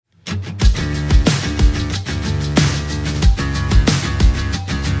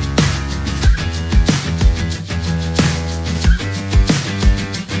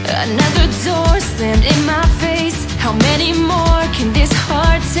slammed in my face. How many more can this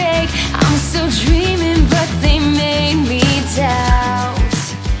heart take? I'm still dreaming, but they made me doubt.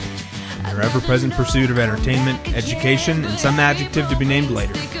 Your ever-present pursuit of entertainment, education, and some adjective to be named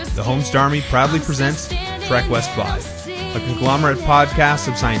later, the Homestar Army proudly presents Trek West 5, a conglomerate podcast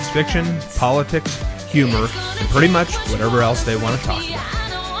of science fiction, politics, humor, and pretty much whatever else they want to talk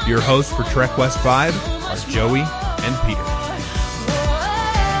about. Your hosts for Trek West 5 are Joey and Peter.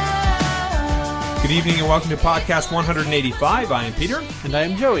 Good evening and welcome to podcast 185. I am Peter. And I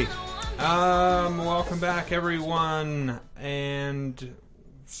am Joey. Welcome back, everyone, and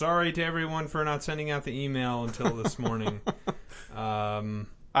sorry to everyone for not sending out the email until this morning.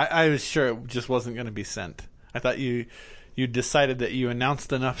 I was sure it just wasn't going to be sent. I thought you decided that you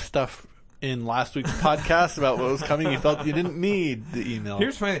announced enough stuff in last week's podcast about what was coming. You felt you didn't need the email.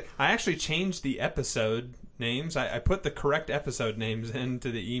 Here's my I actually changed the episode names. I put the correct episode names into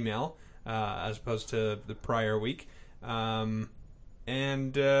the email as opposed to the prior week. In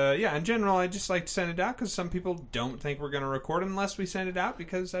general, I just like to send it out because some people don't think we're going to record unless we send it out,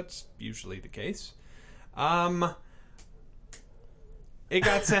 because that's usually the case. It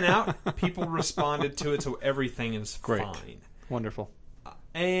got sent out. People responded to it, so everything is great. Fine. Wonderful.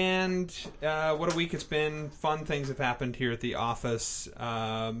 And what a week it's been. Fun things have happened here at the office.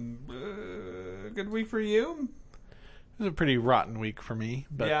 Good week for you? It was a pretty rotten week for me.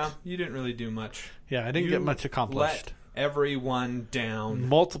 But yeah, you didn't really do much. Yeah, I didn't get much accomplished. Let everyone down.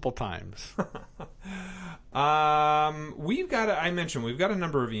 Multiple times. We've got a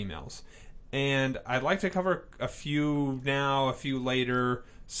number of emails. And I'd like to cover a few now, a few later,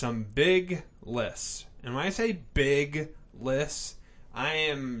 some big lists. And when I say big lists, I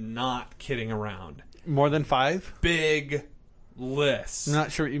am not kidding around. More than 5? Big lists. I'm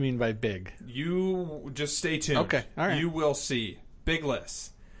not sure what you mean by big. You just stay tuned. Okay, all right. You will see. Big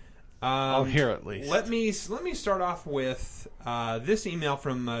lists. I'll hear at least. Let me start off with this email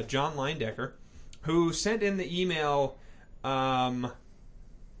from John Leindecker, who sent in the email.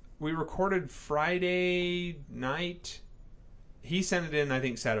 We recorded Friday night. He sent it in, I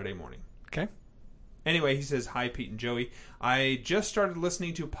think, Saturday morning. Okay. Anyway, he says, "Hi, Pete and Joey. I just started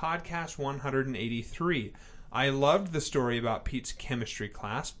listening to podcast 183. I loved the story about Pete's chemistry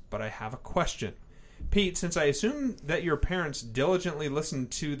class, but I have a question. Pete, since I assume that your parents diligently listened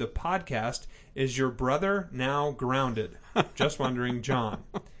to the podcast, is your brother now grounded? Just wondering, John."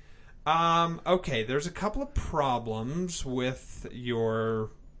 Okay, there's a couple of problems with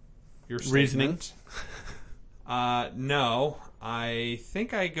your reasoning. No, I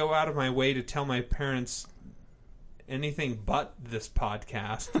think I go out of my way to tell my parents anything but this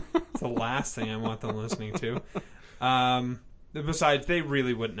podcast. It's the last thing I want them listening to. Besides, they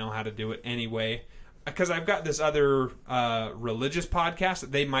really wouldn't know how to do it anyway, because I've got this other religious podcast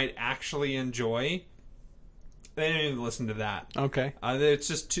that they might actually enjoy. They didn't even listen to that. Okay. It's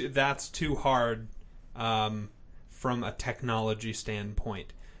just that's too hard from a technology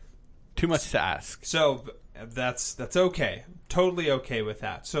standpoint. Too much to ask. So that's okay. Totally okay with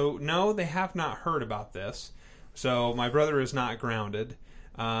that. So no, they have not heard about this. So my brother is not grounded.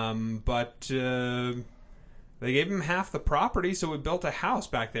 But they gave him half the property, so we built a house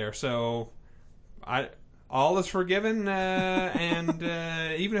back there. So all is forgiven. And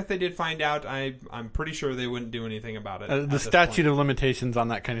even if they did find out, I'm pretty sure they wouldn't do anything about it. The statute of limitations on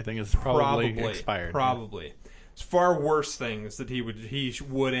that kind of thing is probably expired. Probably. It's far worse things that he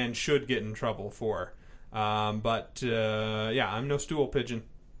would and should get in trouble for. I'm no stool pigeon.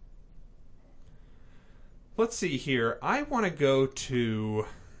 Let's see here. I want to go to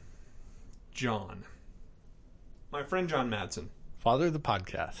John. My friend John Madsen. Father of the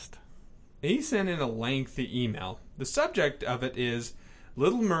podcast. He sent in a lengthy email. The subject of it is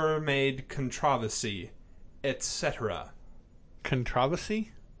Little Mermaid controversy, etc.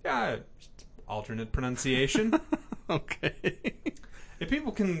 Controversy? Yeah, alternate pronunciation. Okay. If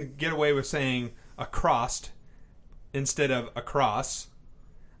people can get away with saying across instead of across,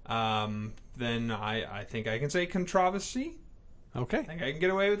 then I think I can say controversy. Okay. I think I can get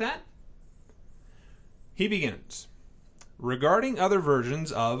away with that. He begins. Regarding other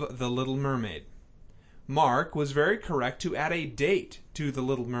versions of The Little Mermaid, Mark was very correct to add a date to The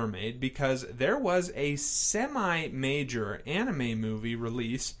Little Mermaid because there was a semi-major anime movie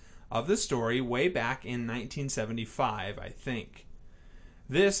release of the story way back in 1975, I think.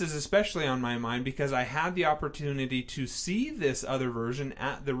 This is especially on my mind because I had the opportunity to see this other version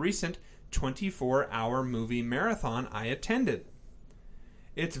at the recent 24-hour movie marathon I attended.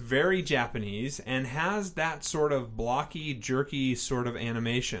 It's very Japanese and has that sort of blocky, jerky sort of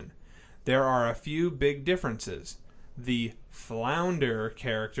animation. There are a few big differences. The flounder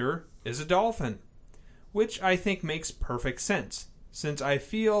character is a dolphin, which I think makes perfect sense, since I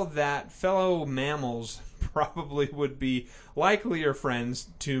feel that fellow mammals probably would be likelier friends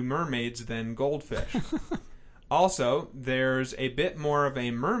to mermaids than goldfish. Also, there's a bit more of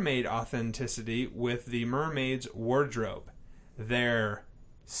a mermaid authenticity with the mermaid's wardrobe. They're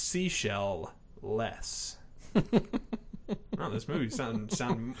seashell-less. Oh, this movie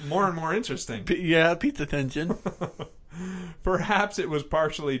sound more and more interesting. Yeah, pizza tension. Perhaps it was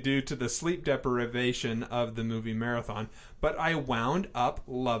partially due to the sleep deprivation of the movie marathon, but I wound up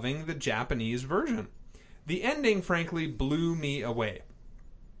loving the Japanese version. The ending, frankly, blew me away.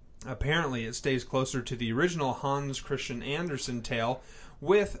 Apparently, it stays closer to the original Hans Christian Andersen tale,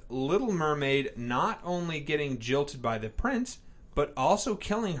 with Little Mermaid not only getting jilted by the prince, but also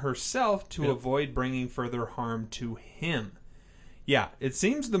killing herself to avoid bringing further harm to him. Yeah, it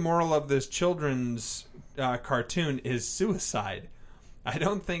seems the moral of this children's cartoon is suicide. I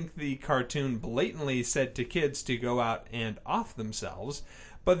don't think the cartoon blatantly said to kids to go out and off themselves,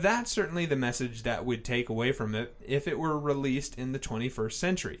 but that's certainly the message that we'd take away from it if it were released in the 21st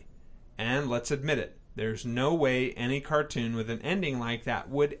century. And let's admit it, there's no way any cartoon with an ending like that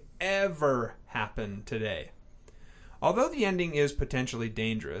would ever happen today. Although the ending is potentially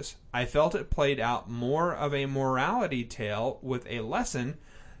dangerous, I felt it played out more of a morality tale with a lesson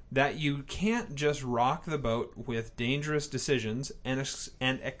that you can't just rock the boat with dangerous decisions and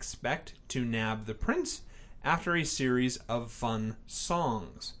expect to nab the prince after a series of fun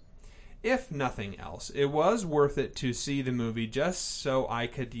songs. If nothing else, it was worth it to see the movie just so I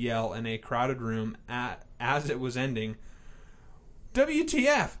could yell in a crowded room as it was ending,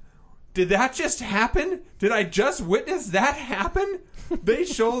 WTF! Did that just happen? Did I just witness that happen? They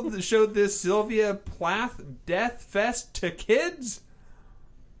showed this Sylvia Plath death fest to kids?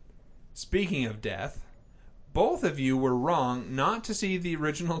 Speaking of death, both of you were wrong not to see the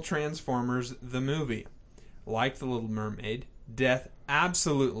original Transformers the movie. Like The Little Mermaid, death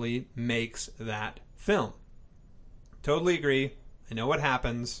absolutely makes that film. Totally agree. I know what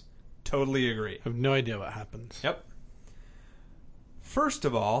happens. Totally agree. I have no idea what happens. Yep. First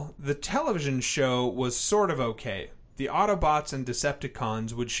of all, the television show was sort of okay. The Autobots and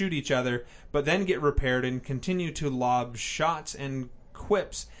Decepticons would shoot each other, but then get repaired and continue to lob shots and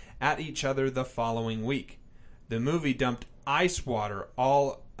quips at each other the following week. The movie dumped ice water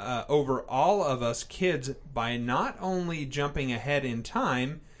over all of us kids by not only jumping ahead in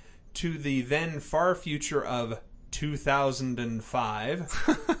time to the then far future of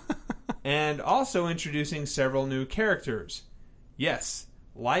 2005, and also introducing several new characters. Yes,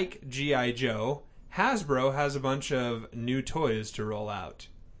 like G.I. Joe, Hasbro has a bunch of new toys to roll out.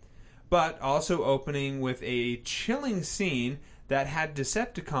 But also opening with a chilling scene that had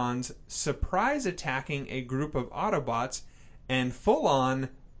Decepticons surprise attacking a group of Autobots and full-on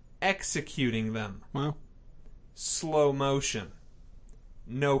executing them. Wow. Slow motion.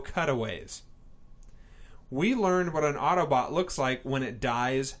 No cutaways. We learned what an Autobot looks like when it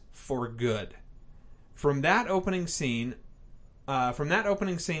dies for good. From that opening scene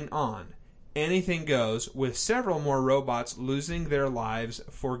on, anything goes, with several more robots losing their lives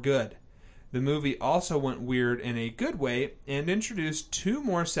for good. The movie also went weird in a good way and introduced 2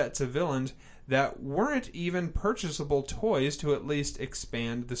 more sets of villains that weren't even purchasable toys to at least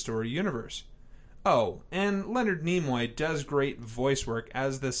expand the story universe. Oh, and Leonard Nimoy does great voice work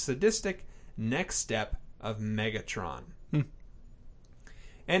as the sadistic next step of Megatron.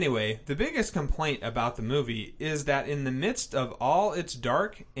 Anyway, the biggest complaint about the movie is that in the midst of all its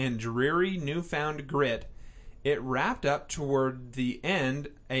dark and dreary newfound grit, it wrapped up toward the end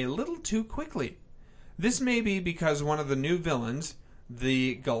a little too quickly. This may be because one of the new villains,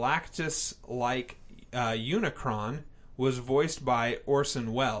 the Galactus-like Unicron, was voiced by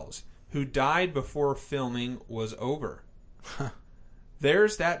Orson Welles, who died before filming was over.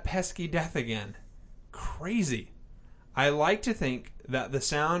 There's that pesky death again. Crazy. I like to think that the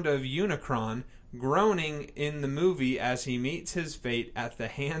sound of Unicron groaning in the movie as he meets his fate at the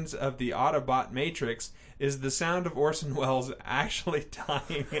hands of the Autobot Matrix is the sound of Orson Welles actually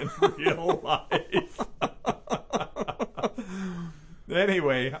dying in real life.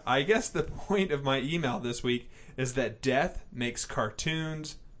 Anyway, I guess the point of my email this week is that death makes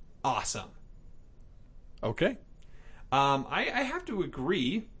cartoons awesome. Okay. I have to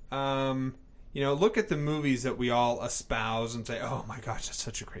agree. Look at the movies that we all espouse and say, oh my gosh, that's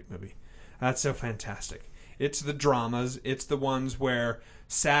such a great movie. That's so fantastic. It's the dramas. It's the ones where,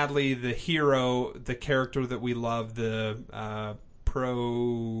 sadly, the hero, the character that we love, the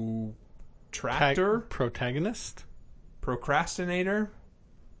protagonist? Procrastinator,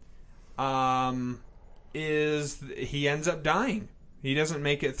 he ends up dying. He doesn't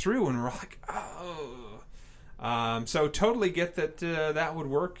make it through, and we're like, oh. So totally get that that would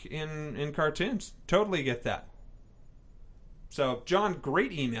work in cartoons. Totally get that. So, John,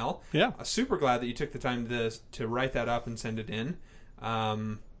 great email. Yeah. Super glad that you took the time to write that up and send it in.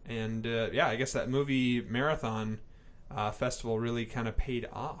 I guess that movie marathon festival really kind of paid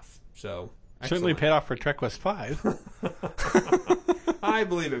off. So certainly paid off for Trek West 5. I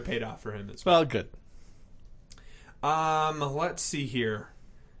believe it paid off for him as well. Well, good. Let's see here.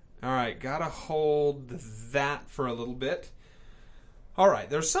 All right, gotta hold that for a little bit. All right,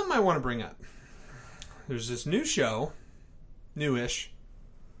 there's something I want to bring up. There's this new show, newish.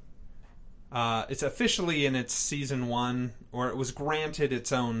 It's officially in its season 1, or it was granted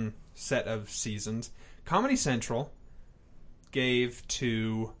its own set of seasons. Comedy Central gave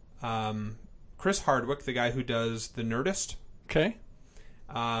to Chris Hardwick, the guy who does The Nerdist, Okay.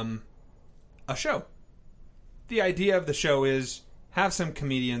 a show. The idea of the show is have some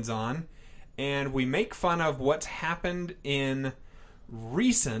comedians on, and we make fun of what's happened in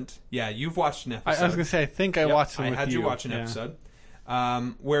recent. Yeah, you've watched an episode. I was going to say, I think I watched them with you. I had you watch an episode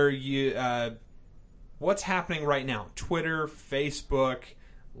where you what's happening right now. Twitter, Facebook,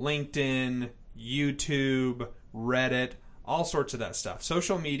 LinkedIn, YouTube, Reddit, all sorts of that stuff.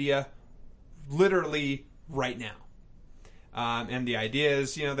 Social media, literally right now. And the idea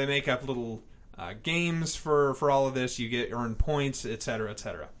is, they make up little games for all of this. You earn points, etc.,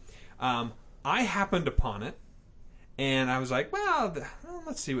 etc. I happened upon it, and I was like, well,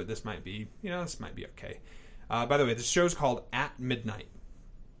 let's see what this might be. This might be okay. By the way, this show's called At Midnight.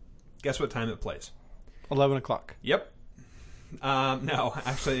 Guess what time it plays? 11 o'clock. Yep. No,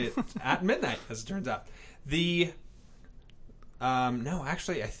 actually, it's at midnight, as it turns out. No,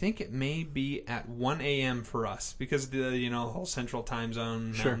 actually, I think it may be at 1 a.m. for us, because the whole central time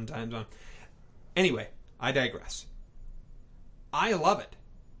zone, mountain time zone. Anyway, I digress. I love it.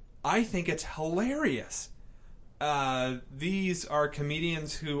 I think it's hilarious. These are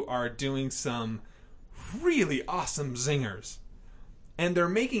comedians who are doing some really awesome zingers. And they're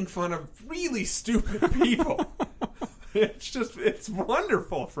making fun of really stupid people. It's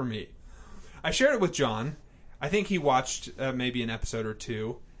wonderful for me. I shared it with John. I think he watched maybe an episode or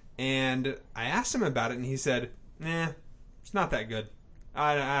two. And I asked him about it, and he said, nah, it's not that good.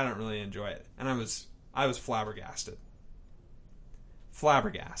 I don't really enjoy it. And I was flabbergasted.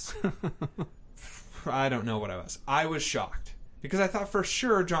 I don't know what I was. I was shocked. Because I thought for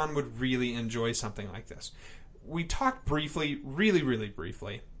sure John would really enjoy something like this. We talked briefly, really, really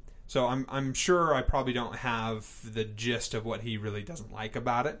briefly. So I'm sure I probably don't have the gist of what he really doesn't like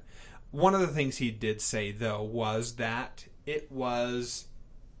about it. One of the things he did say, though, was that it's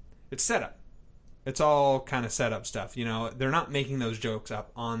set up. It's all kind of set up stuff. They're not making those jokes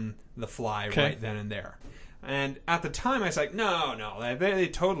up on the fly right then and there. And at the time, I was like, no, they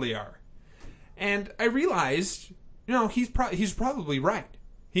totally are. And I realized, he's probably right.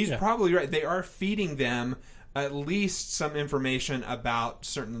 He's probably right. They are feeding them at least some information about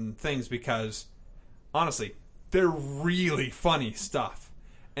certain things because, honestly, they're really funny stuff.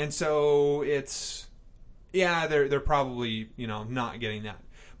 And so they're probably, not getting that.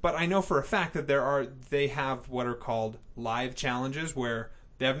 But I know for a fact that they have what are called live challenges where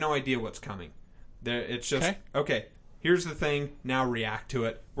they have no idea what's coming. It's just, okay, here's the thing, now react to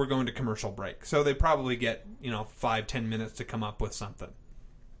it. We're going to commercial break. So they probably get, 5-10 minutes to come up with something.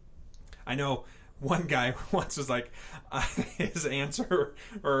 I know one guy once was like, his answer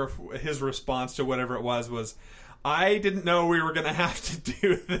or his response to whatever it was, I didn't know we were going to have to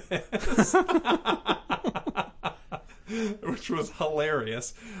do this. Which was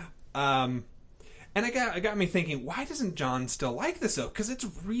hilarious. And it got me thinking, why doesn't John still like this, though? Because it's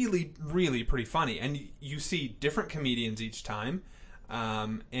really, really pretty funny. And you see different comedians each time.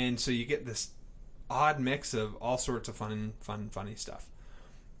 And so you get this odd mix of all sorts of funny stuff.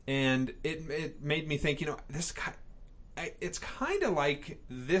 And it made me think, it's kind of like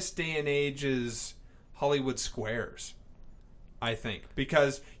this day and age's Hollywood Squares, I think.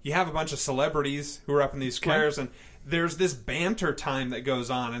 Because you have a bunch of celebrities who are up in these squares, and there's this banter time that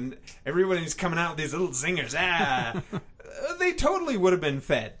goes on, and everybody's coming out with these little zingers. They totally would have been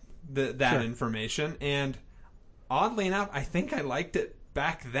fed that information. And oddly enough, I think I liked it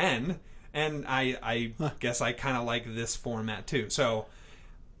back then. And I guess I kind of like this format too. So,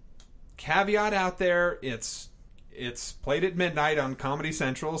 caveat out there, it's played at midnight on Comedy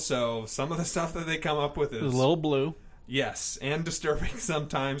Central, so some of the stuff that they come up with is a little blue. Yes, and disturbing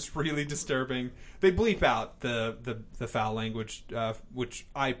sometimes, really disturbing. They bleep out the foul language, which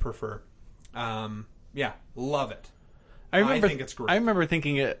I prefer. Love it. I think it's great. I remember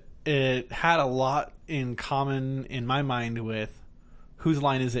thinking it had a lot in common in my mind with Whose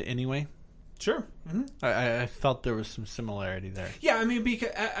Line Is It Anyway? Sure. Mm-hmm. I felt there was some similarity there. Yeah, I mean, because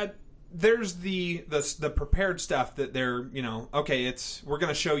there's the prepared stuff that they're, okay, we're going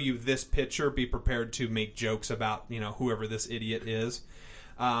to show you this picture. Be prepared to make jokes about, whoever this idiot is.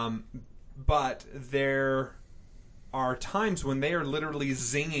 But there are times when they are literally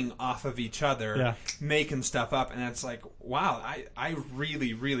zinging off of each other, making stuff up, and it's like, wow, I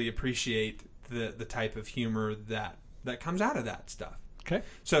really, really appreciate the type of humor that comes out of that stuff. Okay.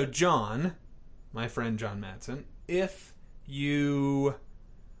 So, John, my friend John Madsen, if you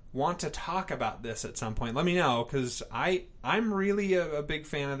want to talk about this at some point, let me know, because I'm really a big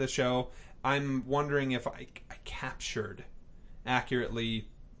fan of the show. I'm wondering if I captured accurately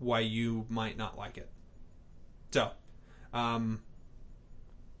why you might not like it. So,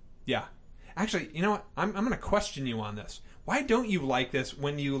 yeah. Actually, you know what? I'm going to question you on this. Why don't you like this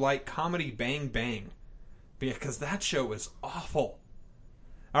when you like Comedy Bang Bang? Because that show is awful.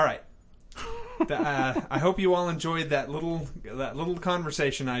 All right. I hope you all enjoyed that little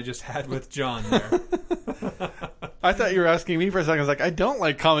conversation I just had with John there. I thought you were asking me for a second. I was like, I don't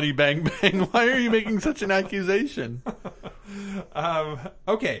like Comedy Bang Bang. Why are you making such an accusation?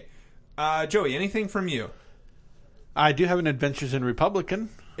 Okay. Joey, anything from you? I do have an Adventures in Republican.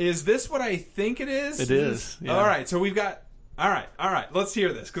 Is this what I think it is? It is. Yeah. All right. So we've got... All right. Let's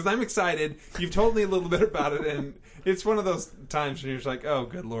hear this, because I'm excited. You've told me a little bit about it, and it's one of those times when you're just like, oh,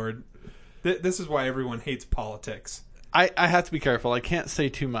 good Lord. This is why everyone hates politics. I have to be careful. I can't say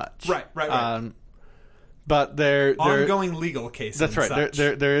too much. Right. But there ongoing legal case. That's right. Such.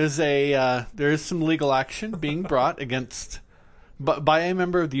 There is some legal action being brought against by a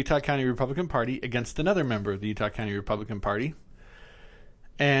member of the Utah County Republican Party against another member of the Utah County Republican Party.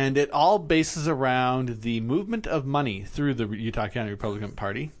 And it all bases around the movement of money through the Utah County Republican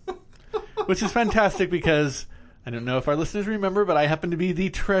Party, which is fantastic because I don't know if our listeners remember, but I happen to be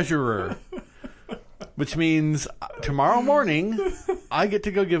the treasurer, which means tomorrow morning I get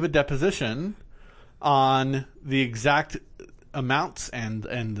to go give a deposition on the exact amounts and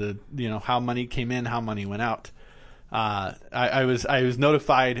the how money came in, how money went out. I was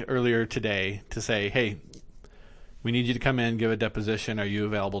notified earlier today to say, hey, we need you to come in, give a deposition. Are you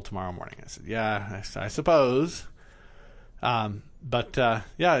available tomorrow morning? I said, yeah, I suppose. I'm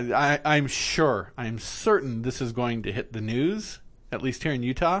certain this is going to hit the news, at least here in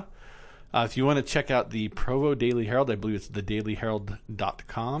Utah. If you want to check out the Provo Daily Herald, I believe it's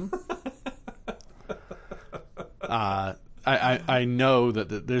thedailyherald.com. I know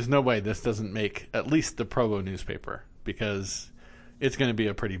that there's no way this doesn't make at least the Provo newspaper, because it's going to be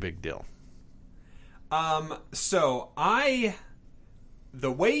a pretty big deal. So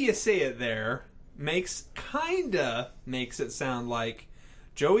the way you say it there makes it sound like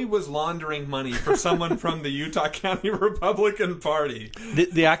Joey was laundering money for someone from the Utah County Republican Party.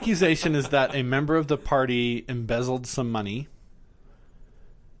 The accusation is that a member of the party embezzled some money,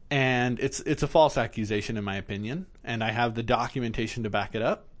 and it's a false accusation in my opinion, and I have the documentation to back it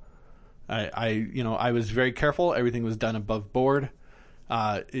up. I was very careful. Everything was done above board.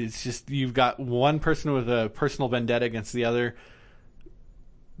 It's just you've got one person with a personal vendetta against the other,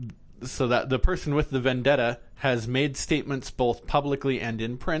 so that the person with the vendetta has made statements both publicly and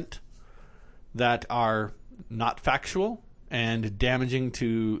in print that are not factual and damaging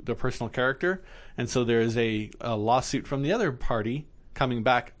to the personal character. And so there is a lawsuit from the other party coming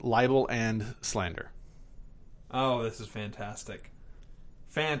back, libel and slander. Oh, this is fantastic.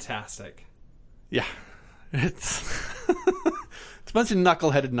 Fantastic. Yeah. It's a bunch of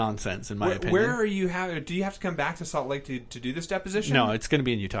knuckleheaded nonsense, in my opinion. Where are you? Do you have to come back to Salt Lake to do this deposition? No, it's going to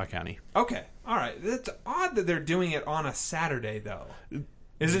be in Utah County. Okay, all right. It's odd that they're doing it on a Saturday, though.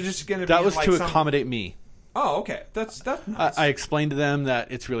 Is it just going to be? That was to accommodate me. Oh, okay. That's nice. I explained to them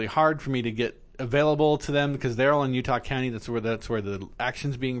that it's really hard for me to get available to them because they're all in Utah County. That's where the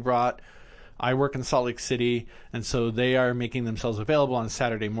action's being brought. I work in Salt Lake City, and so they are making themselves available on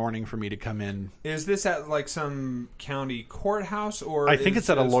Saturday morning for me to come in. Is this at like some county courthouse, or I think it's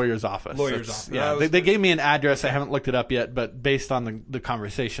at a lawyer's office. Yeah, they gave me an address. I haven't looked it up yet, but based on the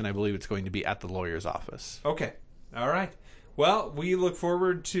conversation, I believe it's going to be at the lawyer's office. Okay, all right. Well, we look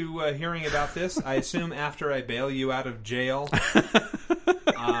forward to hearing about this. I assume after I bail you out of jail.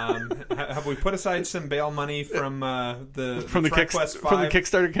 Have we put aside some bail money from the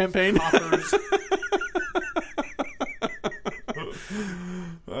Kickstarter campaign?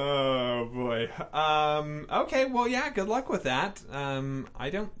 Oh boy. Okay. Well, yeah. Good luck with that. I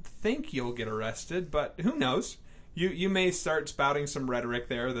don't think you'll get arrested, but who knows? You may start spouting some rhetoric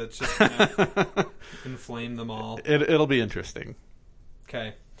there that's just gonna inflame them all. It'll be interesting.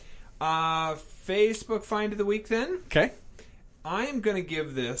 Okay. Facebook find of the week then. Okay. I'm going to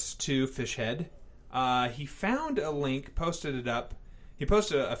give this to Fishhead. He found a link, posted it up. He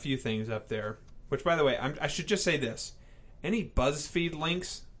posted a few things up there, which, by the way, I should just say this. Any BuzzFeed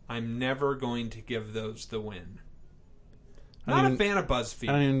links, I'm never going to give those the win. Not a fan of BuzzFeed.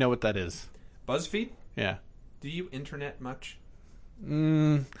 I don't even know what that is. BuzzFeed? Yeah. Do you internet much?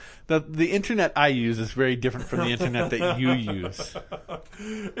 The internet I use is very different from the internet that you use.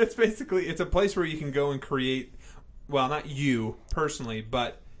 It's a place where you can go and create, well, not you personally,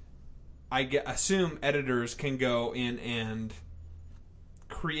 but assume editors can go in and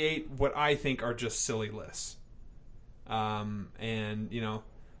create what I think are just silly lists. And, you know,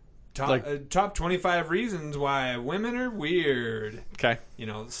 top 25 reasons why women are weird. Okay. You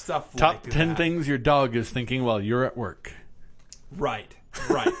know, stuff Top like that. 10 things your dog is thinking while you're at work. Right.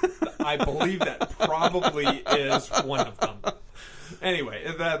 I believe that probably is one of them. Anyway,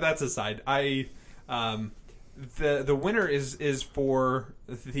 that's aside. The winner is for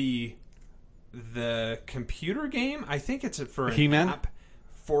the computer game. I think it's for an He-Man? app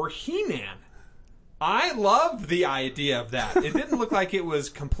for He-Man. I love the idea of that. It didn't look like it was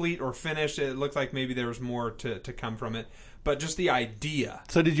complete or finished. It looked like maybe there was more to come from it. But just the idea.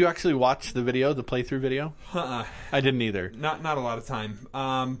 So did you actually watch the video, the playthrough video? I didn't either. Not a lot of time.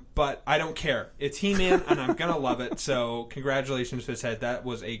 But I don't care. It's He-Man, and I'm going to love it. So congratulations, Fishhead. That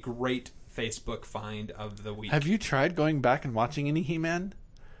was a great Facebook find of the week. Have you tried going back and watching any He-Man?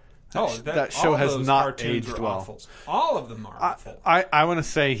 That show all has those not cartoons aged were well. awful. All of them are awful. I want to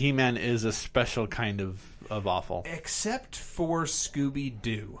say He-Man is a special kind of awful. Except for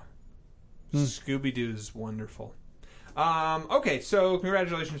Scooby-Doo. Scooby-Doo is wonderful. Okay, so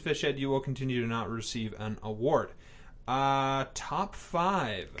congratulations, Fishhead. You will continue to not receive an award. Top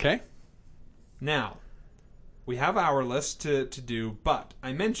 5. Okay. Now, we have our list to do, but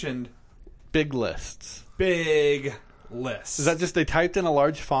I mentioned Big lists. big lists. Is that just they typed in a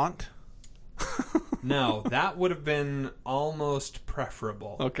large font? No, that would have been almost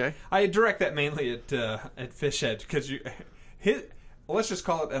preferable. Okay. I direct that mainly at Fishhead because let's just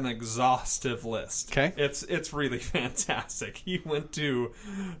call it an exhaustive list. Okay. It's really fantastic. He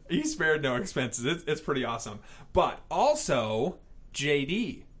spared no expenses. It's pretty awesome. But also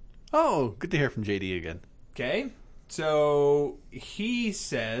JD. Oh, good to hear from JD again. Okay. So he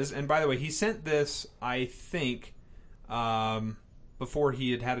says, and by the way, he sent this, I think, before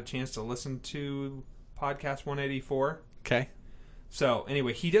he had a chance to listen to podcast 184. Okay. So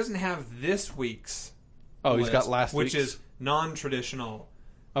anyway, he doesn't have this week's. Oh, he's list, got last which week's? is non-traditional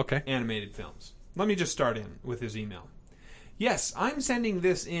Okay. animated films. Let me just start in with his email. Yes, I'm sending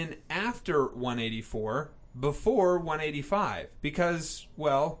this in after 184, before 185, because.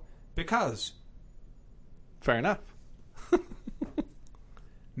 Fair enough.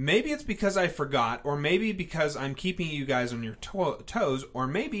 Maybe it's because I forgot, or maybe because I'm keeping you guys on your toes, or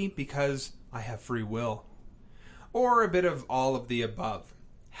maybe because I have free will. Or a bit of all of the above.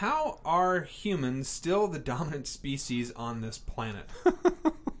 How are humans still the dominant species on this planet?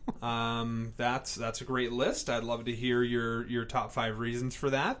 That's a great list. I'd love to hear your top 5 reasons for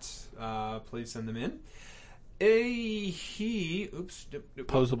that. Please send them in.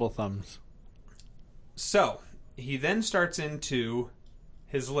 Posable thumbs. So, he then starts into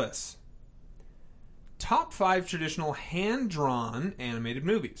his list. Top 5 traditional hand-drawn animated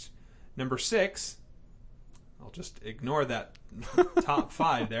movies. Number 6, I'll just ignore that top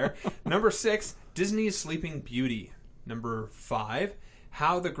 5 there. Number 6, Disney's Sleeping Beauty. Number 5,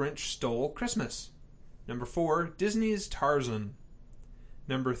 How the Grinch Stole Christmas. Number 4, Disney's Tarzan.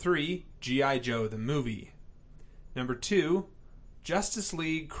 Number 3, G.I. Joe the Movie. Number 2, Justice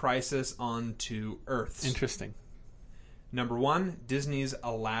League Crisis on Two Earths. Interesting. Number 1, Disney's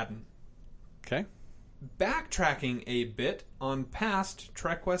Aladdin. Okay. Backtracking a bit on past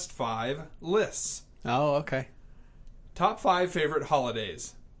Trek Quest V lists. Oh, okay. Top 5 favorite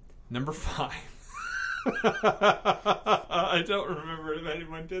holidays. Number 5. I don't remember if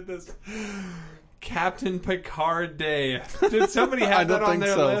anyone did this. Captain Picard Day. Did somebody have that on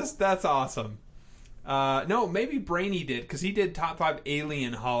their list? That's awesome. No, maybe Brainy did, because he did top 5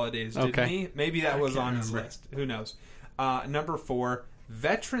 alien holidays, didn't he? Maybe that was on his list. Who knows? Number 4,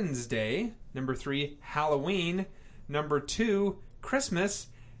 Veterans Day. Number 3, Halloween. Number 2, Christmas.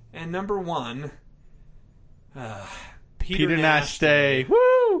 And number 1, Peter Nash Day.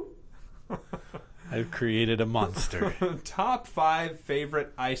 Woo! I've created a monster. Top 5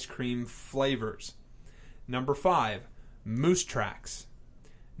 favorite ice cream flavors. Number 5, Moose Tracks.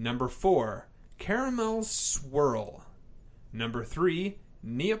 Number 4, Caramel Swirl. Number 3,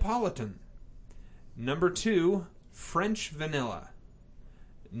 Neapolitan. Number 2, French Vanilla.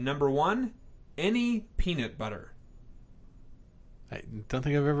 Number 1, any peanut butter. I don't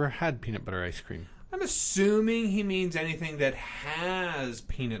think I've ever had peanut butter ice cream. I'm assuming he means anything that has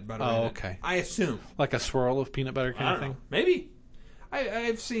peanut butter in it. Okay. I assume. Like a swirl of peanut butter I kind of don't thing? know. Maybe.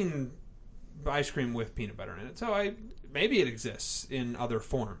 I've seen ice cream with peanut butter in it, so maybe it exists in other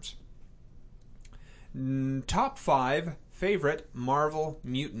forms. Top 5 favorite Marvel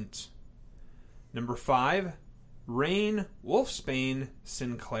mutants. Number 5, Rain Wolfsbane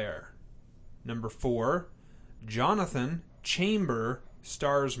Sinclair. Number 4, Jonathan Chamber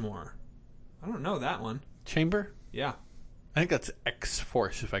Starsmore. I don't know that one. Chamber? Yeah. I think that's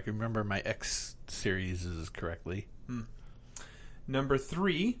X-Force, if I can remember my X series correctly. Number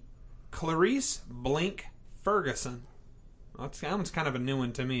 3, Clarice Blink Ferguson. Well, that one's kind of a new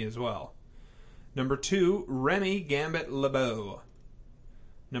one to me as well. Number 2, Remy Gambit LeBeau.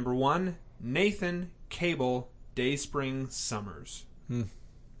 Number 1, Nathan Cable Dayspring Summers.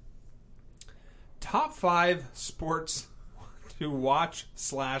 Top 5 sports to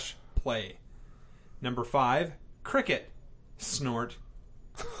watch/play. Number 5, cricket. Snort.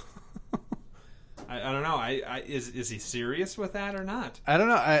 I don't know. Is he serious with that or not? I don't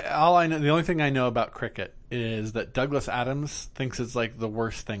know. All I know, the only thing I know about cricket is that Douglas Adams thinks it's like the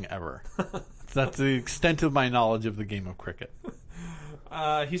worst thing ever. That's the extent of my knowledge of the game of cricket.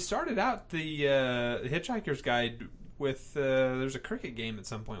 He started out the Hitchhiker's Guide with there's a cricket game at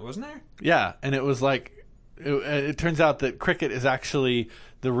some point, wasn't there? Yeah, and it was like it turns out that cricket is actually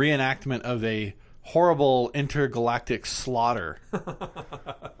the reenactment of a horrible intergalactic slaughter.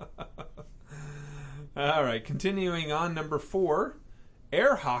 All right, continuing on. Number 4,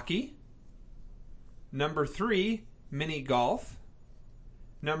 air hockey. Number 3, mini golf.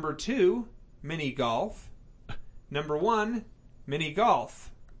 Number 2, mini golf. Number 1, mini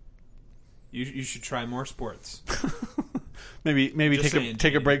golf. You should try more sports. maybe Just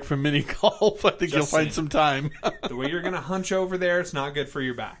take a break from mini golf. I think you'll find some time. The way you're going to hunch over there, it's not good for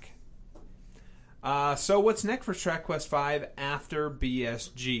your back. So what's next for Track Quest V after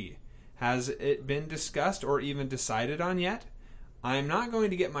BSG? Has it been discussed or even decided on yet? I'm not going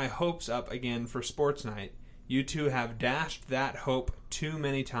to get my hopes up again for Sports Night. You two have dashed that hope too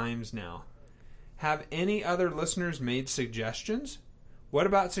many times now. Have any other listeners made suggestions? What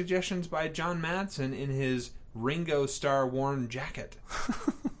about suggestions by John Madsen in his Ringo Starr worn jacket?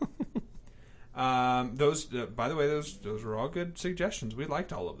 Those, by the way, those were all good suggestions. We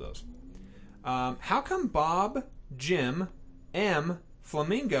liked all of those. How come Bob, Jim, M,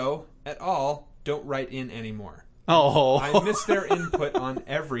 Flamingo, et al. Don't write in anymore? Oh, I miss their input on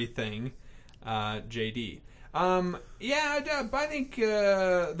everything. JD. Yeah, I think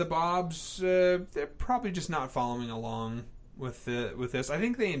the Bobs they're probably just not following along with this. I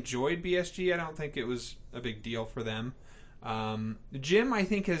think they enjoyed BSG. I don't think it was a big deal for them. Jim, I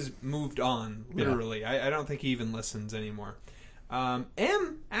think, has moved on. Literally, yeah. I don't think he even listens anymore.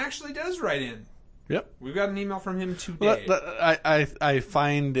 M actually does write in. Yep. We've got an email from him today. I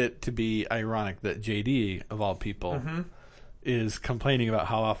find it to be ironic that JD, of all people, is complaining about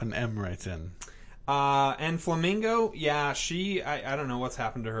how often M writes in. And Flamingo, yeah, I don't know what's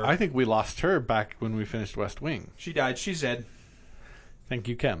happened to her. I think we lost her back when we finished West Wing. She died. She's dead. Thank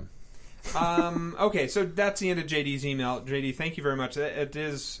you, Kim. Okay, so that's the end of JD's email. JD, thank you very much. It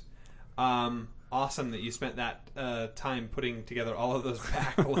is awesome that you spent that time putting together all of those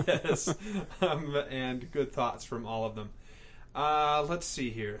back lists and good thoughts from all of them. Let's see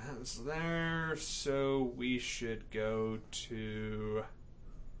here. That was there, so we should go to...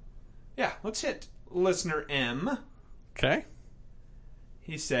 Yeah, let's hit listener M. Okay.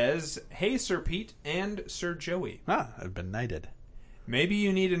 He says, "Hey, Sir Pete and Sir Joey. I've been knighted. Maybe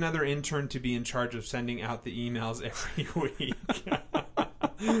you need another intern to be in charge of sending out the emails every week."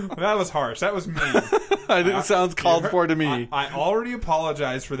 That was harsh. That was mean. I think it sounds called for to me. I already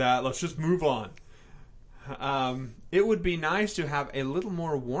apologized for that. Let's just move on. It would be nice to have a little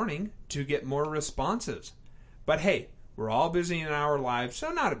more warning to get more responses. But hey, we're all busy in our lives,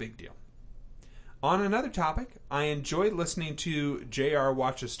 so not a big deal. On another topic, I enjoyed listening to JR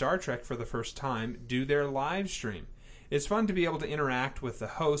watches Star Trek for the first time do their live stream. It's fun to be able to interact with the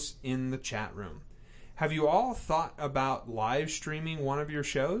hosts in the chat room. Have you all thought about live streaming one of your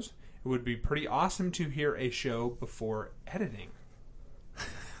shows? It would be pretty awesome to hear a show before editing.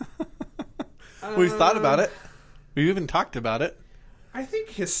 We've thought about it. We've even talked about it. I think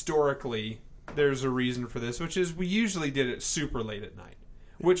historically there's a reason for this, which is we usually did it super late at night,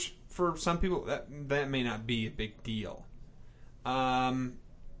 which for some people that may not be a big deal.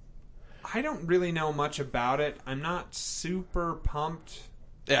 I don't really know much about it. I'm not super pumped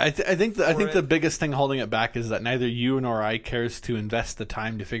Yeah, I think the biggest thing holding it back is that neither you nor I cares to invest the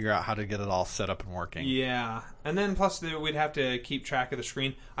time to figure out how to get it all set up and working. Yeah, and then plus we'd have to keep track of the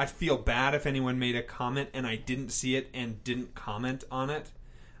screen. I'd feel bad if anyone made a comment and I didn't see it and didn't comment on it.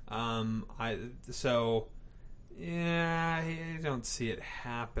 I don't see it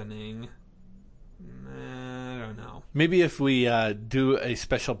happening. I don't know. Maybe if we do a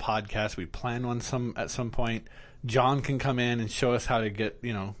special podcast, we plan one at some point. John can come in and show us how to get,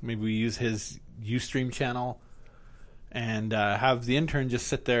 maybe we use his Ustream channel and have the intern just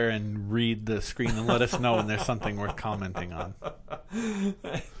sit there and read the screen and let us know when there's something worth commenting on.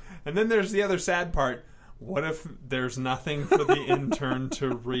 And then there's the other sad part. What if there's nothing for the intern to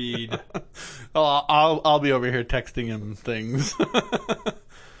read? Oh, I'll be over here texting him things.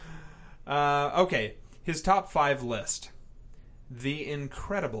 Okay, his top 5 list. The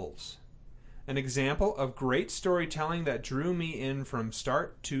Incredibles. An example of great storytelling that drew me in from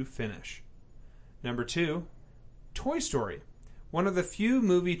start to finish. Number 2, Toy Story. One of the few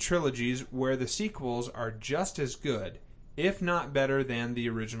movie trilogies where the sequels are just as good, if not better than the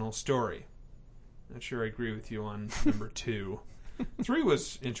original story. Not sure I agree with you on number 2. 3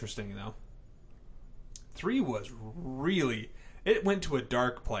 was interesting, though. 3 was really... It went to a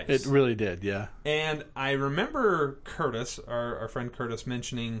dark place. It really did, yeah. And I remember Curtis, our friend Curtis,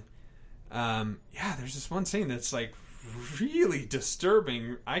 mentioning... there's this one scene that's like really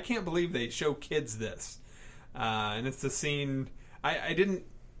disturbing. I can't believe they show kids this. And it's the scene I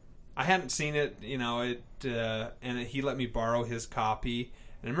hadn't seen it, and he let me borrow his copy.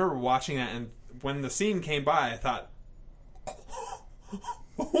 And I remember watching that, and when the scene came by, I thought,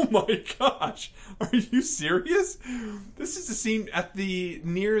 oh my gosh, are you serious? This is the scene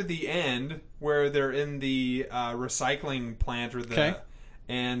near the end where they're in the recycling plant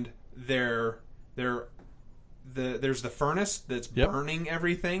and there's the furnace that's burning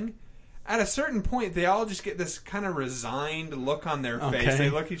everything. At a certain point, they all just get this kind of resigned look on their face. They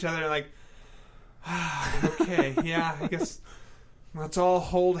look at each other and like, okay, yeah, I guess let's all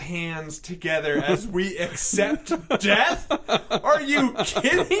hold hands together as we accept death. Are you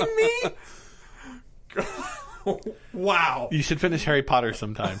kidding me? Wow. You should finish Harry Potter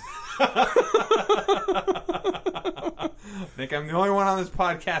sometime. I think I'm the only one on this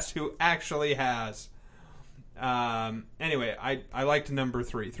podcast who actually has. Anyway, I liked number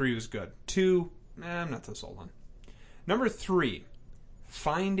 3. 3 was good. 2, I'm not so sold on. Number 3,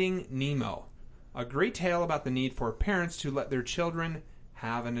 Finding Nemo. A great tale about the need for parents to let their children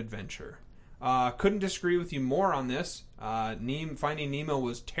have an adventure. Couldn't disagree with you more on this. Finding Nemo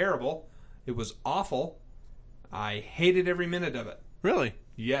was terrible. It was awful. I hated every minute of it. Really?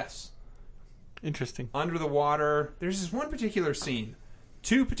 Yes. Interesting. Under the water. There's this one particular scene.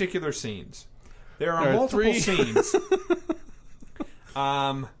 2 particular scenes. There are multiple 3 scenes.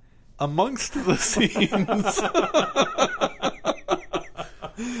 Amongst the scenes.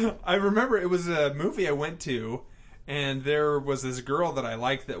 I remember it was a movie I went to, and there was this girl that I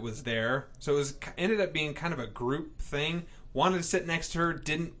liked that was there. So it ended up being kind of a group thing. Wanted to sit next to her,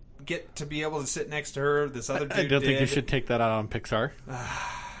 didn't get to be able to sit next to her. This other dude did. I don't think you should take that out on Pixar.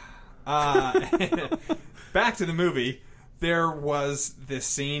 Back to the movie. There was this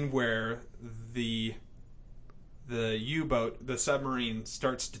scene where the U-boat, the submarine,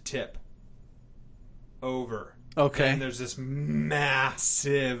 starts to tip over. Okay. And there's this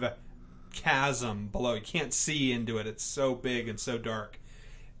massive chasm below. You can't see into it. It's so big and so dark.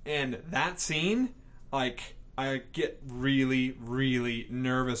 And that scene, like, I get really, really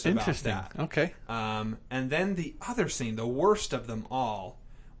nervous about that. Okay. And then the other scene, the worst of them all,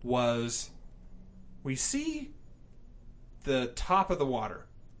 was we see the top of the water.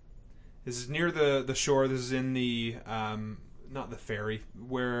 This is near the shore. This is in the, not the ferry,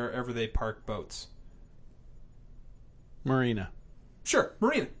 wherever they park boats. Marina. Sure,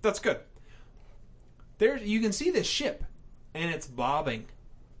 marina. That's good. There, you can see this ship, and it's bobbing.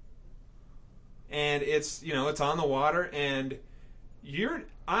 And it's, it's on the water, and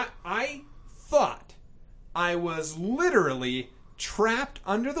I thought I was literally trapped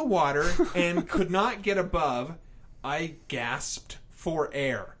under the water and could not get above. I gasped for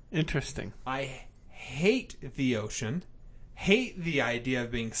air. Interesting. I hate the ocean, hate the idea of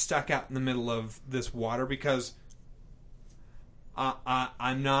being stuck out in the middle of this water because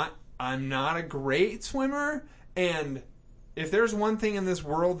I'm not a great swimmer, and if there's one thing in this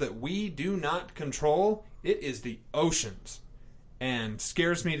world that we do not control, it is the oceans, and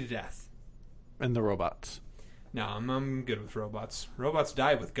scares me to death. And the robots. No, I'm good with robots. Robots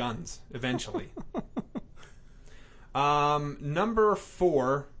die with guns eventually. Number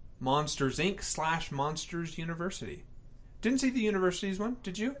 4, Monsters Inc. / Monsters University. Didn't see the universities one.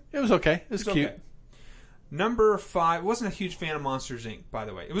 Did you? It was okay. It was cute. Okay. Number 5. Wasn't a huge fan of Monsters, Inc., by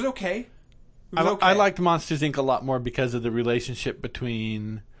the way. It was okay. I liked Monsters, Inc. a lot more because of the relationship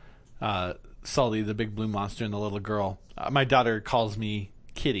between Sully, the big blue monster, and the little girl. My daughter calls me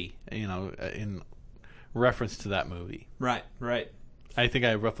Kitty, in reference to that movie. Right. I think I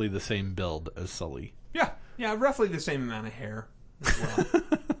have roughly the same build as Sully. Yeah, roughly the same amount of hair as well.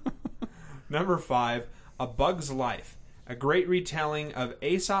 Number 5, A Bug's Life. A great retelling of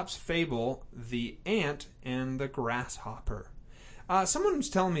Aesop's fable, The Ant and the Grasshopper. Someone was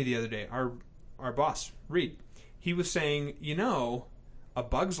telling me the other day, our boss, Reed, he was saying, A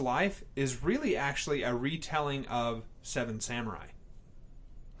Bug's Life is really actually a retelling of Seven Samurai.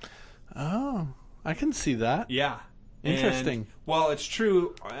 Oh, I can see that. Yeah. Interesting. Well, it's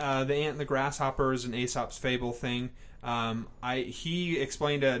true. The Ant and the Grasshopper is an Aesop's fable thing. He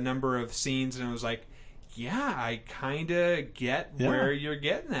explained a number of scenes, and I was like, yeah, I kind of get where you're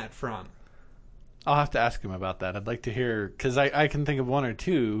getting that from. I'll have to ask him about that. I'd like to hear, because I can think of one or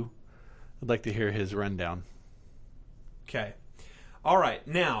two. I'd like to hear his rundown. Okay. All right.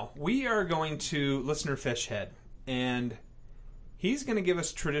 Now, we are going to Listener Fishhead, and he's going to give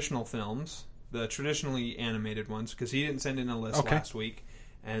us traditional films, the traditionally animated ones, because he didn't send in a list last week.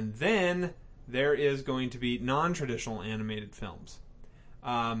 And then there is going to be non-traditional animated films.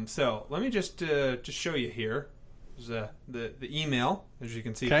 So let me just show you here. There's the email, as you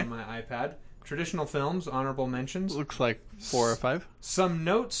can see from my iPad. Traditional films, honorable mentions. Looks like 4 or 5. Some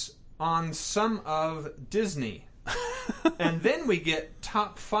notes on some of Disney. And then we get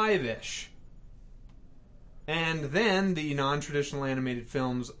top 5-ish. And then the non-traditional animated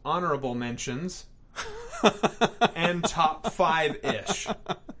films, honorable mentions. And top 5-ish.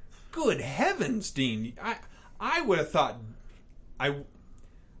 Good heavens, Dean. I would have thought...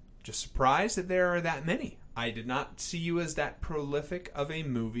 Just surprised that there are that many. I did not see you as that prolific of a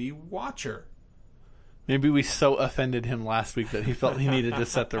movie watcher. Maybe we so offended him last week that he felt he needed to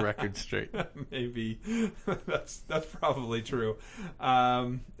set the record straight. Maybe that's probably true.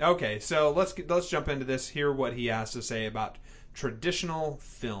 Okay, so let's jump into this. Hear what he has to say about traditional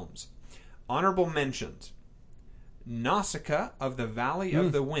films. Honorable mentions: Nausicaa of the Valley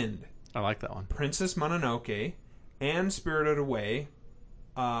of the Wind. I like that one. Princess Mononoke and Spirited Away.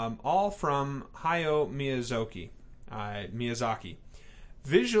 All from Hayao Miyazaki.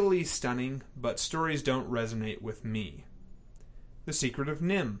 Visually stunning, but stories don't resonate with me. The Secret of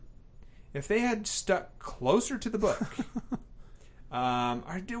Nim. If they had stuck closer to the book...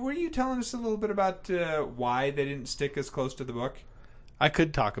 were you telling us a little bit about why they didn't stick as close to the book? I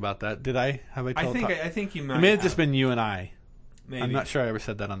could talk about that. Did I? Have I told I think you might. It may have just been you and I. Maybe. I'm not sure I ever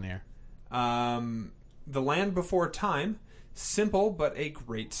said that on the air. The Land Before Time. Simple, but a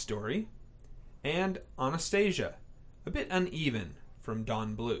great story. And Anastasia. A bit uneven, from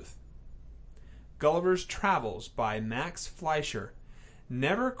Don Bluth. Gulliver's Travels by Max Fleischer.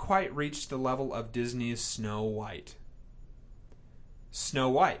 Never quite reached the level of Disney's Snow White. Snow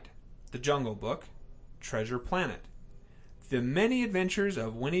White, The Jungle Book, Treasure Planet. The Many Adventures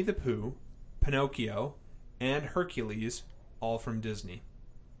of Winnie the Pooh, Pinocchio, and Hercules, all from Disney.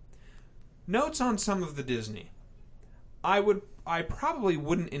 Notes on some of the Disney. I probably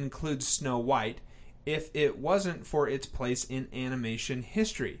wouldn't include Snow White if it wasn't for its place in animation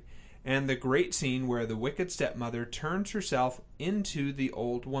history, and the great scene where the wicked stepmother turns herself into the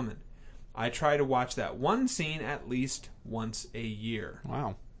old woman. I try to watch that one scene at least once a year.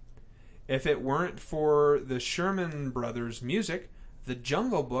 Wow. If it weren't for the Sherman Brothers music, The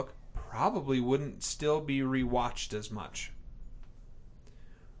Jungle Book probably wouldn't still be rewatched as much.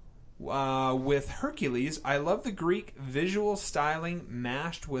 With Hercules, I love the Greek visual styling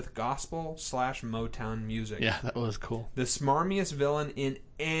mashed with gospel/Motown music. Yeah, that was cool. The smarmiest villain in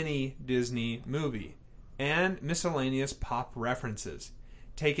any Disney movie. And miscellaneous pop references.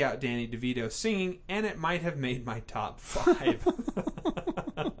 Take out Danny DeVito singing, and it might have made my top 5.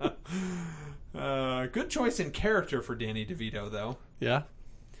 Good choice in character for Danny DeVito, though. Yeah?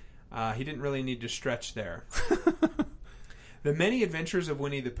 He didn't really need to stretch there. The Many Adventures of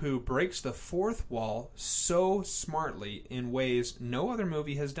Winnie the Pooh breaks the fourth wall so smartly in ways no other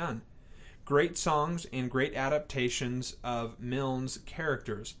movie has done. Great songs and great adaptations of Milne's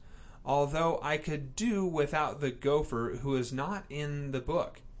characters, although I could do without the gopher who is not in the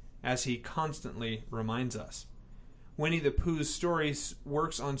book, as he constantly reminds us. Winnie the Pooh's story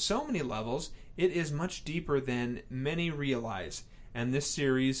works on so many levels, it is much deeper than many realize, and this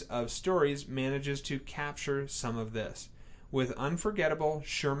series of stories manages to capture some of this, with unforgettable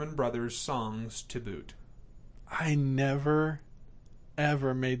Sherman Brothers songs to boot. I never,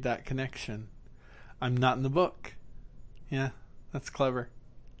 ever made that connection. I'm not in the book. Yeah, that's clever.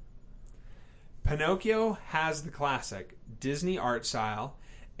 Pinocchio has the classic Disney art style,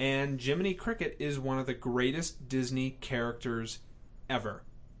 and Jiminy Cricket is one of the greatest Disney characters ever.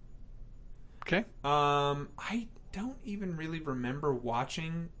 Okay. I don't even really remember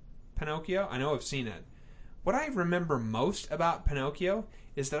watching Pinocchio. I know I've seen it. What I remember most about Pinocchio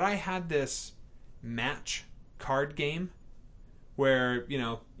is that I had this match card game where,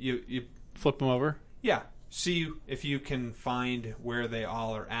 you Flip them over. yeah, see if you can find where they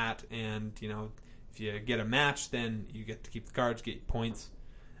all are at, and, if you get a match, then you get to keep the cards, get points.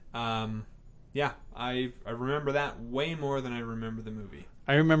 Yeah, I remember that way more than I remember the movie.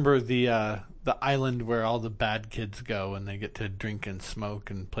 I remember the island where all the bad kids go and they get to drink and smoke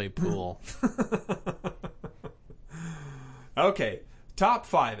and play pool. Okay, top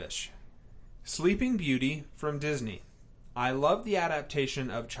 5-ish. Sleeping Beauty from Disney. I love the adaptation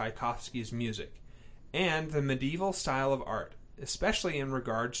of Tchaikovsky's music and the medieval style of art, especially in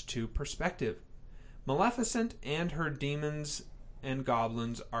regards to perspective. Maleficent and her demons and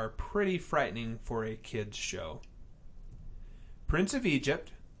goblins are pretty frightening for a kid's show. Prince of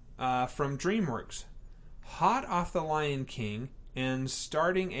Egypt from DreamWorks. Hot off The Lion King and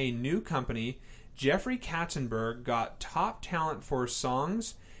starting a new company, Jeffrey Katzenberg got top talent for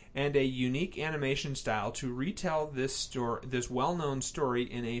songs and a unique animation style to retell this well-known story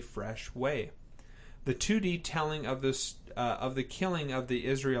in a fresh way. The 2D telling of the killing of the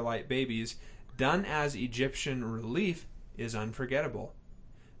Israelite babies, done as Egyptian relief, is unforgettable.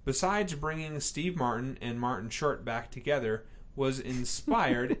 Besides bringing Steve Martin and Martin Short back together, was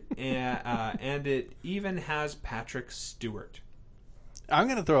inspired, and it even has Patrick Stewart. I'm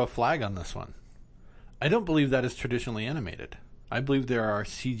going to throw a flag on this one. I don't believe that is traditionally animated. I believe there are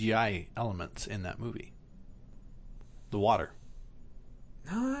CGI elements in that movie. The water.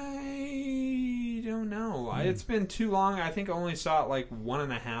 I don't know. It's been too long. I think I only saw it like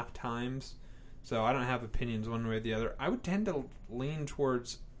 1.5 times, so I don't have opinions one way or the other. I would tend to lean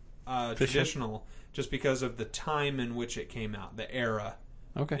towards traditional, just because of the time in which it came out, the era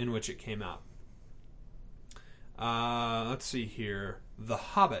in which it came out. Let's see here. The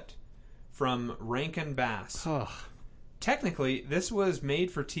Hobbit from Rankin Bass. Ugh. Technically, this was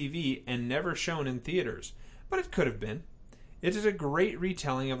made for TV and never shown in theaters, but it could have been. It is a great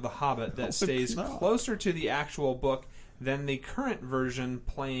retelling of The Hobbit that stays closer to the actual book than the current version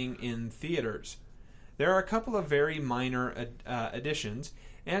playing in theaters. There are a couple of very minor additions,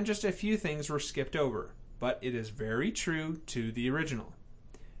 and just a few things were skipped over, but it is very true to the original.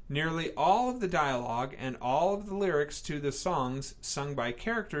 Nearly all of the dialogue and all of the lyrics to the songs sung by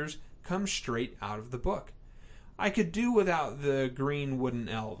characters come straight out of the book. I could do without the green wooden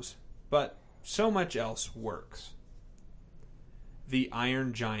elves, but so much else works. The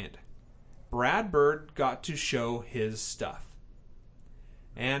Iron Giant. Brad Bird got to show his stuff.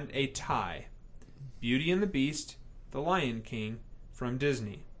 And a tie. Beauty and the Beast, The Lion King from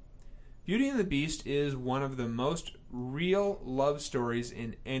Disney. Beauty and the Beast is one of the most real love stories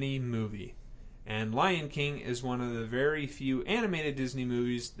in any movie. And Lion King is one of the very few animated Disney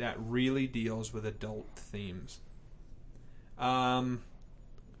movies that really deals with adult themes.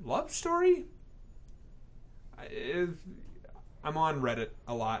 Love story? I'm on Reddit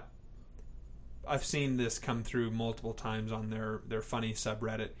a lot. I've seen this come through multiple times on their funny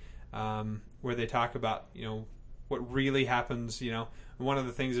subreddit, where they talk about, what really happens, one of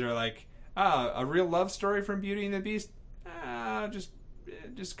the things they're like, a real love story from Beauty and the Beast?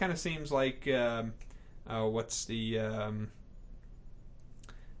 It just kind of seems like, what's the,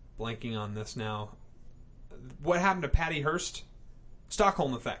 blanking on this now. What happened to Patty Hearst?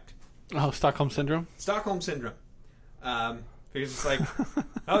 Stockholm Effect. Oh, Stockholm Syndrome? Stockholm Syndrome. Because it's like,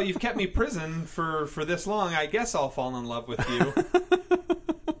 oh, you've kept me prison for this long. I guess I'll fall in love with you.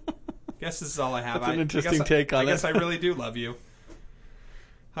 Guess this is all I have. That's an interesting take on it. I guess I really do love you.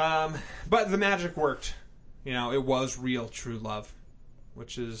 But the magic worked. It was real, true love,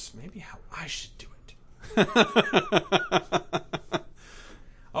 which is maybe how I should do it.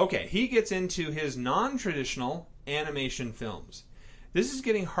 Okay, he gets into his non-traditional animation films. This is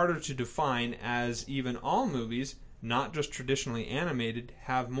getting harder to define, as even all movies, not just traditionally animated,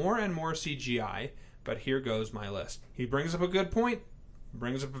 have more and more CGI, but here goes my list. He brings up a good point.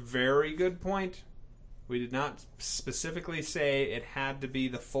 Brings up a very good point. We did not specifically say it had to be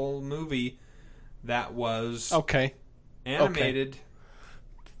the full movie that was animated.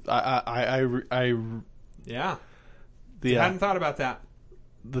 I yeah. I hadn't thought about that.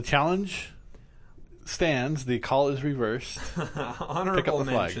 The challenge stands. The call is reversed. Honorable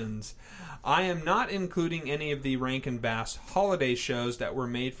mentions. I am not including any of the Rankin Bass holiday shows that were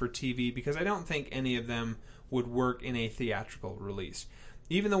made for TV because I don't think any of them would work in a theatrical release.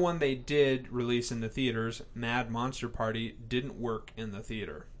 Even the one they did release in the theaters, Mad Monster Party, didn't work in the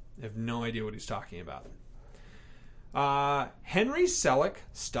theater. I have no idea what he's talking about. Henry Selick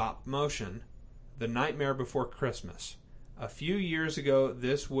stop motion, The Nightmare Before Christmas. A few years ago,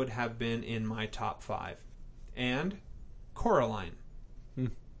 this would have been in my top 5. And Coraline.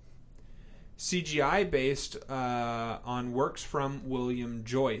 CGI based on works from William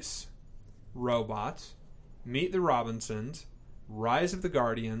Joyce. Robots, Meet the Robinsons, Rise of the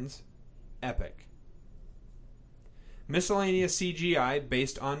Guardians, Epic. Miscellaneous CGI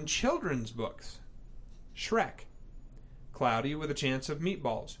based on children's books. Shrek. Cloudy with a Chance of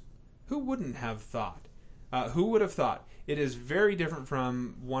Meatballs. Who wouldn't have thought? Who would have thought? It is very different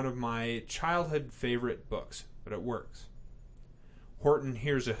from one of my childhood favorite books, but it works. Horton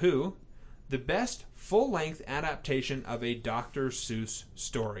Hears a Who. The best full-length adaptation of a Dr. Seuss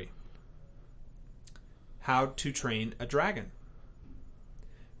story. How to Train a Dragon.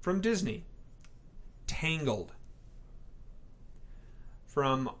 From Disney, Tangled.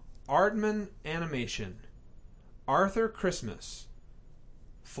 From Aardman Animation, Arthur Christmas,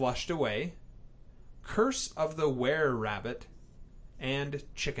 Flushed Away, Curse of the Were-Rabbit, and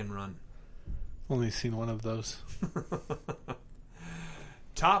Chicken Run. Only seen one of those.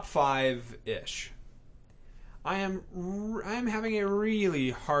 Top 5-ish. I am having a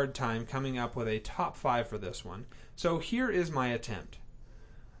really hard time coming up with a top 5 for this one. So here is my attempt.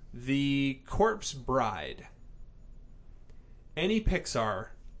 The Corpse Bride. Any Pixar.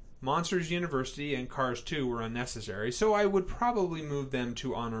 Monsters University and Cars 2 were unnecessary, so I would probably move them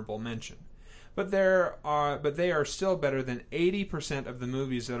to honorable mention. But they are still better than 80% of the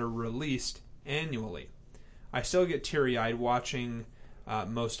movies that are released annually. I still get teary-eyed watching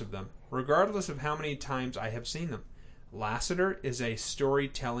most of them, regardless of how many times I have seen them. Lasseter is a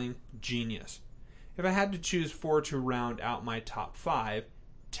storytelling genius. If I had to choose 4 to round out my top 5,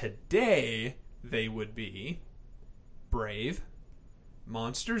 today they would be Brave,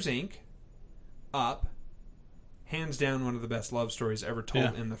 Monsters, Inc., Up, hands down one of the best love stories ever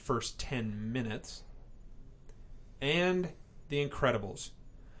told in the first 10 minutes, and The Incredibles.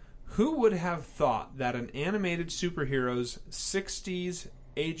 Who would have thought that an animated superhero's 60s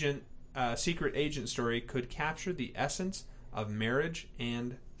secret agent story could capture the essence of marriage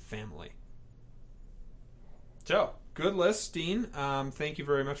and family? So, good list, Dean. Thank you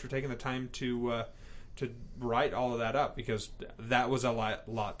very much for taking the time to write all of that up, because that was a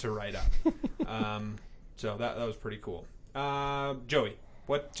lot to write up. So that was pretty cool. Joey,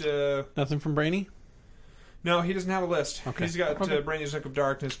 what? Nothing from Brainy? No, he doesn't have a list. Okay. He's got Brainy's Nook of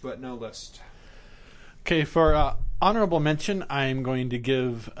Darkness, but no list. Okay, for honorable mention, I'm going to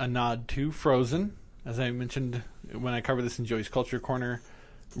give a nod to Frozen. As I mentioned when I covered this in Joey's Culture Corner,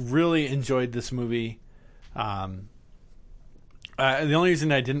 really enjoyed this movie. The only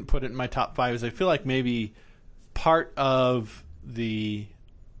reason I didn't put it in my top 5 is I feel like maybe part of the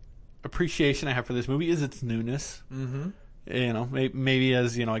appreciation I have for this movie is its newness. Mm-hmm. You know, maybe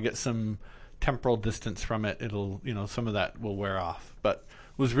as I get some temporal distance from it, it'll some of that will wear off. But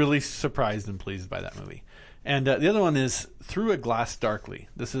was really surprised and pleased by that movie. And the other one is Through a Glass Darkly.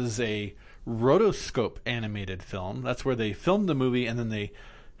 This is a rotoscope animated film. That's where they filmed the movie and then they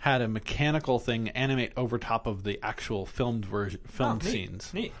had a mechanical thing animate over top of the actual filmed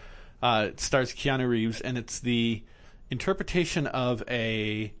scenes. Neat. It stars Keanu Reeves, and it's the interpretation of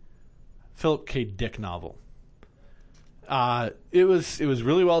a Philip K. Dick novel. It was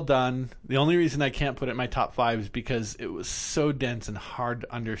really well done. The only reason I can't put it in my top 5 is because it was so dense and hard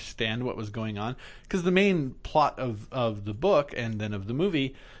to understand what was going on. Because the main plot of the book and then of the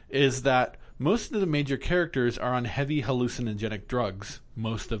movie is that most of the major characters are on heavy hallucinogenic drugs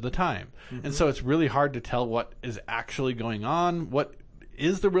most of the time. Mm-hmm. And so it's really hard to tell what is actually going on, what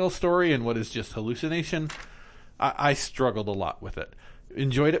is the real story, and what is just hallucination. I struggled a lot with it.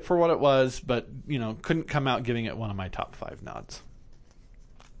 Enjoyed it for what it was, but couldn't come out giving it one of my top 5 nods.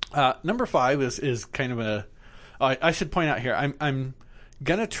 Number 5 is kind of a. I should point out here. I'm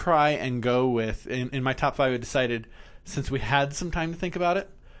gonna try and go with in my top 5. I decided, since we had some time to think about it,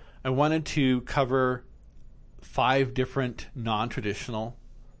 I wanted to cover 5 different non-traditional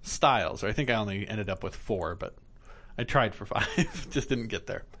styles. Or I think I only ended up with 4, but I tried for 5, just didn't get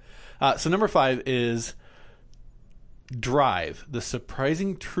there. So number 5 is Drive, the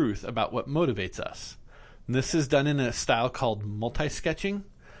surprising truth about what motivates us. And this is done in a style called multi-sketching.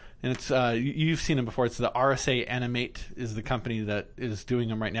 And it's you've seen them before. It's the RSA Animate is the company that is doing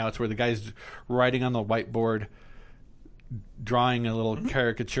them right now. It's where the guy's writing on the whiteboard, drawing a little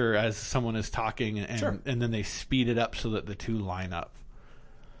caricature as someone is talking, and then they speed it up so that the two line up.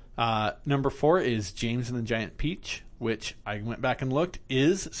 Number 4 is James and the Giant Peach, which I went back and looked,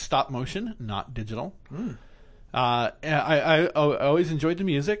 is stop motion, not digital. I always enjoyed the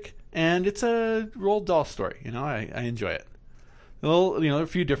music, and it's a Roald Dahl story. I enjoy it. There are a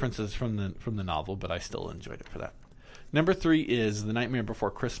few differences from the novel, but I still enjoyed it for that. Number 3 is The Nightmare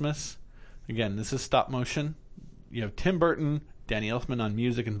Before Christmas. Again, this is stop motion. You have Tim Burton, Danny Elfman on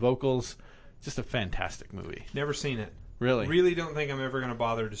music and vocals. Just a fantastic movie. Never seen it. Really? Really don't think I'm ever going to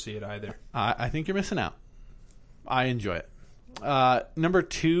bother to see it either. I think you're missing out. I enjoy it. Number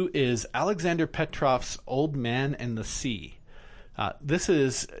 2 is Alexander Petrov's Old Man and the Sea. This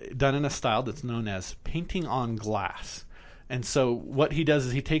is done in a style that's known as painting on glass. And so what he does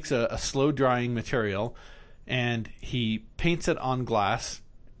is he takes a slow-drying material and he paints it on glass,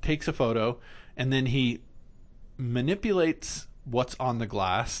 takes a photo, and then he manipulates what's on the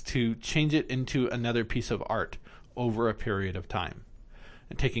glass to change it into another piece of art over a period of time,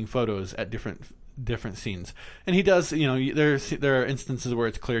 and taking photos at different scenes. And he does, there are instances where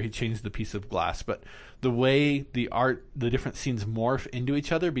it's clear he changed the piece of glass, but the way the different scenes morph into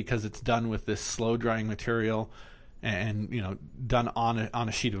each other because it's done with this slow drying material and done on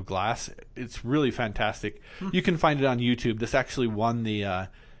a sheet of glass, it's really fantastic. You can find it on YouTube. This actually won the I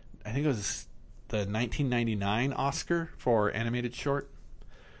think it was the 1999 Oscar for animated short.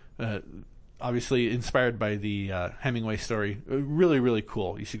 Obviously inspired by the Hemingway story. Really, really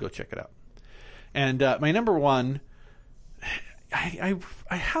cool. You should go check it out. And my number 1, I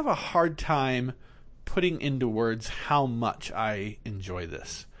have a hard time putting into words how much I enjoy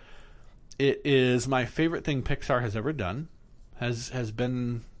this. It is my favorite thing Pixar has ever done. Has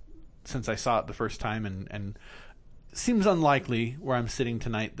been since I saw it the first time, and seems unlikely where I'm sitting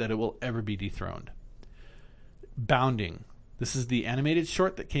tonight that it will ever be dethroned. Bounding. This is the animated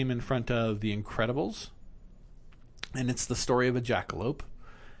short that came in front of The Incredibles, and it's the story of a jackalope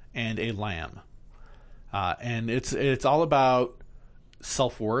and a lamb. And it's all about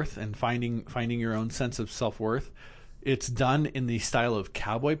self-worth and finding your own sense of self-worth. It's done in the style of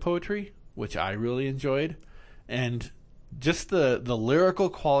cowboy poetry, which I really enjoyed, and just the lyrical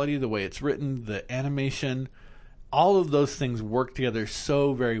quality, the way it's written, the animation, all of those things work together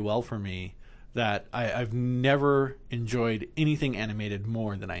so very well for me that I've never enjoyed anything animated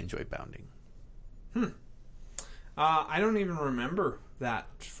more than I enjoy Bounding. I don't even remember that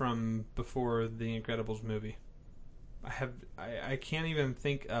from before the Incredibles movie. I can't even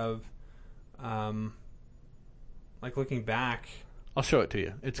think of looking back. I'll show it to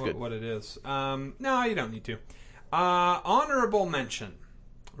you. It's good. What it is. No, you don't need to. Honorable mention: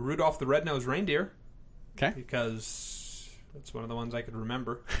 Rudolph the Red-Nosed Reindeer. Okay. Because that's one of the ones I could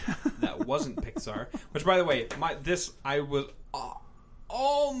remember that wasn't Pixar. Which, by the way, I was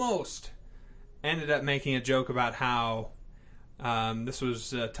almost ended up making a joke about how this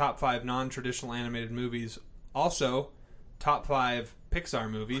was top 5 non-traditional animated movies. Also, top 5 Pixar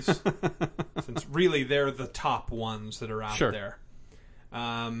movies, since really they're the top ones that are out there.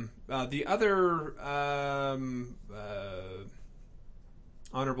 The other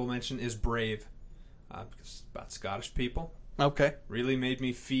honorable mention is Brave, because it's about Scottish people. Okay. Really made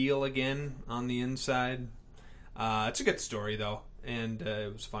me feel again on the inside. It's a good story, though, and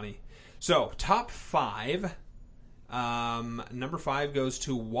it was funny. So, top 5. Number 5 goes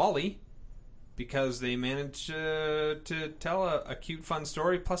to WALL-E, because they managed to tell a cute, fun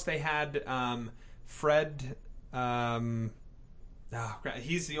story. Plus, they had Fred.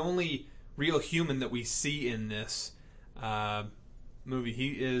 He's the only real human that we see in this movie.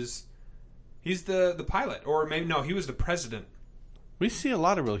 He's the pilot, or maybe no, he was the president. We see a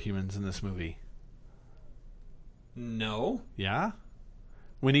lot of real humans in this movie. No. Yeah?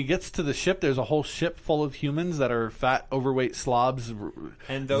 When he gets to the ship, there's a whole ship full of humans that are fat, overweight slobs,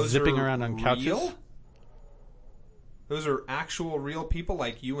 and those zipping are around on couches. Real? Those are actual real people,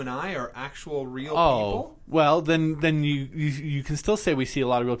 like you and I are actual real people? Well, then you can still say we see a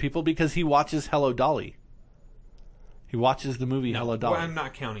lot of real people because he watches Hello Dolly. He watches the movie Hello Dolly. Well, I'm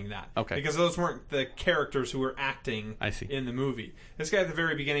not counting that. Okay. Because those weren't the characters who were acting in the movie. This guy at the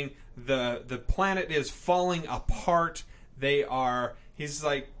very beginning, the planet is falling apart. He's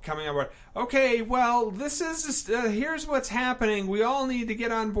like coming up with, okay, well, this is here's what's happening. We all need to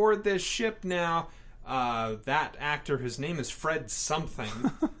get on board this ship now. That actor, his name is Fred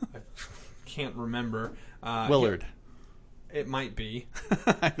something. I can't remember. Willard. It might be.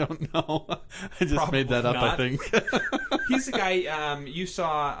 I don't know. I just Probably made that up, not. I think. He's the guy you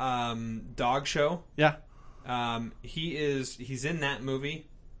saw Dog Show. Yeah. He's in that movie.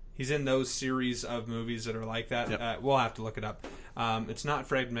 He's in those series of movies that are like that. Yep. We'll have to look it up. It's not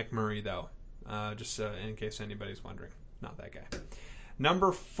Fred McMurray, though. Just in case anybody's wondering. Not that guy.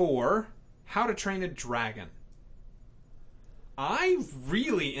 Number 4, How to Train a Dragon. I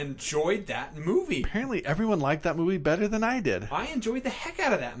really enjoyed that movie. Apparently, everyone liked that movie better than I did. I enjoyed the heck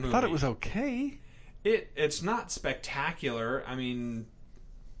out of that movie. I thought it was okay. It's not spectacular. I mean,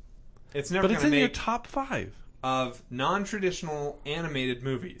 it's never But going it's to in your make top 5 of non-traditional animated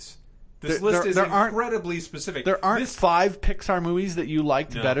movies. This list is incredibly specific. There aren't 5 Pixar movies that you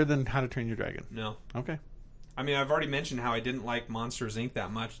liked No. better than How to Train Your Dragon. No. Okay. I mean, I've already mentioned how I didn't like Monsters, Inc.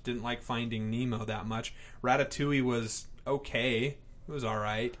 that much. Didn't like Finding Nemo that much. Ratatouille was okay. It was all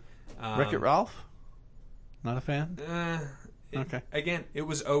right. Wreck-It Ralph? Not a fan? Okay. Again, it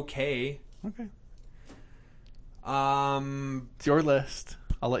was okay. Okay. It's It's your list.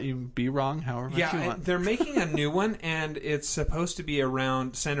 I'll let you be wrong however much you want. They're making a new one, and it's supposed to be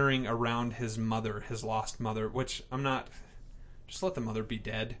centering around his mother, his lost mother, which I'm not... Just let the mother be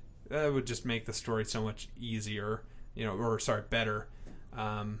dead. That would just make the story so much easier, better.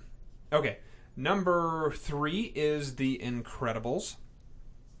 Okay, number 3 is The Incredibles.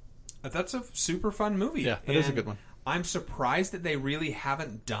 That's a super fun movie. Yeah, it is a good one. I'm surprised that they really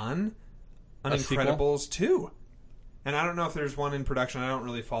haven't done an A sequel? Incredibles 2. And I don't know if there's one in production. I don't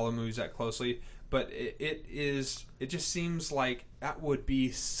really follow movies that closely, but it just seems like that would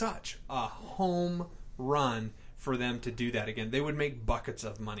be such a home run for them to do that again. They would make buckets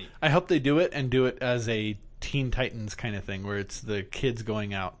of money. I hope they do it and do it as a Teen Titans kind of thing where it's the kids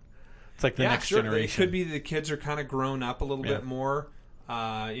going out. It's like the next generation. It could be the kids are kind of grown up a little bit more.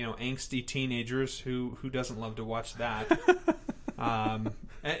 Angsty teenagers who doesn't love to watch that.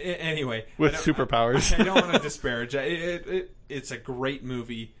 Anyway, with superpowers. I don't want to disparage it. It's a great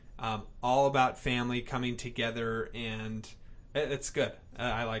movie, all about family coming together, and it's good.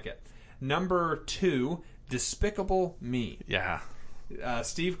 I like it. Number 2, Despicable Me. Yeah.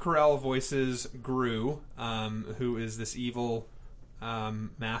 Steve Carell voices Gru, who is this evil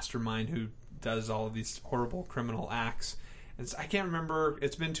mastermind who does all of these horrible criminal acts. And I can't remember.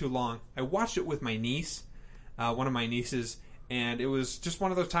 It's been too long. I watched it with my niece, one of my nieces, and it was just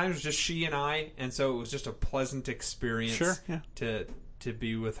one of those times. It was just she and I, and so it was just a pleasant experience. Sure, yeah. To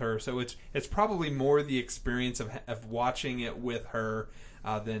be with her. So it's probably more the experience of watching it with her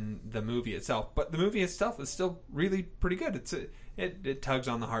than the movie itself. But the movie itself is still really pretty good. It tugs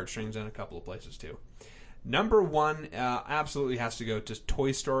on the heartstrings in a couple of places too. Number 1 absolutely has to go to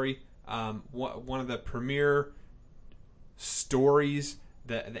Toy Story. One of the premier stories.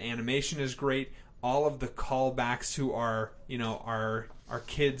 The animation is great. All of the callbacks to our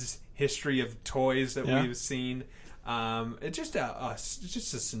kids' history of toys that we've seen. It's just a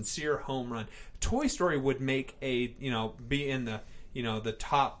sincere home run. Toy Story would make be in the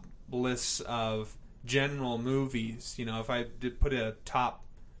top lists of general movies. If I did put a top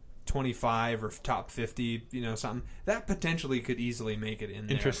 25 or top 50, something that potentially could easily make it in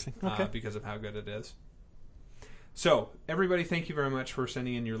there. Interesting. Okay. Because of how good it is. So everybody, thank you very much for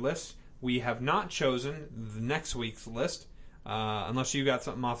sending in your lists. We have not chosen the next week's list, unless you got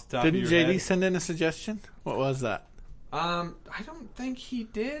something off the top of your head. Didn't JD send in a suggestion? What was that? I don't think he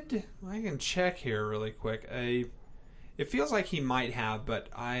did. I can check here really quick. It feels like he might have, but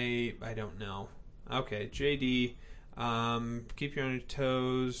I don't know. Okay, JD, keep you on your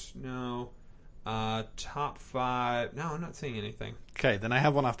toes. No. Top 5. No, I'm not seeing anything. Okay, then I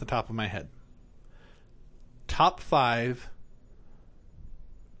have one off the top of my head. Top 5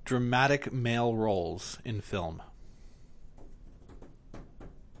 dramatic male roles in film.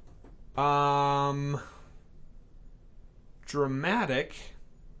 Dramatic.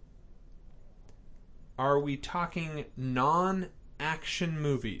 Are we talking non-action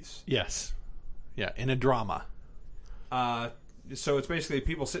movies? Yes. Yeah, in a drama. So it's basically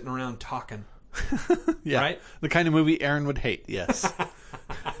people sitting around talking. Yeah. Right? The kind of movie Aaron would hate, yes.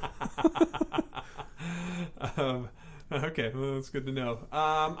 Okay, well, that's good to know.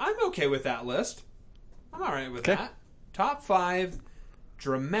 I'm okay with that list. I'm all right with Okay. that. Top 5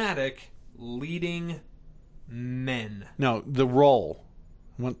 dramatic leading men. No, the role.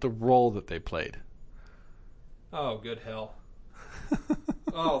 I want the role that they played. Oh, good hell.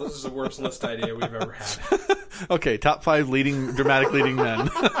 Oh, this is the worst list idea we've ever had. Okay, top 5 dramatic leading men.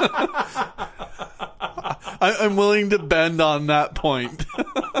 I'm willing to bend on that point.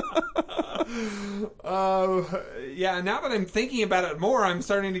 Yeah, now that I'm thinking about it more, I'm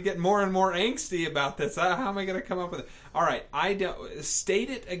starting to get more and more angsty about this. How am I going to come up with it? All right, state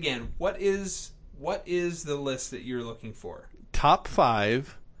it again. What is the list that you're looking for? Top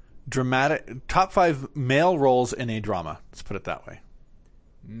 5 male roles in a drama. Let's put it that way.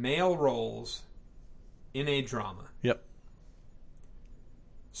 Male roles in a drama. Yep.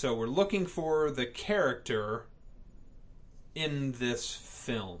 So we're looking for the character in this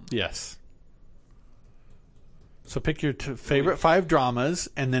film. Yes. So pick your favorite 5 dramas,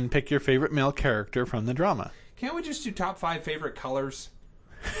 and then pick your favorite male character from the drama. Can't we just do top 5 favorite colors?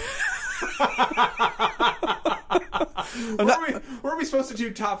 Were we supposed to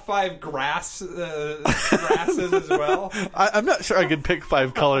do top 5 grasses as well? I'm not sure I could pick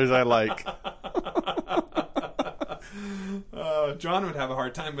 5 colors I like. John would have a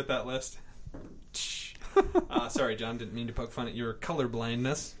hard time with that list. Sorry, John, didn't mean to poke fun at your color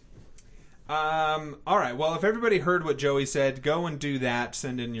blindness. All right, well, if everybody heard what Joey said, go and do that.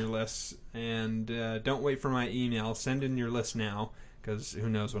 Send in your lists, and don't wait for my email. Send in your list now, because who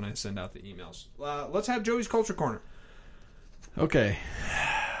knows when I send out the emails. Let's have Joey's Culture Corner. Okay.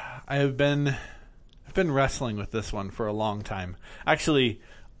 I've been wrestling with this one for a long time. Actually,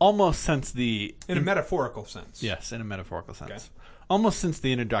 almost since the... In a metaphorical sense. Yes, in a metaphorical sense. Okay. Almost since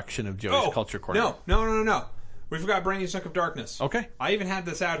the introduction of Joey's Culture Corner. No. We forgot Brainy's Nook of Darkness. Okay. I even had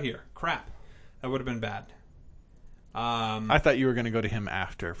this out here. Crap. That would have been bad. I thought you were going to go to him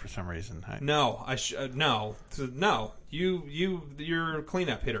after for some reason. No. No. You're a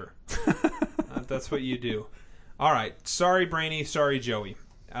cleanup hitter. That's what you do. All right. Sorry, Brainy. Sorry, Joey.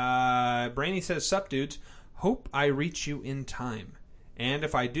 Brainy says, "Sup, dudes. Hope I reach you in time. And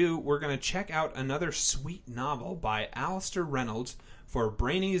if I do, we're going to check out another sweet novel by Alastair Reynolds for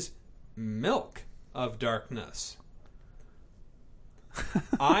Brainy's Milk of Darkness."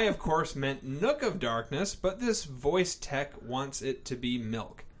 I, of course, meant Nook of Darkness, but this voice tech wants it to be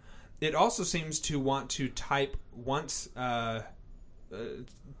Milk. It also seems to want to type once.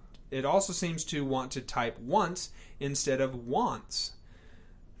 It also seems to want to type once instead of wants.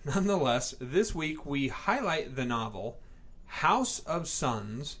 Nonetheless, this week we highlight the novel House of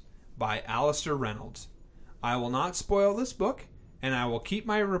Suns by Alastair Reynolds. I will not spoil this book, and I will keep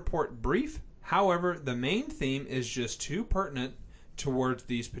my report brief. However, the main theme is just too pertinent towards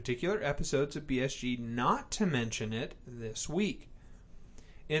these particular episodes of BSG not to mention it this week.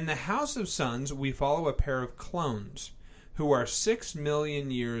 In the House of Suns, we follow a pair of clones who are 6 million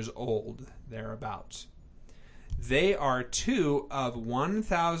years old, thereabouts. They are 2 of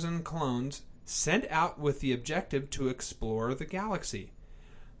 1,000 clones sent out with the objective to explore the galaxy.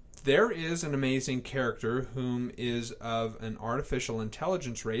 There is an amazing character whom is of an artificial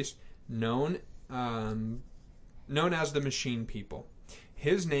intelligence race known as the Machine People.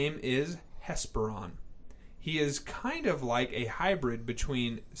 His name is Hesperon. He is kind of like a hybrid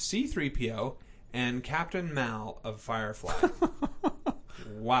between C-3PO and Captain Mal of Firefly.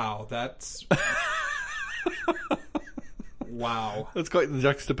 Wow, that's... Wow. That's quite the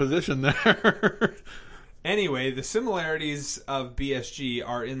juxtaposition there. Anyway, the similarities of BSG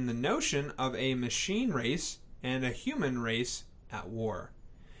are in the notion of a machine race and a human race at war.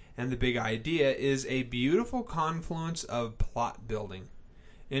 And the big idea is a beautiful confluence of plot building,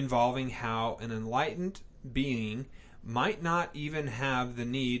 involving how an enlightened being might not even have the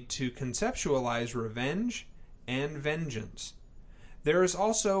need to conceptualize revenge and vengeance. There is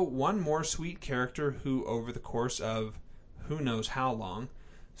also one more sweet character who, over the course of who knows how long,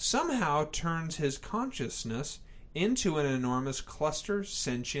 somehow turns his consciousness into an enormous cluster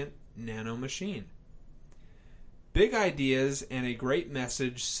sentient nanomachine. Big ideas and a great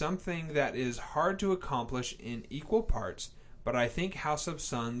message, something that is hard to accomplish in equal parts, but I think House of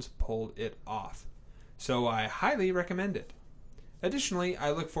Suns pulled it off. So I highly recommend it. Additionally,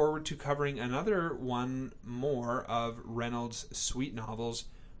 I look forward to covering another one more of Reynolds' sweet novels,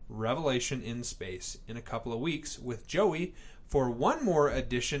 Revelation in Space, in a couple of weeks with Joey for one more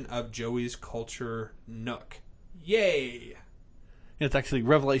edition of Joey's Culture Nook. Yay! It's actually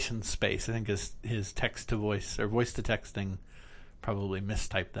Revelation Space. I think his text to voice or voice to texting probably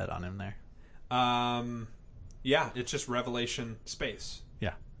mistyped that on him there. Yeah, it's just Revelation Space.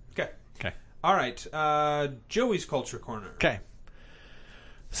 Yeah. Okay. All right. Joey's Culture Corner. Okay.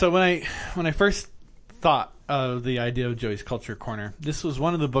 So when I first thought of the idea of Joey's Culture Corner, this was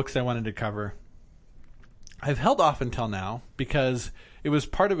one of the books I wanted to cover. I've held off until now because it was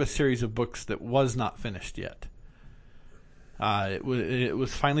part of a series of books that was not finished yet. It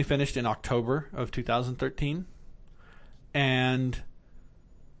was finally finished in October of 2013, and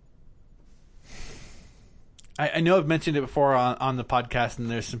I know I've mentioned it before on the podcast,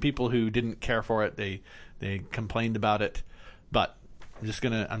 and there's some people who didn't care for it. They complained about it, but I'm just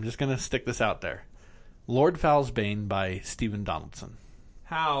gonna stick this out there. Lord Fowl's Bane by Stephen Donaldson.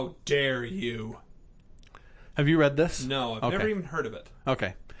 How dare you? Have you read this? No, I've never even heard of it.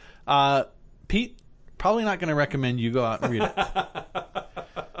 Okay. Pete, probably not going to recommend you go out and read it.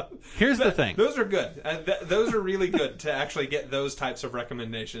 Here's the thing. Those are good. Those are really good to actually get those types of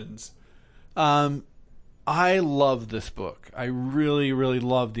recommendations. I love this book. I really, really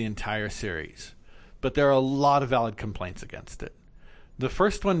love the entire series. But there are a lot of valid complaints against it. The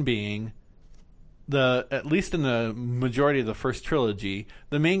first one being, at least in the majority of the first trilogy,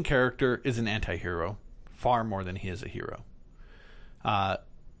 the main character is an anti-hero, far more than he is a hero.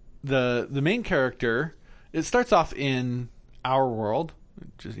 The main character, it starts off in our world.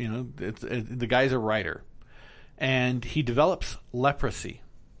 Just, the guy's a writer, and he develops leprosy.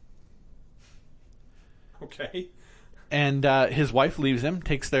 Okay. And his wife leaves him,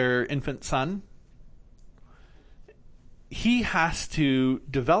 takes their infant son. He has to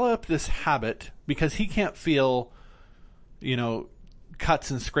develop this habit because he can't feel,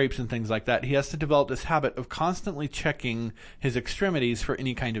 cuts and scrapes and things like that. He has to develop this habit of constantly checking his extremities for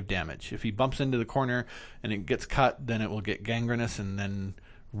any kind of damage. If he bumps into the corner and it gets cut, then it will get gangrenous, and then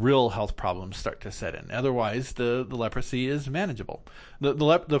real health problems start to set in. Otherwise, the leprosy is manageable.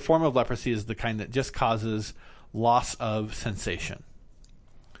 The form of leprosy is the kind that just causes loss of sensation.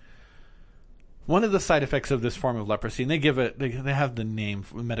 One of the side effects of this form of leprosy, and they have the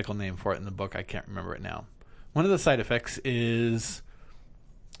medical name for it in the book. I can't remember it now. One of the side effects is,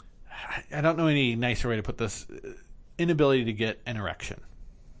 I don't know any nicer way to put this, inability to get an erection.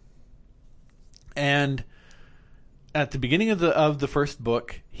 And at the beginning of the first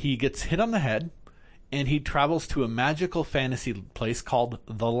book, he gets hit on the head, and he travels to a magical fantasy place called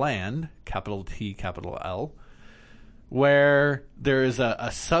the Land, capital T, capital L, where there is a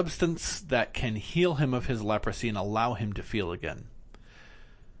substance that can heal him of his leprosy and allow him to feel again.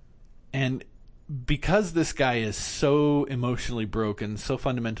 And because this guy is so emotionally broken, so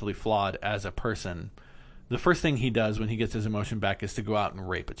fundamentally flawed as a person, the first thing he does when he gets his emotion back is to go out and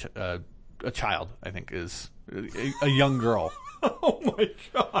rape a child, I think is a young girl. Oh my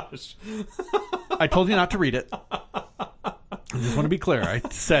gosh. I told you not to read it. I just want to be clear. I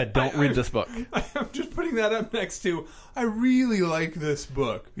said don't read this book. I'm just putting that up next to, I really like this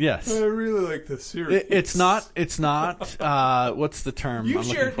book. Yes. I really like this series. It's not what's the term I'm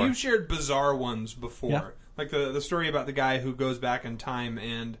looking for? You've shared bizarre ones before. Yeah. Like the story about the guy who goes back in time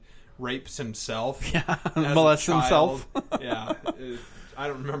and rapes himself. Yeah, as molests a child. himself. Yeah. I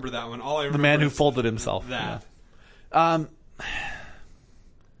don't remember that one. All I remember The man who is folded himself. That. Yeah.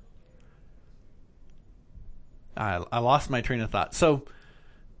 I lost my train of thought. So,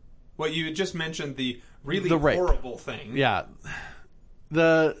 well, you had just mentioned the really rape. horrible thing. Yeah.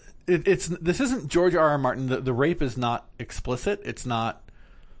 This isn't George R.R. Martin. The rape is not explicit. It's not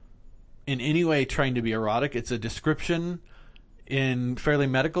in any way trying to be erotic. It's a description in fairly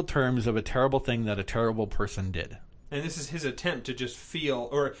medical terms of a terrible thing that a terrible person did. And this is his attempt to just feel,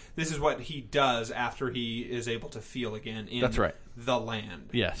 or this is what he does after he is able to feel again in That's right. the Land.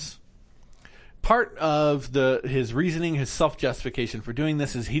 Yes. Part of his reasoning, his self-justification for doing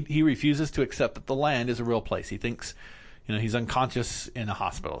this is he refuses to accept that the Land is a real place. He thinks, he's unconscious in a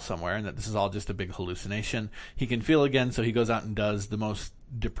hospital somewhere and that this is all just a big hallucination. He can feel again, so he goes out and does the most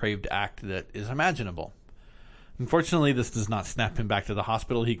depraved act that is imaginable. Unfortunately, this does not snap him back to the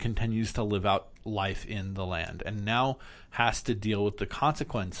hospital. He continues to live out life in the Land and now has to deal with the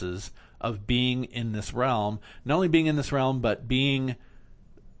consequences of being in this realm. Not only being in this realm, but being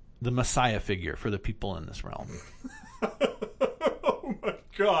the Messiah figure for the people in this realm. Oh my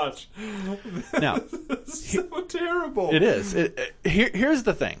gosh. Now, this is so terrible. It is. Here's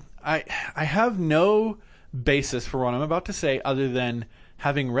the thing. I have no basis for what I'm about to say other than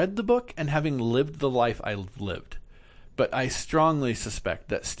having read the book and having lived the life I've lived. But I strongly suspect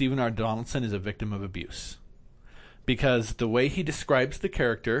that Stephen R. Donaldson is a victim of abuse. Because the way he describes the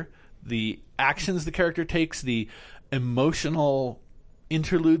character, the actions the character takes, the emotional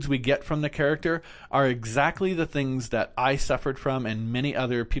interludes we get from the character are exactly the things that I suffered from and many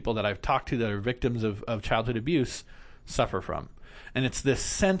other people that I've talked to that are victims of childhood abuse suffer from. And it's this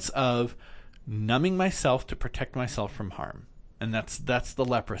sense of numbing myself to protect myself from harm. And that's the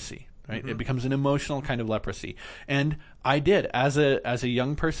leprosy, right? Mm-hmm. It becomes an emotional kind of leprosy. And I did, as a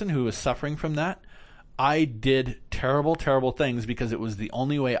young person who was suffering from that, I did terrible, terrible things because it was the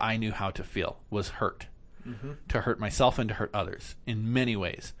only way I knew how to feel, was hurt. Mm-hmm. To hurt myself and to hurt others in many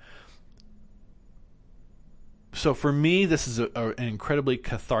ways. So for me, this is an incredibly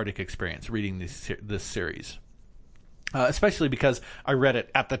cathartic experience reading this series. Especially because I read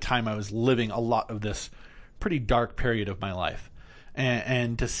it at the time I was living a lot of this pretty dark period of my life.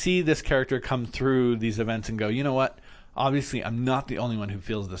 And to see this character come through these events and go, you know what? Obviously, I'm not the only one who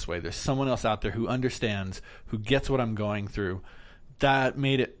feels this way. There's someone else out there who understands, who gets what I'm going through. That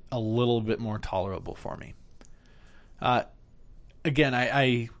made it a little bit more tolerable for me. Again,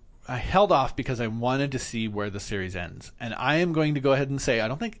 I held off because I wanted to see where the series ends. And I am going to go ahead and say, I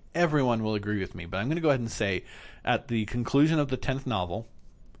don't think everyone will agree with me, but I'm going to go ahead and say at the conclusion of the 10th novel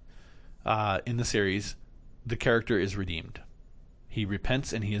in the series, the character is redeemed. He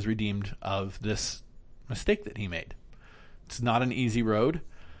repents and he is redeemed of this mistake that he made. It's not an easy road.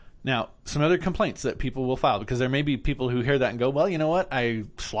 Now, some other complaints that people will file, because there may be people who hear that and go, well, you know what? I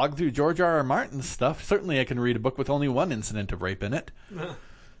slogged through George R.R. Martin's stuff. Certainly I can read a book with only one incident of rape in it.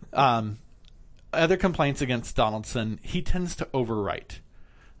 Other complaints against Donaldson, he tends to overwrite.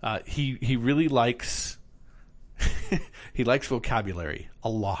 He really likes he likes vocabulary a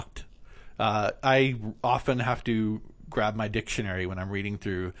lot. I often have to grab my dictionary when I'm reading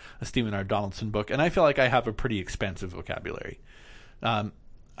through a Stephen R. Donaldson book, and I feel like I have a pretty expansive vocabulary.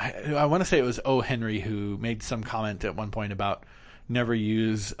 I want to say it was O. Henry who made some comment at one point about never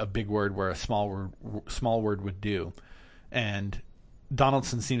use a big word where a small word would do. And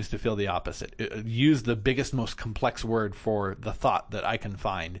Donaldson seems to feel the opposite. Use the biggest, most complex word for the thought that I can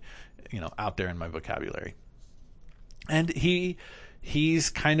find, out there in my vocabulary. And he's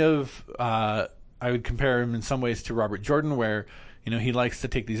kind of, I would compare him in some ways to Robert Jordan, where, he likes to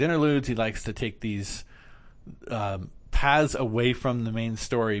take these interludes, he likes to take these paths away from the main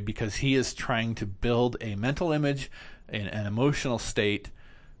story because he is trying to build a mental image, an emotional state.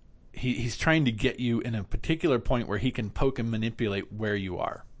 He's trying to get you in a particular point where he can poke and manipulate where you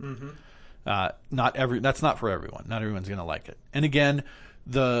are. Mm-hmm. That's not for everyone. Not everyone's going to like it. And again,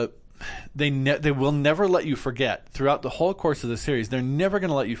 they will never let you forget throughout the whole course of the series. They're never going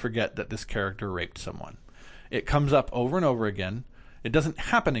to let you forget that this character raped someone. It comes up over and over again. It doesn't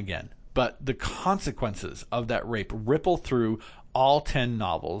happen again, but the consequences of that rape ripple through all 10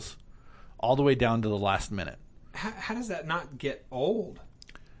 novels, all the way down to the last minute. How does that not get old?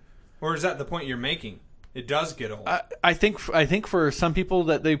 Or is that the point you're making? It does get old. I think for some people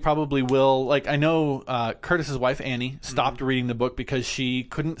that they probably will. Like, I know Curtis's wife, Annie, stopped reading the book because she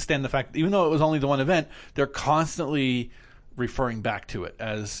couldn't stand the fact that even though it was only the one event, they're constantly referring back to it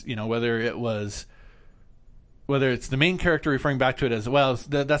as, whether it's the main character referring back to it as, well,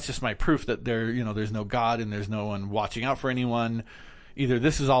 that's just my proof that there's no God and there's no one watching out for anyone. Either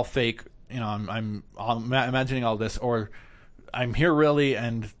this is all fake, I'm imagining all this, or I'm here really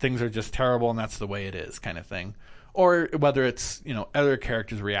and things are just terrible and that's the way it is, kind of thing. Or whether it's, other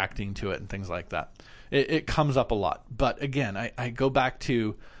characters reacting to it and things like that. It comes up a lot. But again, I go back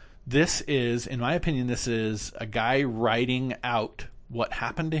to, this is, in my opinion, this is a guy writing out what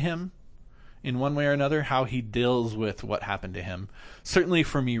happened to him in one way or another, how he deals with what happened to him. Certainly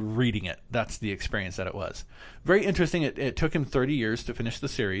for me reading it, that's the experience that it was. Very interesting. It took him 30 years to finish the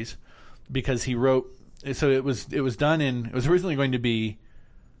series because he wrote, so it was originally going to be,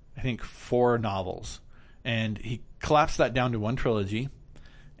 I think, 4 novels. And he collapsed that down to one trilogy.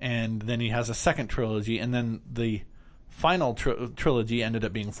 And then he has a second trilogy. And then the final trilogy ended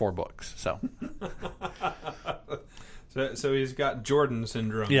up being 4 books. So So he's got Jordan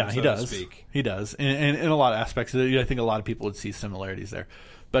syndrome. Yeah, he does. To speak. He does, and in a lot of aspects. I think a lot of people would see similarities there.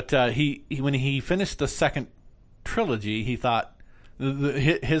 But he when he finished the second trilogy, he thought,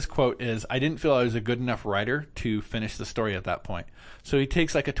 his quote is, "I didn't feel I was a good enough writer to finish the story at that point." So he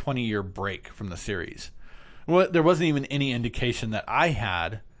takes like a 20-year break from the series. Well, there wasn't even any indication that I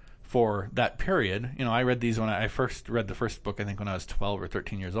had for that period. I read these when I first read the first book. I think when I was 12 or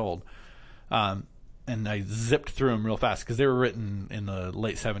 13 years old. And I zipped through them real fast because they were written in the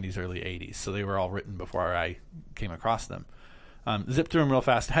late 70s, early 80s. So they were all written before I came across them. Zipped through them real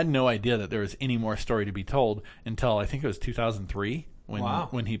fast. Had no idea that there was any more story to be told until I think it was 2003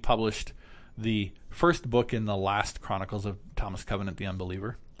 when he published the first book in the last Chronicles of Thomas Covenant the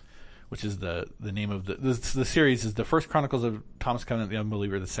Unbeliever, which is the name of the series is the first Chronicles of Thomas Covenant the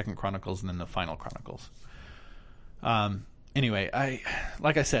Unbeliever, the second Chronicles, and then the final Chronicles. Anyway,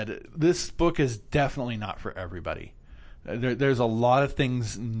 like I said, this book is definitely not for everybody. There's a lot of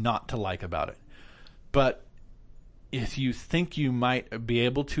things not to like about it. But if you think you might be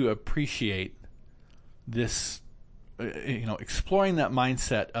able to appreciate this, exploring that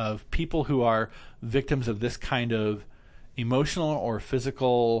mindset of people who are victims of this kind of emotional or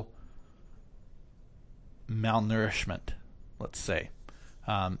physical malnourishment, let's say,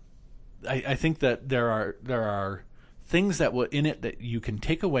 I think that there are things that will in it that you can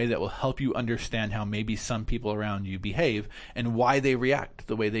take away that will help you understand how maybe some people around you behave and why they react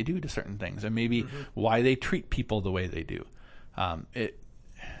the way they do to certain things, and maybe why they treat people the way they do.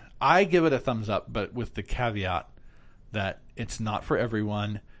 I give it a thumbs up, but with the caveat that it's not for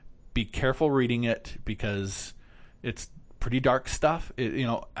everyone. Be careful reading it because it's pretty dark stuff.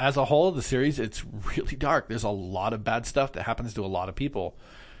 As a whole, the series, it's really dark. There's a lot of bad stuff that happens to a lot of people.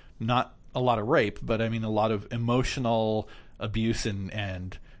 not a lot of rape, but I mean a lot of emotional abuse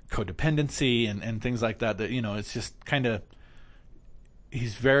and codependency and things like that. That, you know, it's just kind of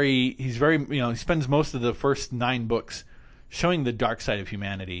he's very he spends most of the first 9 books showing the dark side of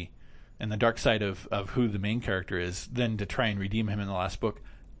humanity and the dark side of who the main character is, then to try and redeem him in the last book.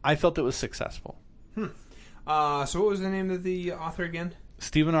 I felt it was successful. So what was the name of the author again?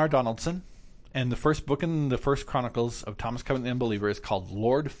 Stephen R. Donaldson. And the first book in the First Chronicles of Thomas Covenant the Unbeliever is called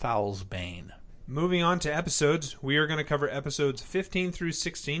Lord Foul's Bane. Moving on to episodes, we are going to cover episodes 15 through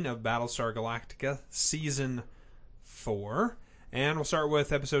 16 of Battlestar Galactica Season 4. And we'll start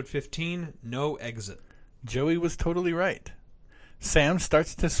with episode 15, No Exit. Joey was totally right. Sam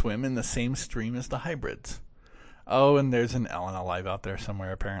starts to swim in the same stream as the hybrids. Oh, and there's an Ellen alive out there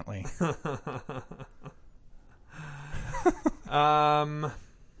somewhere, apparently.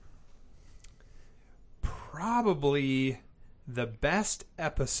 Probably the best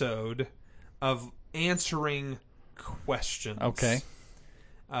episode of answering questions. Okay.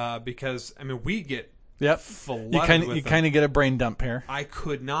 Because, I mean, we get flooded you kind of get a brain dump here. I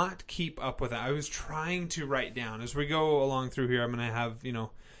could not keep up with it. I was trying to write down. As we go along through here, I'm going to have,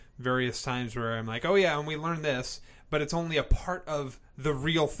 various times where I'm like, oh yeah, and we learned this, but it's only a part of the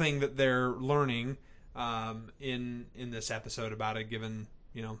real thing that they're learning in this episode about a given,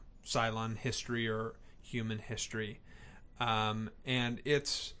 Cylon history or human history. And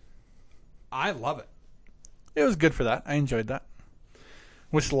I love it. It was good for that. I enjoyed that.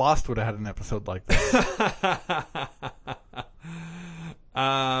 Wish Lost would have had an episode like that.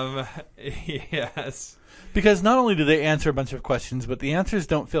 Yes. Because not only do they answer a bunch of questions, but the answers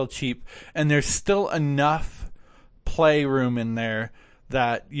don't feel cheap, and there's still enough playroom in there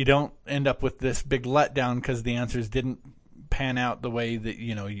that you don't end up with this big letdown because the answers didn't pan out the way that,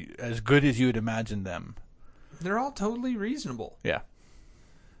 as good as you would imagine them. They're all totally reasonable. Yeah.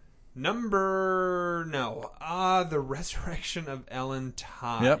 The Resurrection of Ellen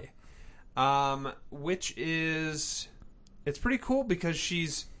Tigh. Yep. Which is, it's pretty cool because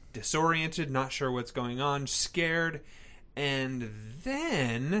she's disoriented, not sure what's going on, scared, and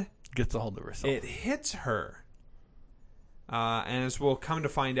then gets a hold of herself. It hits her. And as we'll come to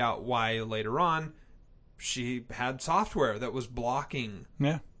find out why later on, she had software that was blocking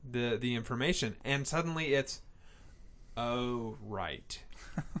the information. And suddenly it's, oh, right.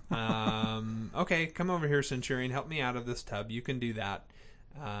 Okay, come over here, Centurion. Help me out of this tub. You can do that.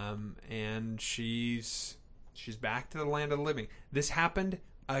 And she's back to the land of the living. This happened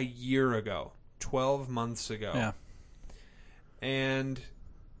a year ago, 12 months ago. Yeah. And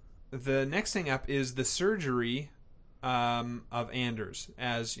the next thing up is the surgery of Anders.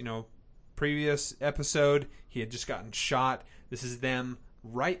 As, previous episode, he had just gotten shot. This is them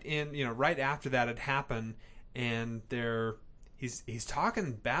right after that had happened, and he's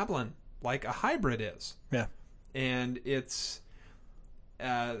talking, babbling like a hybrid is. Yeah. And it's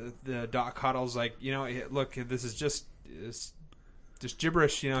the Doc Cottle's like, look, this is just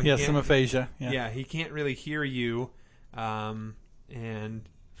gibberish. He has some aphasia. Yeah, he can't really hear you, and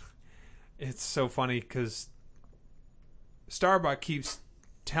it's so funny because Starbuck keeps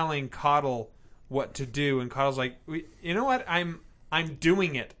telling Cottle what to do, and Cottle's like, you know what, I'm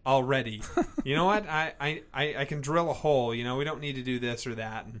doing it already. You know what? I can drill a hole. We don't need to do this or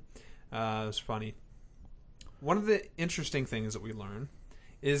that. And it was funny. One of the interesting things that we learn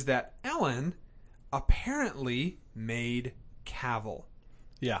is that Ellen apparently made Cavil.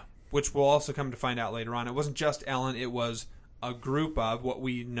 Yeah. Which we'll also come to find out later on. It wasn't just Ellen. It was a group of what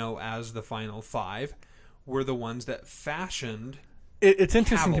we know as the Final Five were the ones that fashioned It's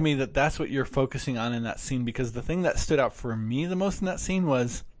interesting Cavil. to me that that's what you're focusing on in that scene, because the thing that stood out for me the most in that scene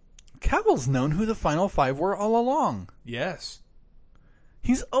was Cavil's known who the Final Five were all along. Yes.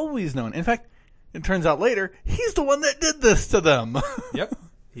 He's always known. In fact, it turns out later, he's the one that did this to them. Yep.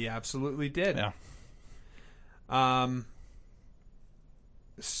 He absolutely did. Yeah.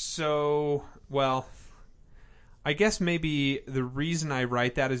 So, well, I guess maybe the reason I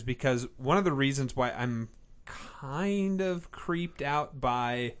write that is because one of the reasons why I'm kind of creeped out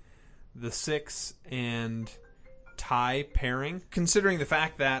by the Six and Tigh pairing, considering the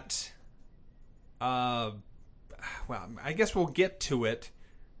fact that, I guess we'll get to it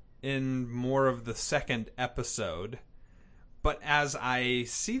in more of the second episode. But as I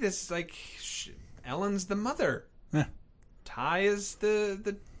see this, like, Ellen's the mother. Yeah. Tigh is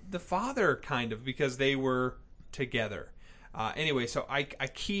the father, kind of, because they were together. Anyway, so I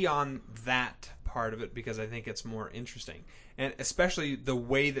key on that part of it because I think it's more interesting. And especially the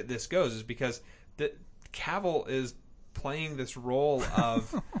way that this goes is because Cavil is playing this role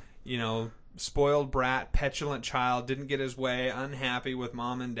of, spoiled brat, petulant child, didn't get his way, unhappy with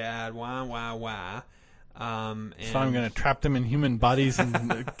mom and dad, wah, wah, wah. And So I'm going to trap them in human bodies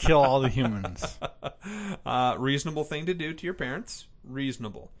and kill all the humans. reasonable thing to do to your parents.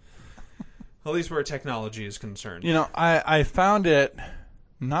 Reasonable. At least where technology is concerned. You know, I found it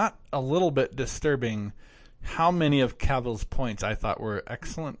not a little bit disturbing how many of Cavill's points I thought were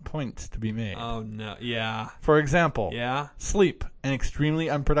excellent points to be made. Oh, no. Yeah. For example, Yeah. sleep, an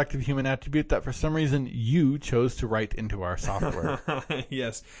extremely unproductive human attribute that for some reason you chose to write into our software.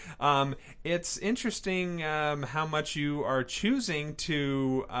 Yes. It's interesting how much you are choosing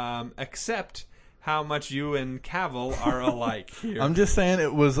to accept how much you and Cavill are alike here. I'm just saying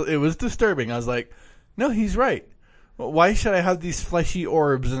it was disturbing. I was like, no, he's right. Why should I have these fleshy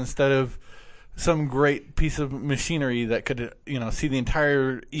orbs instead of some great piece of machinery that could, see the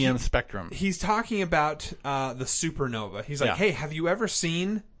entire EM spectrum? He's talking about the supernova. He's like, Yeah. hey, have you ever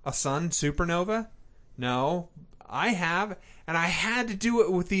seen a sun supernova? No, I have. And I had to do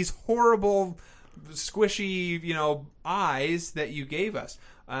it with these horrible, squishy, eyes that you gave us.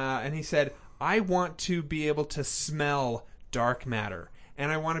 And he said, I want to be able to smell dark matter.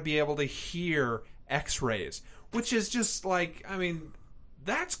 And I want to be able to hear X-rays. Which is just like,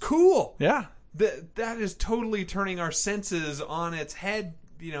 that's cool. Yeah. That is totally turning our senses on its head,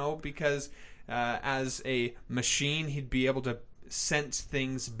 because as a machine, he'd be able to sense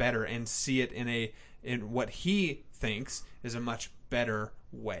things better and see it in what he thinks is a much better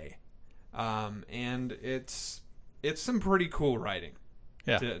way. And it's some pretty cool writing.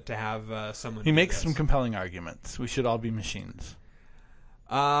 Yeah. To have someone. He do makes this. some compelling arguments. We should all be machines.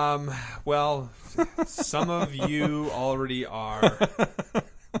 Well, some of you already are.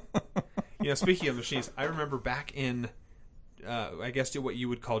 Speaking of machines, I remember back in, I guess what you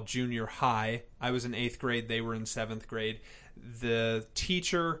would call junior high. I was in 8th grade. They were in 7th grade. The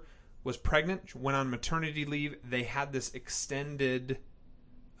teacher was pregnant, went on maternity leave. They had this extended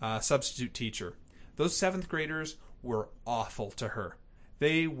substitute teacher. Those 7th graders were awful to her.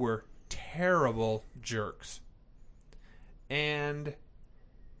 They were terrible jerks. And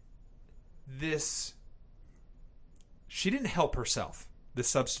she didn't help herself, the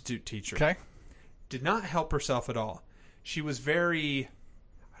substitute teacher. Okay. Did not help herself at all. She was very,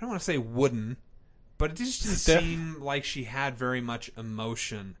 I don't want to say wooden, but it just didn't Stiff. seem like she had very much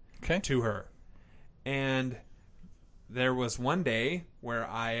emotion Okay. to her. And there was one day where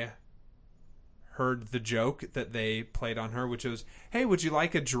I heard the joke that they played on her, which was, hey, would you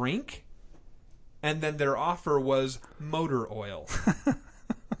like a drink? And then their offer was motor oil.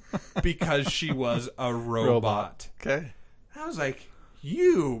 Because she was a robot. Okay. I was like,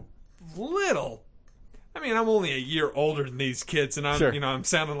 you little... I'm only a year older than these kids, and I'm, Sure. I'm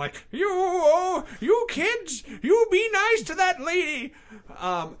sounding like, you kids, you be nice to that lady.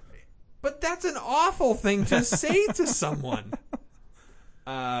 But that's an awful thing to say to someone.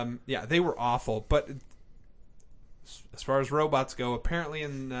 Yeah, they were awful. But as far as robots go, apparently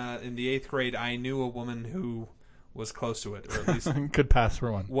in the 8th grade, I knew a woman who was close to it, or at least Could pass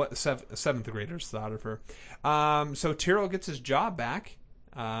for one. what 7th graders thought of her. So Tyrell gets his job back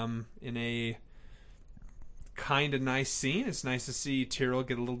in a kind of nice scene. It's nice to see Tyrell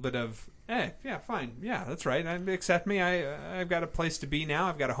get a little bit of, hey, yeah, fine. Yeah, that's right. Accept me. I've got a place to be now.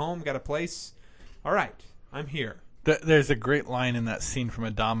 I've got a home, got a place. All right, I'm here. There's a great line in that scene from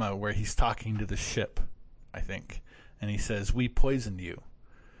Adama where he's talking to the ship, I think, and he says, "We poisoned you."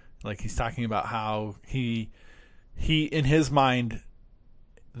 Like, he's talking about how he in his mind,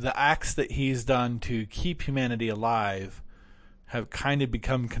 the acts that he's done to keep humanity alive have kind of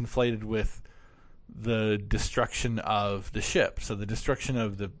become conflated with the destruction of the ship. So the destruction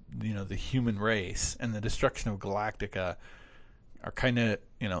of the human race and the destruction of Galactica are kind of,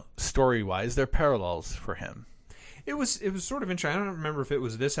 story-wise, they're parallels for him. It was sort of interesting. I don't remember if it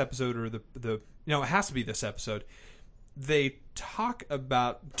was this episode or it has to be this episode. They talk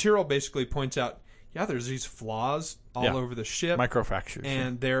about, Tyrell basically points out, yeah, there's these flaws all over the ship. Microfractures.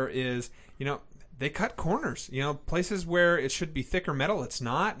 And there is, they cut corners, places where it should be thicker metal, it's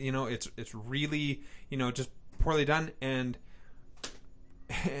not, it's really, just poorly done. And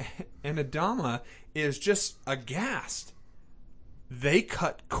Adama is just aghast. They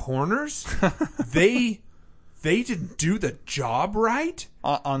cut corners? They didn't do the job right?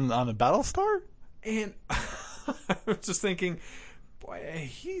 On the Battlestar? And I was just thinking, boy,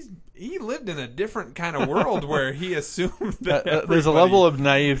 he lived in a different kind of world where he assumed that there's a level of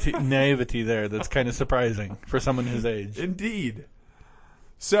naivety there that's kind of surprising for someone his age. Indeed.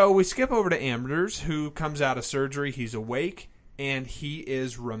 So we skip over to Anders, who comes out of surgery. He's awake, and he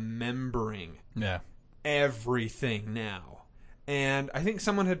is remembering Yeah. everything now. And I think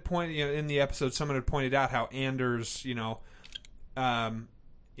someone had pointed, in the episode, someone had pointed out how Anders, I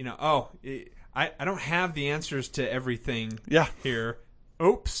don't have the answers to everything here.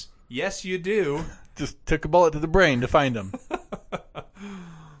 Oops. Yes, you do. Just took a bullet to the brain to find them.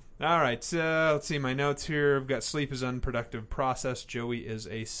 All right, so let's see my notes here. I've got sleep is unproductive process. Joey is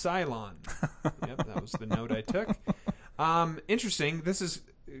a Cylon. Yep, that was the note I took. Interesting. This is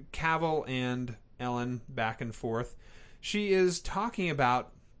Cavill and Ellen back and forth. She is talking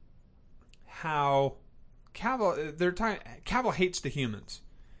about how Cavill hates the humans.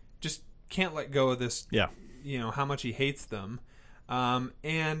 Just can't let go of this. Yeah. How much he hates them.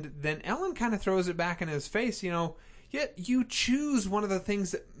 And then Ellen kind of throws it back in his face, yet you choose one of the things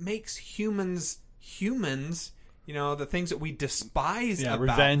that makes humans, the things that we despise about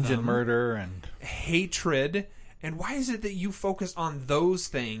revenge them, and murder and hatred. And why is it that you focus on those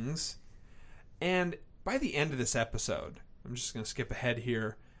things? And by the end of this episode, I'm just going to skip ahead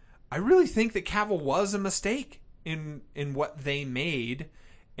here, I really think that Cavill was a mistake in what they made.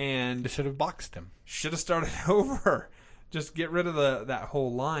 And they should have boxed him. Should have started over. Just get rid of that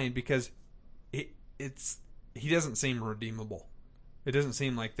whole line, because he doesn't seem redeemable. It doesn't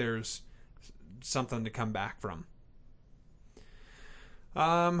seem like there's something to come back from.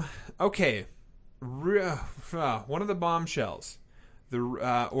 Okay. One of the bombshells,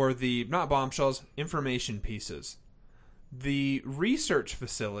 not bombshells, information pieces. The research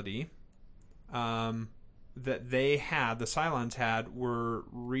facility that they had, the Cylons had, were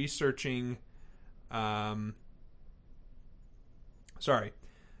researching. The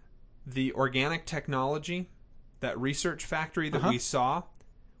organic technology, that research factory that we saw,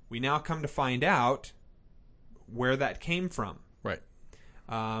 we now come to find out where that came from. Right.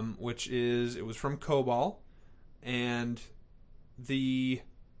 It was from Kobol, and the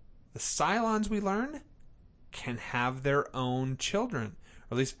Cylons, we learn, can have their own children.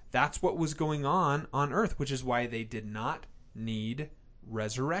 Or at least that's what was going on Earth, which is why they did not need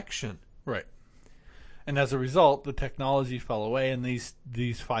resurrection. Right. And as a result, the technology fell away, and these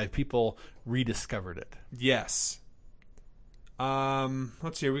 5 people rediscovered it. Yes.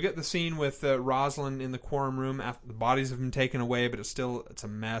 Let's see. We got the scene with Rosalind in the quorum room after the bodies have been taken away, but it's a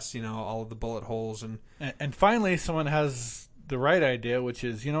mess. All of the bullet holes and finally, someone has the right idea, which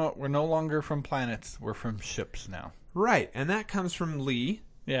is, we're no longer from planets; we're from ships now. Right, and that comes from Lee.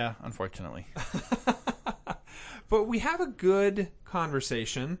 Yeah, unfortunately. But we have a good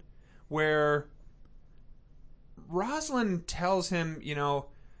conversation where Rosalind tells him,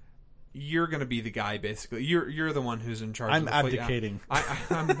 you're going to be the guy, basically. You're the one who's in charge. I'm of the fleet. abdicating.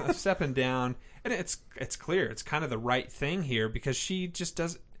 I'm stepping down. And it's clear. It's kind of the right thing here, because she just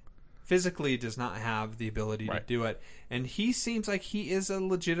physically does not have the ability to do it. And he seems like he is a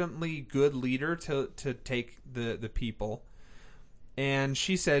legitimately good leader to take the people. And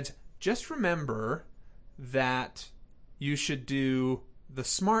she said, just remember that you should do the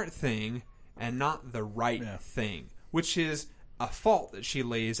smart thing and not the right thing, which is a fault that she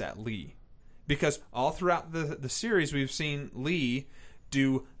lays at Lee. Because all throughout the series, we've seen Lee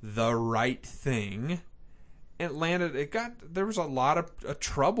do the right thing. There was a lot of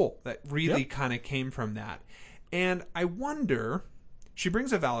trouble that really kind of came from that. And I wonder, she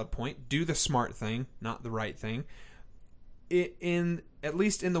brings a valid point, do the smart thing, not the right thing. At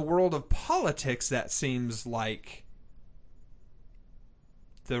least in the world of politics, that seems like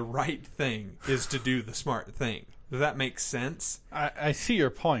the right thing is to do the smart thing. Does that make sense? I see your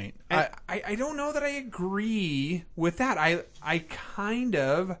point. I don't know that I agree with that. I kind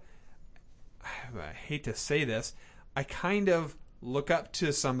of, I hate to say this, I kind of look up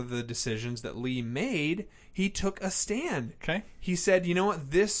to some of the decisions that Lee made. He took a stand. Okay. He said, you know what,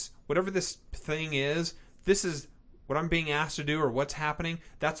 whatever this thing is, this is what I'm being asked to do, or what's happening,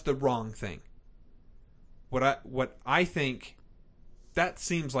 that's the wrong thing. What I think, that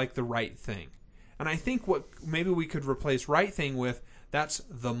seems like the right thing. And I think what maybe we could replace right thing with, that's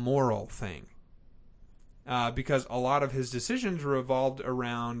the moral thing. Because a lot of his decisions revolved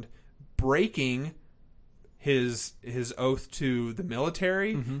around breaking his oath to the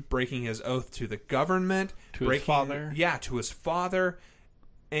military, breaking his oath to the government, to his father. Yeah, to his father.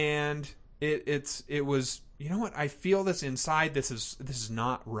 And it was, you know what, I feel this inside, this is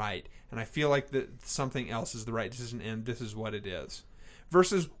not right. And I feel like that something else is the right decision, and this is what it is.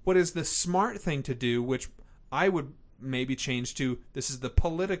 Versus what is the smart thing to do, which I would maybe change to, this is the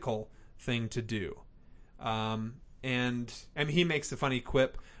political thing to do. And he makes the funny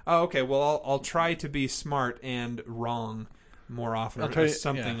quip, oh, okay, well, I'll try to be smart and wrong more often. Or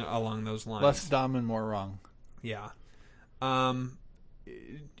something along those lines. Less dumb and more wrong. Yeah.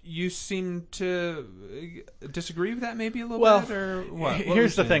 you seem to disagree with that maybe a little Well, bit, or what?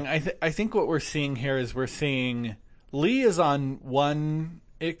 Here's the thing. I think what we're seeing here is we're seeing Lee is on one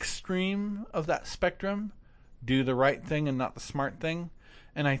extreme of that spectrum, do the right thing and not the smart thing.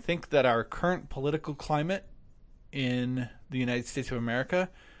 And I think that our current political climate in the United States of America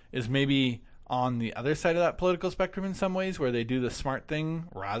is maybe on the other side of that political spectrum in some ways, where they do the smart thing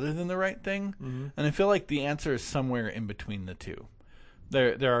rather than the right thing. Mm-hmm. And I feel like the answer is somewhere in between the two.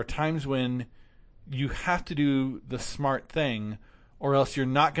 There are times when you have to do the smart thing, or else you're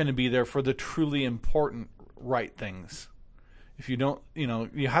not going to be there for the truly important right things. If you don't,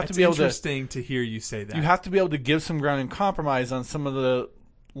 you have to be able to. It's interesting to hear you say that. You have to be able to give some ground and compromise on some of the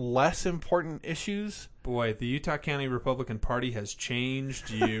less important issues. Boy, the Utah County Republican Party has changed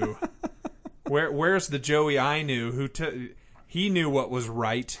you. Where's the Joey I knew who he knew what was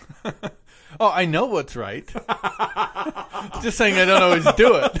right? Oh, I know what's right. Just saying I don't always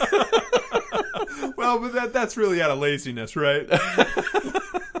do it. Well, but that's really out of laziness, right?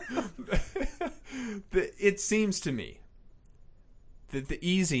 It seems to me that the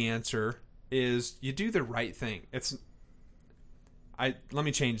easy answer is you do the right thing. Let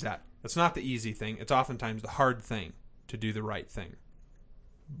me change that. It's not the easy thing. It's oftentimes the hard thing to do the right thing.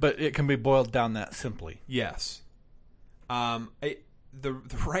 But it can be boiled down that simply. Yes. The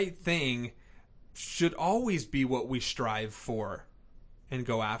right thing should always be what we strive for and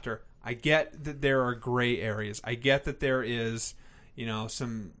go after. I get that there are gray areas. I get that there is,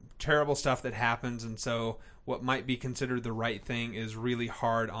 some terrible stuff that happens, and so what might be considered the right thing is really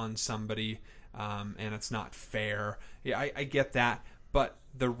hard on somebody, and it's not fair. Yeah, I get that, but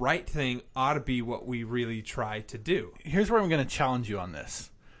the right thing ought to be what we really try to do. Here's where I'm going to challenge you on this,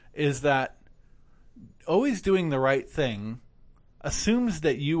 is that always doing the right thing assumes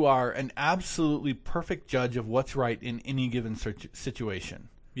that you are an absolutely perfect judge of what's right in any given situation.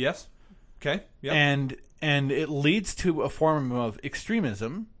 Yes. Okay. Yep. And it leads to a form of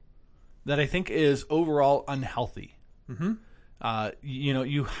extremism that I think is overall unhealthy. Mm-hmm.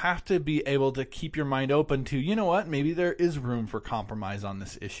 You have to be able to keep your mind open to, maybe there is room for compromise on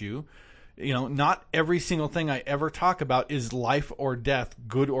this issue. Not every single thing I ever talk about is life or death,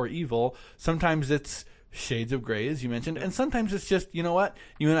 good or evil. Sometimes it's shades of gray, as you mentioned, and sometimes it's just, you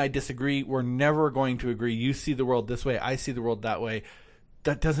and I disagree. We're never going to agree. You see the world this way, I see the world that way.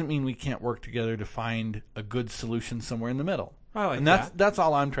 That doesn't mean we can't work together to find a good solution somewhere in the middle. I like and that. That's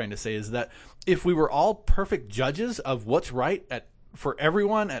all I'm trying to say, is that if we were all perfect judges of what's right for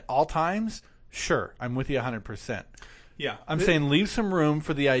everyone at all times, sure, I'm with you 100%. Yeah. I'm saying leave some room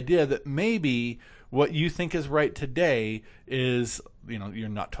for the idea that maybe what you think is right today is, you're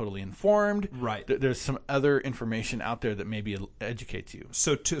not totally informed. Right. There's some other information out there that maybe educates you.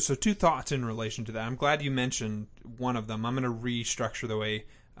 So two thoughts in relation to that. I'm glad you mentioned one of them. I'm going to restructure the way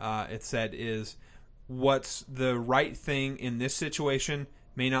it said is what's the right thing in this situation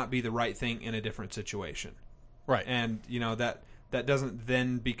may not be the right thing in a different situation. Right. And, that doesn't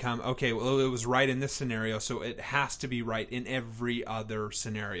then become, okay, well, it was right in this scenario, so it has to be right in every other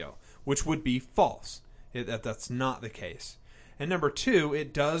scenario, which would be false. That's not the case. And number two,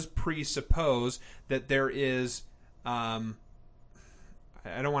 it does presuppose that there is, I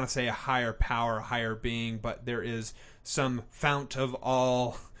don't want to say a higher power, a higher being, but there is some fount of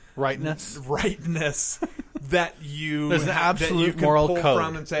all rightness that you there's an absolute that you can moral pull code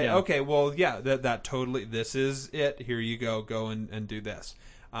from and say, okay, well, yeah, that totally, this is it. Here you go and do this.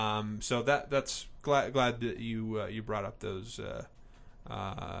 So that's glad that you brought up those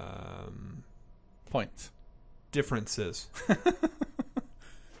points. Differences.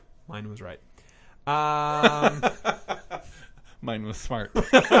 Mine was right. Mine was smart.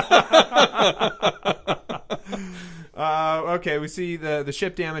 Okay, we see the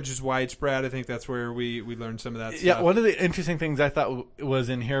ship damage is widespread. I think that's where we learned some of that stuff. Yeah, one of the interesting things I thought was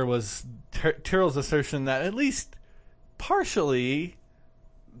in here was Tyrrell's assertion that at least partially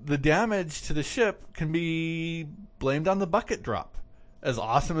the damage to the ship can be blamed on the bucket drop. As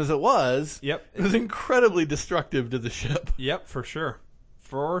awesome as it was, yep, it was incredibly destructive to the ship. Yep, for sure.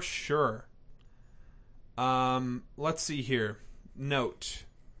 For sure. Let's see here. Note.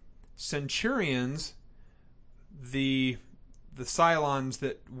 Centurions, the Cylons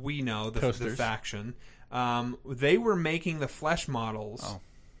that we know, the faction, they were making the flesh models.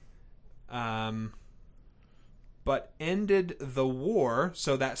 But ended the war,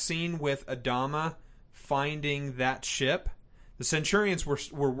 so that scene with Adama finding that ship, the Centurions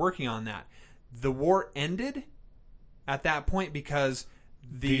were working on that. The war ended at that point because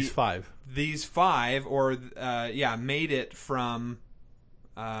these five made it from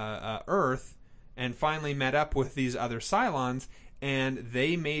Earth and finally met up with these other Cylons, and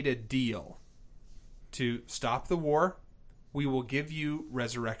they made a deal to stop the war. We will give you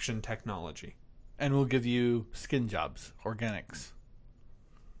resurrection technology. And we'll give you skin jobs, organics.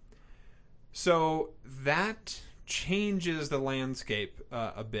 So that changes the landscape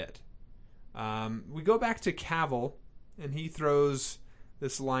a bit. We go back to Cavill, and he throws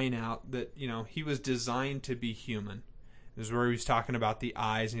this line out that, he was designed to be human. This is where he's talking about the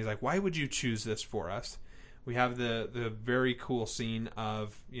eyes, and he's like, why would you choose this for us? We have the very cool scene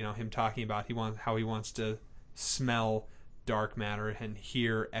of, him talking about how he wants to smell dark matter and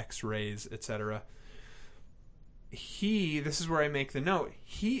hear X-rays, etc. This is where I make the note,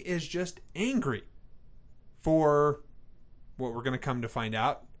 he is just angry for what we're going to come to find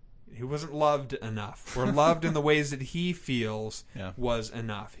out. He wasn't loved enough, or loved in the ways that he feels was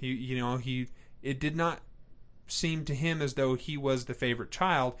enough. It did not seem to him as though he was the favorite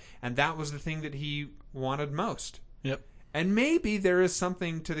child, and that was the thing that he wanted most. Yep. And maybe there is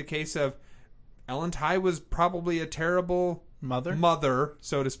something to the case of Ellen Tighe was probably a terrible mother,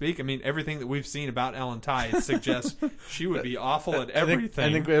 so to speak. I mean, everything that we've seen about Ellen Tighe suggests she would be awful at everything.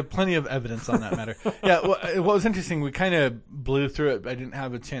 I think we have plenty of evidence on that matter. Yeah, what was interesting, we kind of blew through it. I didn't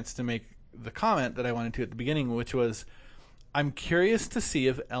have a chance to make the comment that I wanted to at the beginning, which was, I'm curious to see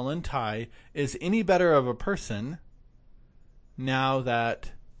if Ellen Tighe is any better of a person now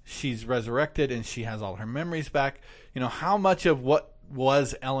that she's resurrected and she has all her memories back. How much of what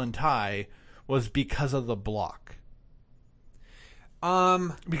was Ellen Tighe was because of the block?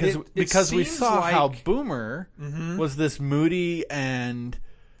 Because we saw how Boomer was this moody and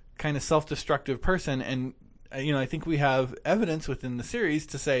kind of self-destructive person, and I think we have evidence within the series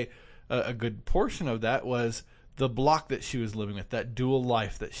to say a good portion of that was the block that she was living with, that dual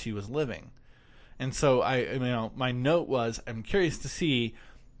life that she was living. And so my note was, I'm curious to see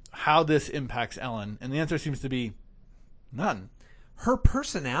how this impacts Ellen, and the answer seems to be none. Her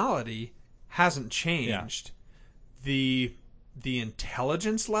personality hasn't changed. Yeah. The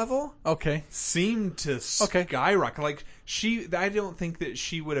intelligence level seemed to skyrocket. Like I don't think that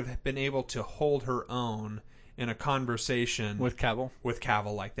she would have been able to hold her own in a conversation with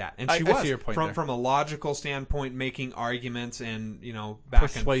Cavill like that. And she was, I see your point from a logical standpoint, making arguments and back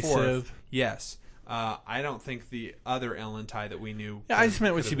persuasive. And forth. Yes. I don't think the other Ellen Tighe that we knew. Yeah, I just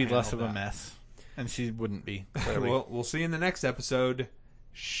meant she'd be less of a mess, and she wouldn't be. Well, we'll see in the next episode.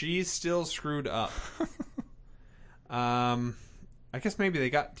 She's still screwed up. I guess maybe they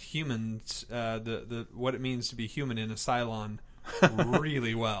got humans, the what it means to be human in a Cylon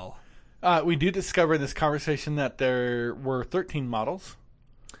really well. We do discover in this conversation that there were 13 models.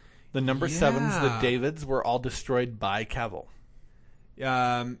 The number 7s, the Davids, were all destroyed by Cavill.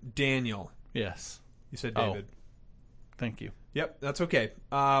 Daniel. Yes. You said David. Oh, thank you. Yep, that's okay.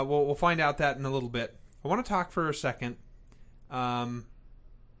 We'll find out that in a little bit. I want to talk for a second. Cavill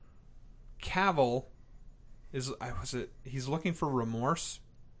he's looking for remorse.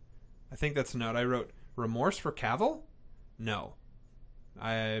 I think that's a note I wrote. Remorse for Cavill? No.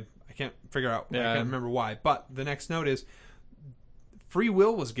 I can't figure out. I can't remember why. But the next note is free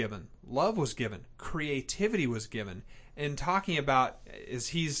will was given. Love was given. Creativity was given. And talking about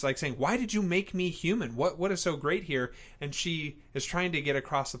he's like saying, why did you make me human? What is so great here? And she is trying to get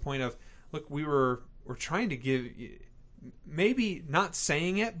across the point of, look, we're trying to give, maybe not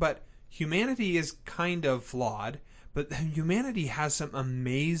saying it, but humanity is kind of flawed, but humanity has some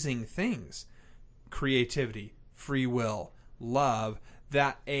amazing things. Creativity, free will, love,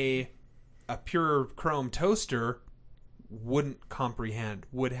 that a pure chrome toaster wouldn't comprehend,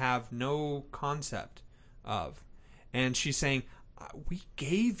 would have no concept of. And she's saying, we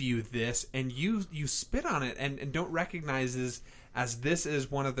gave you this, and you spit on it and don't recognize as this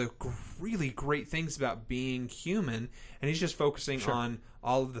is one of the really great things about being human. And he's just focusing on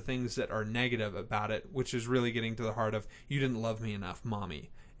all of the things that are negative about it, which is really getting to the heart of, you didn't love me enough, Mommy,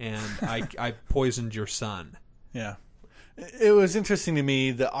 and I poisoned your son. Yeah. It was interesting to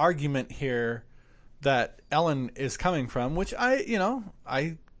me, the argument here that Ellen is coming from, which I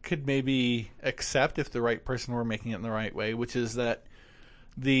could maybe accept if the right person were making it in the right way, which is that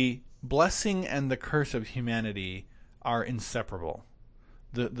the blessing and the curse of humanity are inseparable.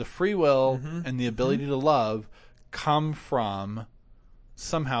 The free will and the ability to love come from,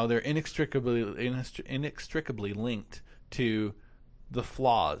 somehow they're inextricably linked to the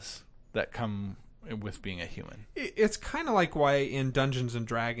flaws that come with being a human. It's kind of like why in Dungeons and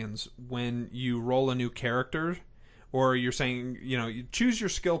Dragons, when you roll a new character, or you're saying, you choose your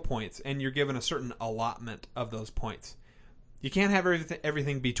skill points and you're given a certain allotment of those points. You can't have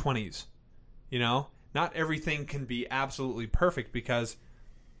everything be 20s. Not everything can be absolutely perfect, because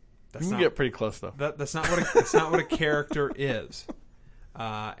That's You can not, get pretty close, though. that's not what a character is.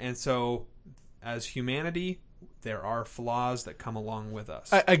 And so, as humanity, there are flaws that come along with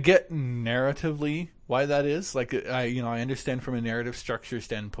us. I get narratively why that is. Like, I understand from a narrative structure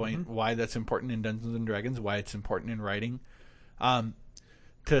standpoint why that's important in Dungeons and Dragons, why it's important in writing.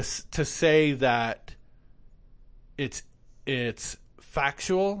 To say that it's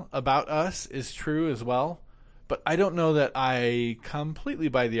factual about us is true as well, but I don't know that I completely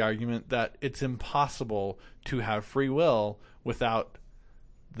buy the argument that it's impossible to have free will without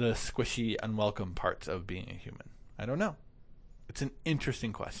the squishy, unwelcome parts of being a human. I don't know. It's an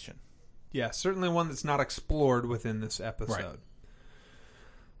interesting question. Yeah, certainly one that's not explored within this episode.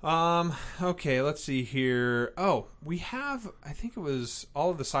 Okay, let's see here. Oh, we have, I think it was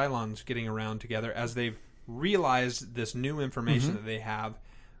all of the Cylons getting around together as they've realized this new information that they have.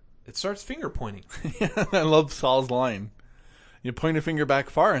 It starts finger pointing. I love Saul's line. You point a finger back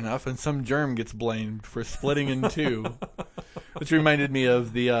far enough and some germ gets blamed for splitting in two. Which reminded me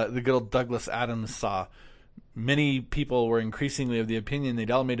of the good old Douglas Adams saw. Many people were increasingly of the opinion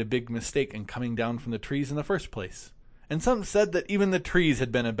they'd all made a big mistake in coming down from the trees in the first place. And some said that even the trees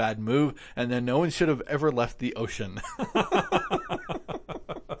had been a bad move, and that no one should have ever left the ocean.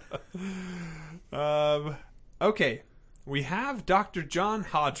 Okay, we have Dr. John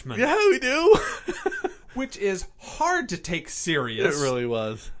Hodgman. Yeah, we do. Which is hard to take serious. It really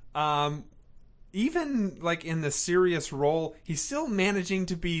was. Even like in the serious role, he's still managing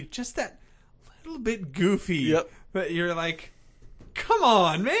to be just that little bit goofy. Yep. But you're like, come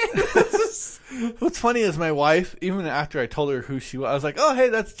on, man. What's funny is my wife, even after I told her who she was, I was like, oh, hey,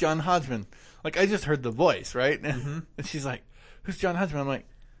 that's John Hodgman. Like, I just heard the voice, right? And she's like, who's John Hodgman? I'm like,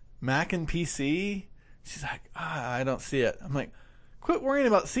 Mac and PC? She's like, I don't see it. I'm like, quit worrying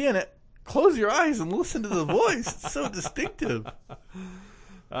about seeing it. Close your eyes and listen to the voice. It's so distinctive.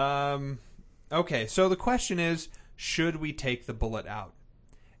 Okay, so the question is, should we take the bullet out?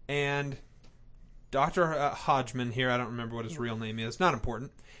 And Dr. Hodgman here, I don't remember what his real name is, not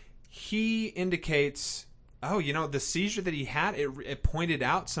important. He indicates, the seizure that he had, it pointed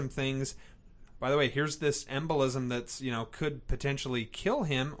out some things. By the way, here's this embolism that's, could potentially kill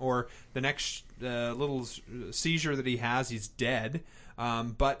him, or the next little seizure that he has, he's dead.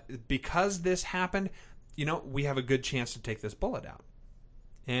 But because this happened, we have a good chance to take this bullet out.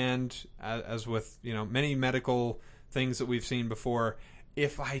 And as with, many medical things that we've seen before,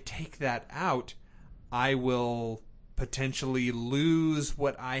 if I take that out, I will potentially lose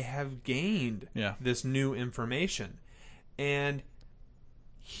what I have gained. Yeah. This new information. And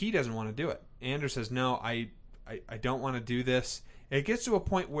he doesn't want to do it. Andrew says, no, I don't want to do this. It gets to a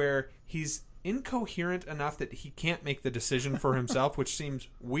point where he's incoherent enough that he can't make the decision for himself, which seems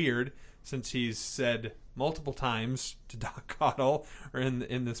weird since he's said multiple times to Doc Cottle or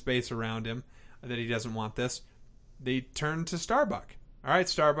in the space around him that he doesn't want this. They turn to Starbuck. All right,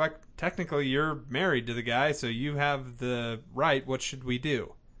 Starbuck, technically you're married to the guy, so you have the right. What should we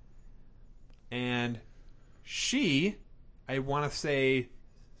do? And she, I want to say,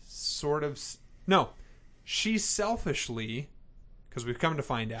 she selfishly, because we've come to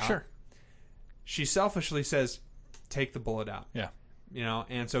find out, Sure. She selfishly says, take the bullet out. Yeah.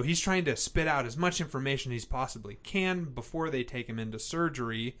 And so he's trying to spit out as much information as he possibly can before they take him into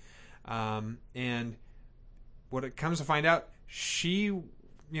surgery. And what it comes to find out, she wanted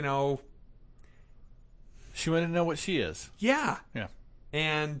to know what she is. Yeah. Yeah.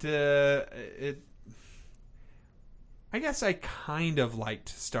 And I guess I kind of liked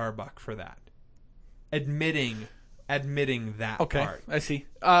Starbuck for that. Admitting that part. I see.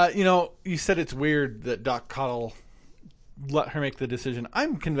 You said it's weird that Doc Cottle let her make the decision.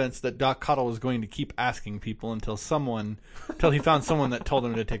 I'm convinced that Doc Cottle was going to keep asking people until he found someone that told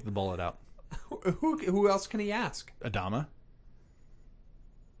him to take the bullet out. Who else can he ask? Adama.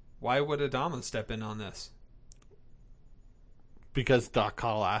 Why would Adama step in on this? Because Doc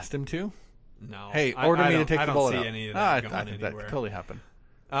Cottle asked him to? No. Hey, order me to take the bullet out. Any of that I think that could totally happen.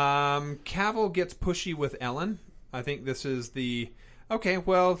 Cavill gets pushy with Ellen. I think this is okay,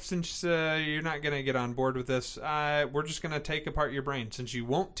 well, since you're not going to get on board with this, we're just going to take apart your brain. Since you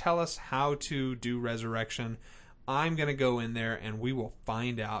won't tell us how to do resurrection, I'm going to go in there and we will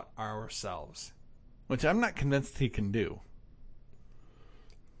find out ourselves. Which I'm not convinced he can do.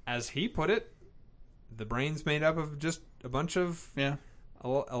 As he put it, the brain's made up of just a bunch of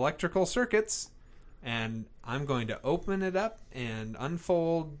electrical circuits, and I'm going to open it up and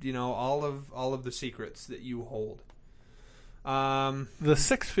unfold, all of the secrets that you hold. The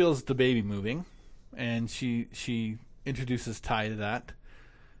Six feels the baby moving, and she introduces Ty to that,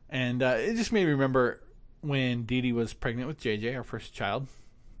 and it just made me remember when Dee Dee was pregnant with JJ, our first child,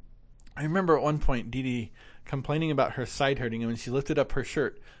 I remember at one point Dee Dee complaining about her side hurting, and when she lifted up her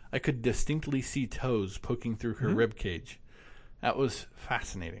shirt, I could distinctly see toes poking through her rib cage. That was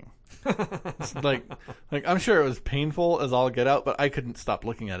fascinating. like I'm sure it was painful as all get out, but I couldn't stop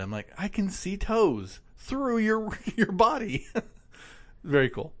looking at him. Like, I can see toes through your body. Very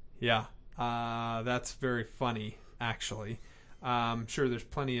cool. Yeah, that's very funny, actually. Sure, there's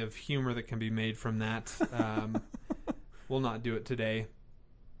plenty of humor that can be made from that. We'll not do it today.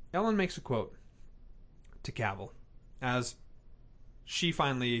 Ellen makes a quote to Cavil as she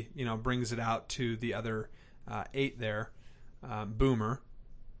finally, brings it out to the other 8 there, Boomer,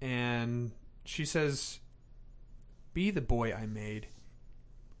 and she says, "Be the boy I made,"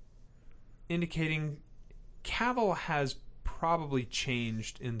 indicating Cavil has probably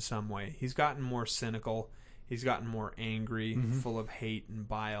changed in some way. He's gotten more cynical. He's gotten more angry, full of hate and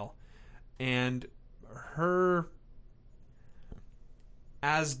bile. And her,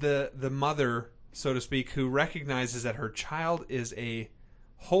 as the mother, so to speak, who recognizes that her child is a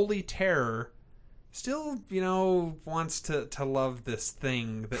holy terror, still, wants to love this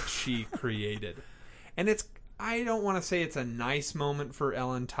thing that she created. And I don't want to say it's a nice moment for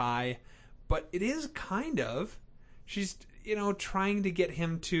Ellen Tighe, but it is kind of. She's, trying to get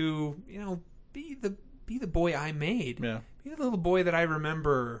him to, be the boy I made. Yeah. Be the little boy that I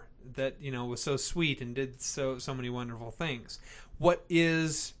remember that, was so sweet and did so many wonderful things. What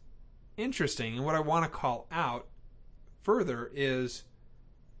is interesting and what I want to call out further is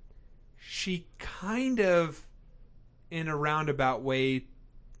she kind of, in a roundabout way,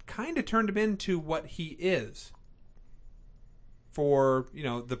 kind of turned him into what he is. For,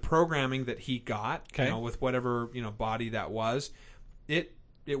 the programming that he got, okay, with whatever, body that was, it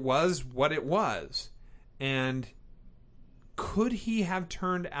was what it was. And could he have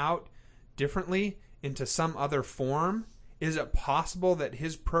turned out differently into some other form? Is it possible that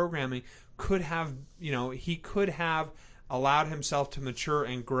his programming could have, he could have allowed himself to mature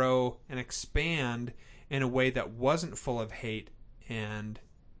and grow and expand in a way that wasn't full of hate and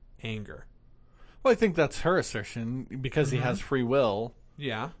anger? Well, I think that's her assertion. Because he has free will,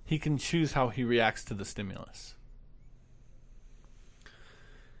 yeah, he can choose how he reacts to the stimulus.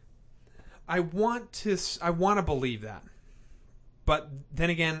 I want to believe that. But then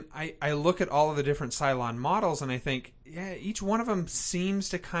again, I look at all of the different Cylon models and I think, yeah, each one of them seems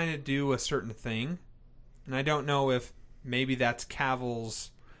to kind of do a certain thing. And I don't know if maybe that's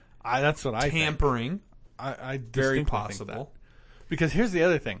Cavil's that's what I tampering. Think. I very possible. think that. Because here's the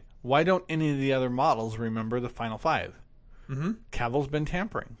other thing. Why don't any of the other models remember the final 5? Mm-hmm. Cavil's been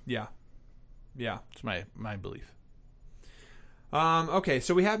tampering. Yeah. It's my belief. Okay,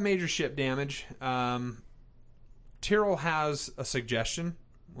 so we have major ship damage. Tyrell has a suggestion.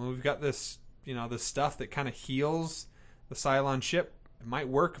 Well, we've got this, this stuff that kind of heals the Cylon ship. It might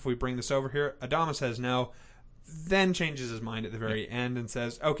work if we bring this over here. Adama says no, then changes his mind at the very end and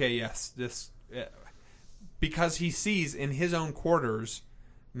says, okay, yes, this... because he sees in his own quarters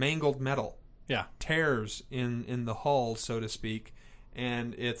mangled metal. Yeah. Tears in the hull, so to speak.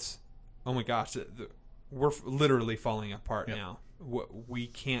 And it's, oh my gosh, we're literally falling apart now. We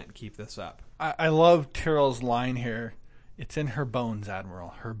can't keep this up. I love Tyrell's line here. It's in her bones, Admiral.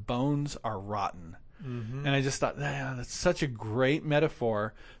 Her bones are rotten. Mm-hmm. And I just thought, that's such a great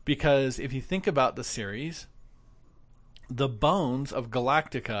metaphor, because if you think about the series, the bones of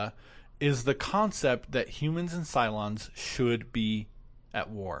Galactica is the concept that humans and Cylons should be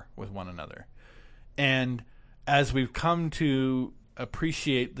at war with one another. And as we've come to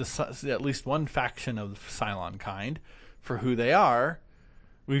appreciate at least one faction of Cylon kind for who they are,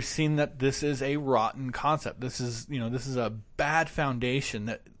 we've seen that this is a rotten concept. This is a bad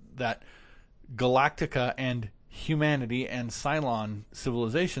foundation that Galactica and humanity and Cylon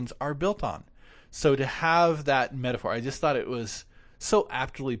civilizations are built on. So to have that metaphor, I just thought it was so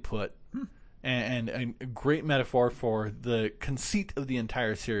aptly put. And a great metaphor for the conceit of the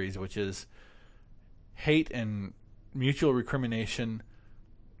entire series, which is hate and mutual recrimination.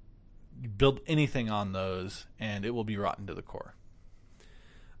 You build anything on those, and it will be rotten to the core.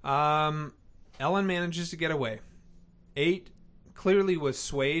 Ellen manages to get away. 8 clearly was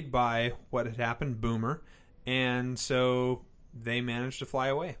swayed by what had happened, Boomer, and so they managed to fly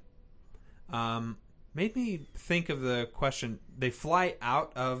away. Made me think of the question, they fly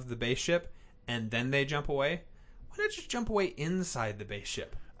out of the base ship, and then they jump away? Why not just jump away inside the base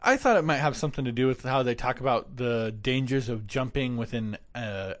ship? I thought it might have something to do with how they talk about the dangers of jumping within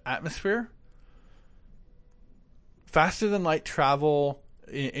atmosphere. Faster than light travel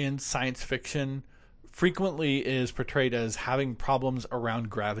in science fiction frequently is portrayed as having problems around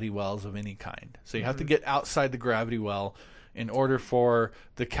gravity wells of any kind. So you have to get outside the gravity well in order for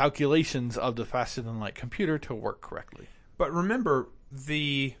the calculations of the faster-than-light computer to work correctly. But remember,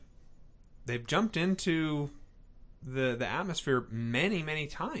 they've jumped into the atmosphere many, many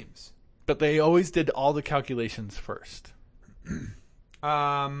times. But they always did all the calculations first.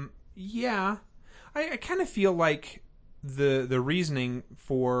 Yeah. I kind of feel like the reasoning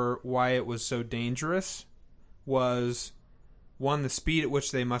for why it was so dangerous was, one, the speed at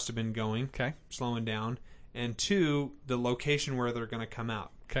which they must have been going, Okay. slowing down, and two, the location where they're going to come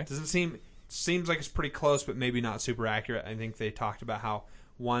out. Okay. Seems like it's pretty close, but maybe not super accurate. I think they talked about how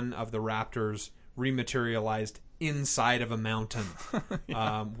one of the raptors rematerialized inside of a mountain,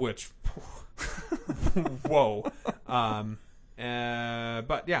 which, whoa.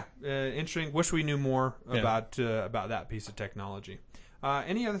 But yeah, interesting. Wish we knew more about that piece of technology.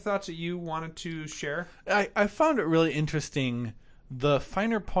 Any other thoughts that you wanted to share? I found it really interesting, the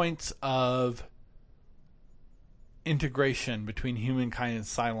finer points of integration between humankind and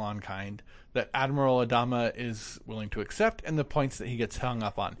Cylon kind that Admiral Adama is willing to accept, and the points that he gets hung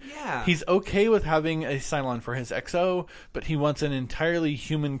up on. Yeah. He's okay with having a Cylon for his XO, but he wants an entirely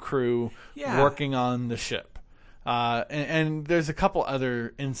human crew working on the ship. And there's a couple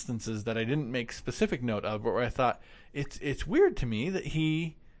other instances that I didn't make specific note of, but where I thought it's weird to me that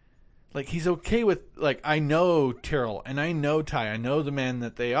he's okay with, like, I know Tyrell and I know Ty, I know the man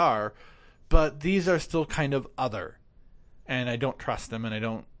that they are, but these are still kind of other, and I don't trust them, and I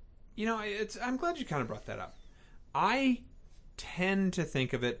don't. I'm glad you kind of brought that up. I tend to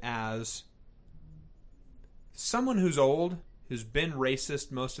think of it as someone who's old, who's been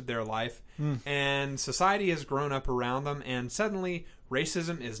racist most of their life, and society has grown up around them, and suddenly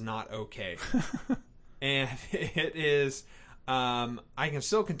racism is not okay. And it is, I can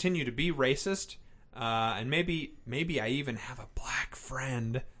still continue to be racist, and maybe I even have a black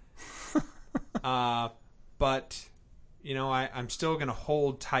friend, but, I'm still going to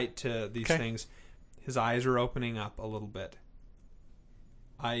hold tight to these things. His eyes are opening up a little bit.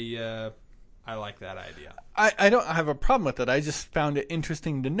 I like that idea. I don't have a problem with it. I just found it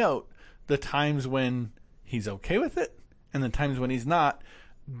interesting to note the times when he's okay with it and the times when he's not.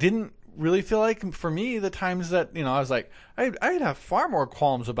 Didn't really feel like, for me, the times that, I was like, I'd have far more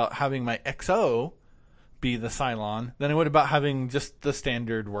qualms about having my XO be the Cylon than I would about having just the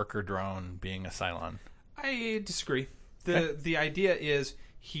standard worker drone being a Cylon. I disagree. The idea is,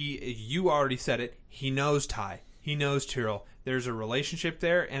 you already said it, he knows Ty. He knows Tyrell. There's a relationship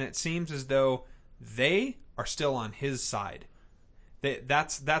there, and it seems as though they are still on his side.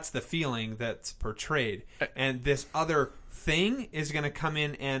 That's the feeling that's portrayed. And this other thing is going to come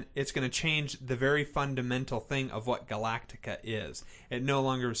in, and it's going to change the very fundamental thing of what Galactica is. It no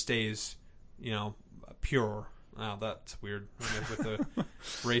longer stays, pure. Wow, that's weird with the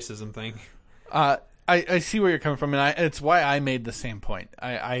racism thing. I see where you're coming from, and it's why I made the same point.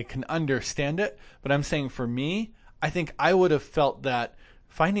 I can understand it, but I'm saying for me, I think I would have felt that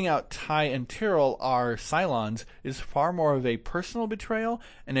finding out Ty and Tyrell are Cylons is far more of a personal betrayal,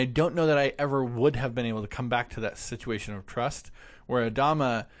 and I don't know that I ever would have been able to come back to that situation of trust where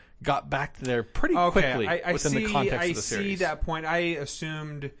Adama got back there pretty quickly within the context of the series. I see that point. I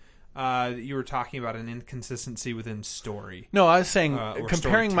assumed that you were talking about an inconsistency within story. No, I was saying,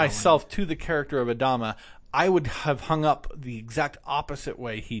 comparing myself to the character of Adama, I would have hung up the exact opposite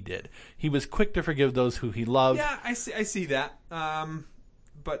way he did. He was quick to forgive those who he loved. Yeah, I see that.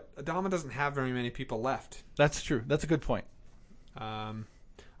 But Adama doesn't have very many people left. That's true. That's a good point. All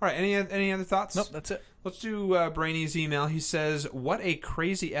right, any other thoughts? Nope, that's it. Let's do Brainy's email. He says, "What a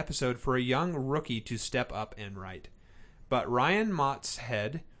crazy episode for a young rookie to step up and write. But Ryan Mott's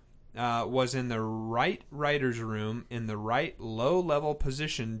head was in the right writer's room in the right low-level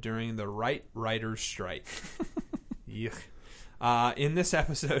position during the right writer's strike." Yuck. In this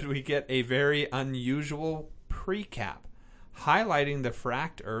episode, we get a very unusual precap highlighting the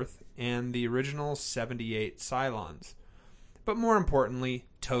fracked Earth and the original 78 Cylons. But more importantly,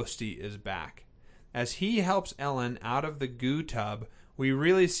 Toasty is back. As he helps Ellen out of the goo tub, we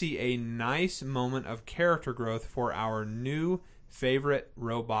really see a nice moment of character growth for our new favorite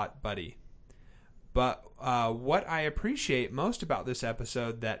robot buddy. But what I appreciate most about this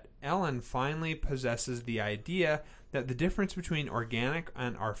episode that Ellen finally possesses the idea that the difference between organic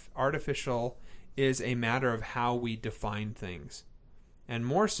and artificial is a matter of how we define things. And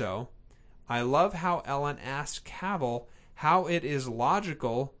more so, I love how Ellen asks Cavil how it is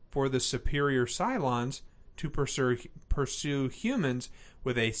logical for the superior Cylons to pursue humans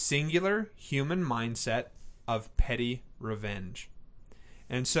with a singular human mindset of petty revenge.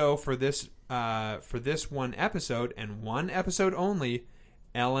 And so for this one episode, and one episode only,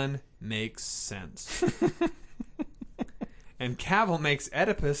 Ellen makes sense. And Cavill makes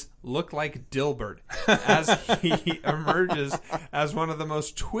Oedipus look like Dilbert as he emerges as one of the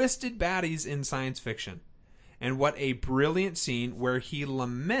most twisted baddies in science fiction. And what a brilliant scene where he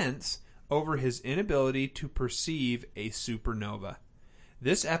laments over his inability to perceive a supernova.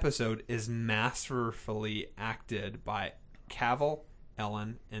 This episode is masterfully acted by Cavill,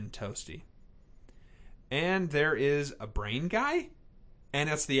 Ellen, and Toasty. And there is a brain guy? And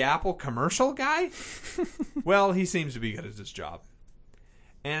it's the Apple commercial guy? Well, he seems to be good at his job.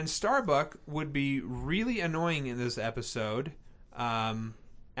 And Starbuck would be really annoying in this episode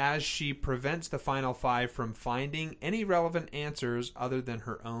as she prevents the Final Five from finding any relevant answers other than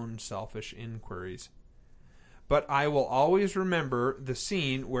her own selfish inquiries. But I will always remember the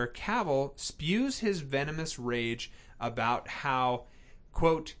scene where Cavill spews his venomous rage about how,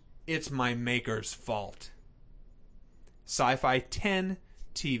 quote, "It's my maker's fault." Sci-Fi 10,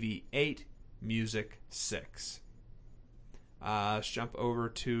 TV 8, Music 6. Let's jump over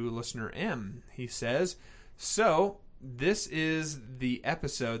to listener M. He says, so this is the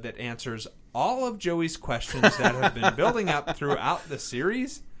episode that answers all of Joey's questions that have been building up throughout the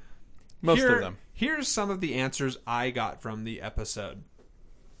series. Most of them. Here's some of the answers I got from the episode.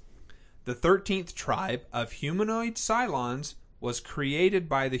 The 13th tribe of humanoid Cylons was created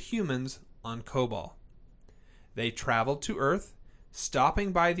by the humans on Kobol. They traveled to Earth,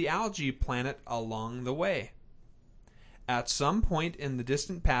 stopping by the algae planet along the way. At some point in the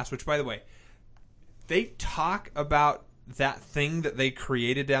distant past, which, by the way, they talk about that thing that they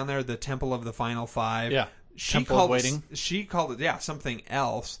created down there, the Temple of the Final Five. Yeah, Temple of Waiting. She called it, something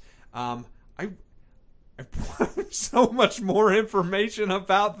else. I want so much more information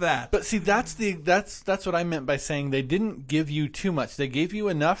about that. But see, that's what I meant by saying they didn't give you too much. They gave you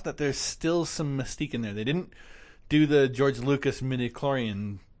enough that there's still some mystique in there. They didn't do the George Lucas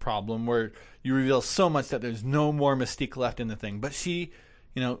midichlorian problem where you reveal so much that there's no more mystique left in the thing. But she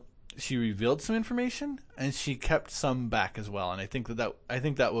revealed some information and she kept some back as well. And I think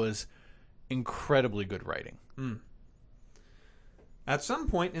that was incredibly good writing. At some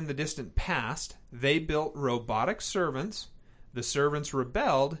point in the distant past, they built robotic servants. The servants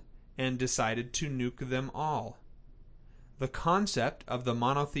rebelled and decided to nuke them all. The concept of the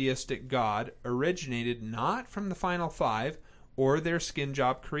monotheistic God originated not from the Final Five or their skin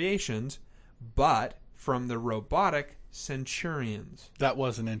job creations, but from the robotic Centurions. That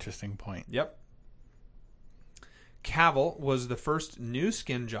was an interesting point. Yep. Cavill was the first new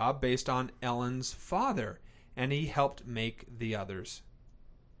skin job based on Ellen's father, and he helped make the others.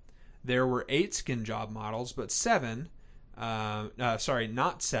 There were 8 skin job models, but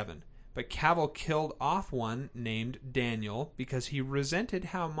not 7. But Cavill killed off one named Daniel because he resented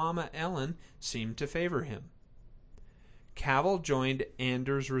how Mama Ellen seemed to favor him. Cavill joined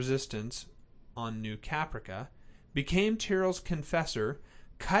Anders' resistance on New Caprica, became Tyrell's confessor,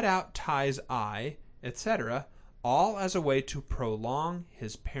 cut out Ty's eye, etc., all as a way to prolong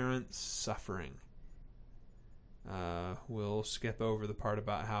his parents' suffering. We'll skip over the part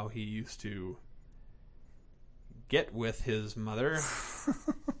about how he used to get with his mother.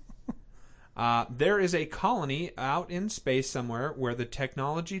 There is a colony out in space somewhere where the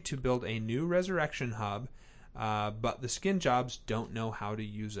technology to build a new resurrection hub, but the skin jobs don't know how to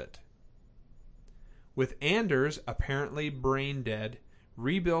use it. With Anders apparently brain dead,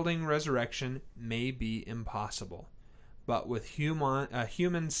 rebuilding resurrection may be impossible. But with human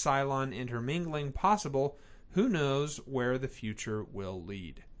Cylon intermingling possible, who knows where the future will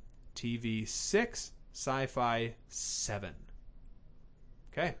lead. TV 6, Sci-Fi 7.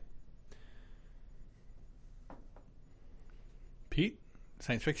 Okay. Pete,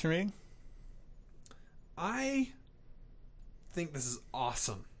 science fiction rating? I think this is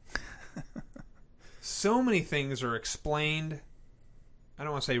awesome. So many things are explained. I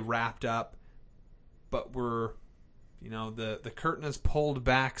don't want to say wrapped up, but we're, the curtain is pulled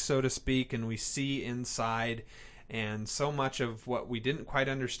back, so to speak, and we see inside, and so much of what we didn't quite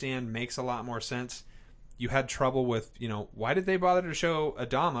understand makes a lot more sense. You had trouble with, why did they bother to show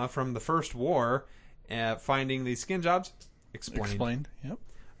Adama from the First War finding these skin jobs? Explained.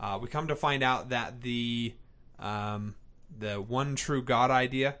 Yep. We come to find out that the one true God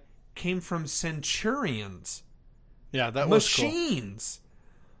idea came from Centurions. Yeah, that was machines.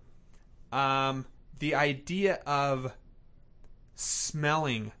 Cool. The idea of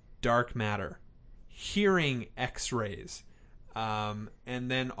smelling dark matter, hearing X-rays, and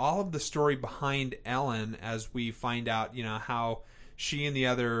then all of the story behind Ellen as we find out, how she and the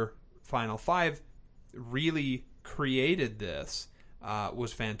other Final Five really created this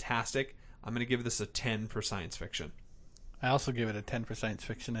was fantastic. I'm going to give this a 10 for science fiction. I also give it a 10 for science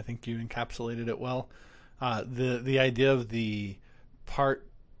fiction. I think you encapsulated it well. The idea of the part,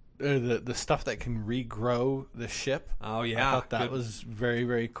 the stuff that can regrow the ship. Oh yeah, I thought that was very,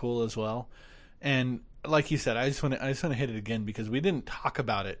 very cool as well. And like you said, I just want to hit it again because we didn't talk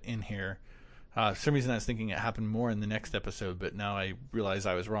about it in here. For some reason I was thinking it happened more in the next episode, but now I realize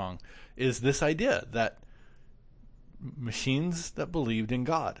I was wrong. Is this idea that machines that believed in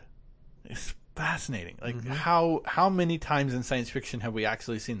God? It's fascinating. Like how many times in science fiction have we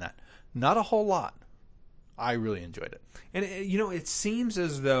actually seen that? Not a whole lot. I really enjoyed it. And it seems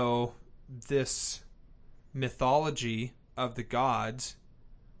as though this mythology of the gods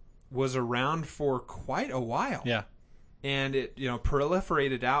was around for quite a while. Yeah. And it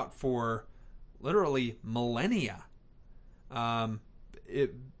proliferated out for literally millennia.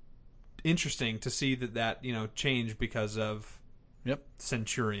 Interesting to see that changed because of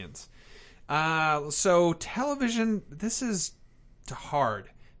centurions. So television, this is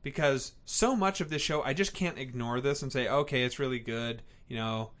hard because so much of this show, I just can't ignore this and say, okay, it's really good.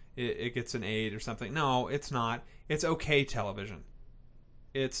 It gets an 8 or something. No, it's not. It's okay television.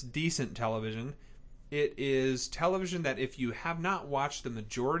 It's decent television. It is television that if you have not watched the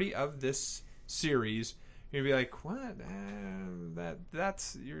majority of this series, you'd be like, what?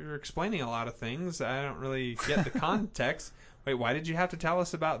 That's you're explaining a lot of things. I don't really get the context. Wait, why did you have to tell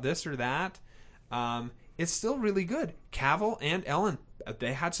us about this or that? It's still really good. Cavill and Ellen,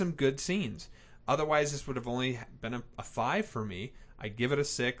 they had some good scenes. Otherwise, this would have only been a 5 for me. I'd give it a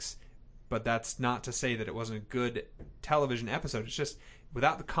 6, but that's not to say that it wasn't a good television episode. It's just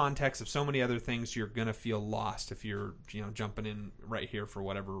without the context of so many other things, you're going to feel lost if you're jumping in right here for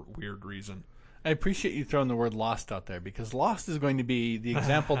whatever weird reason. I appreciate you throwing the word Lost out there because Lost is going to be the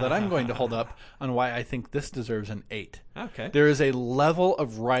example that I'm going to hold up on why I think this deserves an 8. Okay. There is a level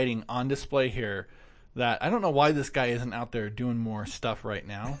of writing on display here that I don't know why this guy isn't out there doing more stuff right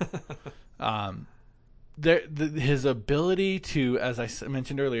now. His ability to, as I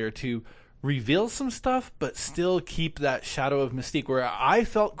mentioned earlier, to reveal some stuff but still keep that shadow of mystique where I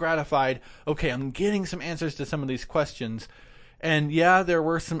felt gratified. Okay, I'm getting some answers to some of these questions. And yeah, there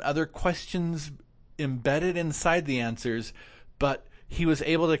were some other questions embedded inside the answers, but he was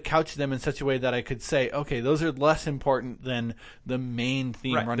able to couch them in such a way that I could say, okay, those are less important than the main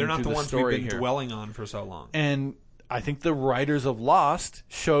theme running They're not through the the ones story we've been here. dwelling on for so long. And I think the writers of Lost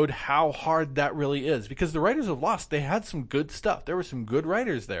showed how hard that really is. Because the writers of Lost, they had some good stuff. There were some good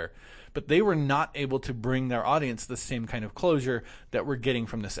writers there. But they were not able to bring their audience the same kind of closure that we're getting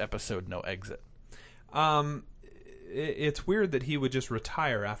from this episode, No Exit. It's weird that he would just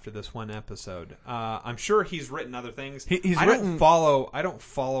retire after this one episode. I'm sure he's written other things. I don't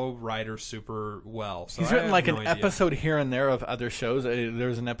follow writers super well. So he's written like no an idea. episode here and there of other shows. There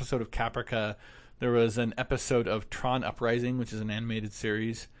was an episode of Caprica. There was an episode of Tron Uprising, which is an animated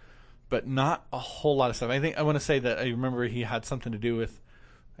series, but not a whole lot of stuff. I want to say that I remember he had something to do with,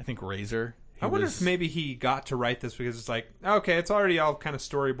 I think, Razor. I wonder if maybe he got to write this because it's like, okay, it's already all kind of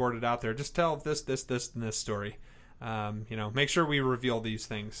storyboarded out there. Just tell this, and this story. Make sure we reveal these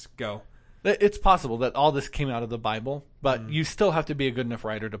things. Go. It's possible that all this came out of the Bible, but you still have to be a good enough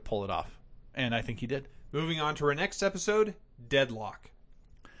writer to pull it off. And I think he did. Moving on to our next episode, Deadlock.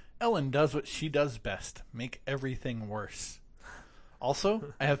 Ellen does what she does best, make everything worse.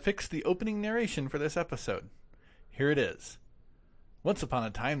 Also, I have fixed the opening narration for this episode. Here it is. Once upon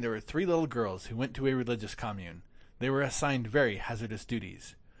a time, there were 3 little girls who went to a religious commune. They were assigned very hazardous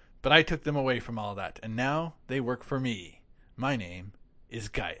duties. But I took them away from all that, and now they work for me. My name is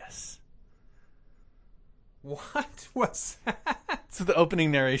Gaius. What was that? It's the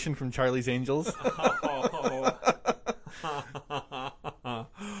opening narration from Charlie's Angels.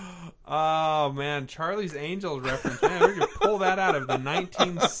 Oh, man. Charlie's Angels reference. Man, we could pull that out of the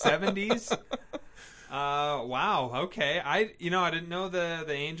 1970s. Wow. Okay. I didn't know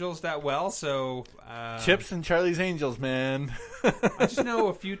the Angels that well, so Chips and Charlie's Angels, man. I just know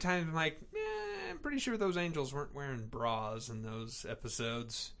a few times I'm like, I'm pretty sure those Angels weren't wearing bras in those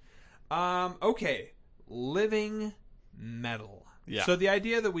episodes. Okay. Living metal. Yeah. So the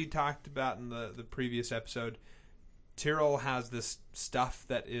idea that we talked about in the previous episode, Tyrell has this stuff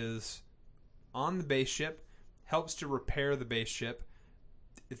that is on the base ship, helps to repair the base ship.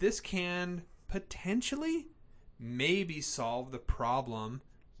 This can potentially maybe solve the problem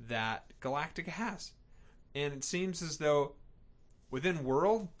that Galactica has. And it seems as though within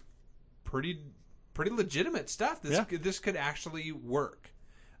world, pretty legitimate stuff. This could actually work.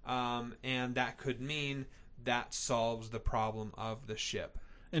 And that could mean that solves the problem of the ship.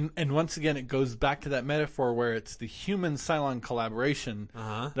 And once again, it goes back to that metaphor where it's the human-Cylon collaboration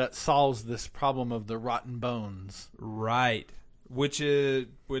that solves this problem of the rotten bones. Right. Which,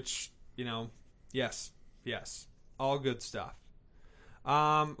 yes, Yes. All good stuff.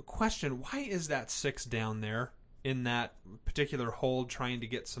 Question, why is that 6 down there in that particular hold trying to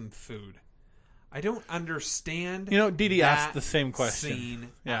get some food? I don't understand. Dee Dee asked that the same question.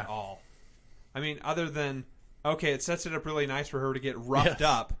 Scene Yeah. at all. I mean, other than, okay, it sets it up really nice for her to get roughed Yes.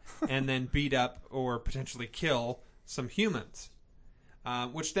 up and then beat up or potentially kill some humans,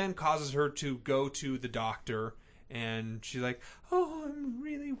 which then causes her to go to the doctor, and she's like, "Oh, I'm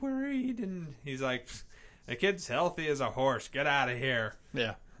really worried," and he's like, "The kid's healthy as a horse. Get out of here.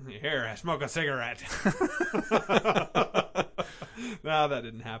 Yeah. Here, smoke a cigarette." No, that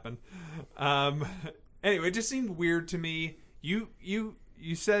didn't happen. Anyway, it just seemed weird to me. You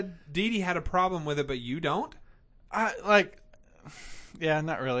said Dee Dee had a problem with it, but you don't? Yeah,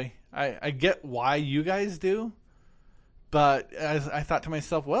 not really. I get why you guys do, but as I thought to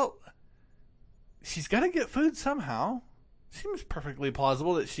myself, well, she's got to get food somehow. Seems perfectly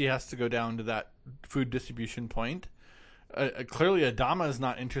plausible that she has to go down to that food distribution point. Clearly, Adama is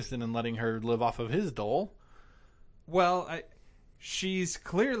not interested in letting her live off of his dole. Well, she's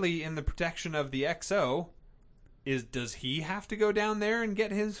clearly in the protection of the XO. Does he have to go down there and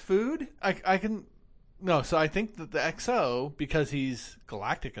get his food? So I think that the XO, because he's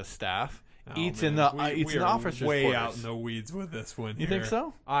Galactica staff, eats in man. the officers' way quarters. out in the weeds with this one. You think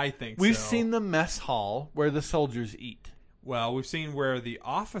so? I think We've so. seen the mess hall where the soldiers eat. Well, we've seen where the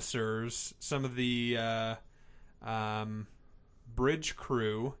officers, some of the bridge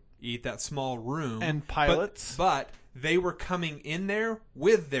crew, eat that small room. And pilots. But they were coming in there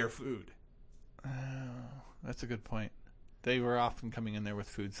with their food. That's a good point. They were often coming in there with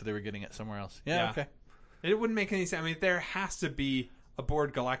food, so they were getting it somewhere else. Yeah. Okay. It wouldn't make any sense. I mean, there has to be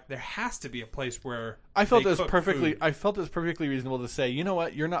aboard Galactica. There has to be a place where I felt they it was cook perfectly. food. I felt it was perfectly reasonable to say, you know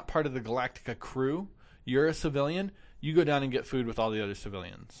what? You're not part of the Galactica crew. You're a civilian. You go down and get food with all the other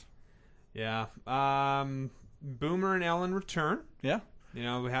civilians. Yeah. Boomer and Ellen return. Yeah. We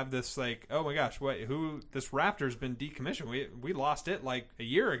have this like, oh my gosh, this Raptor's been decommissioned. We lost it like a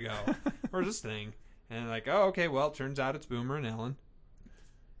year ago. Where's this thing? And like, oh, okay, well, it turns out it's Boomer and Ellen.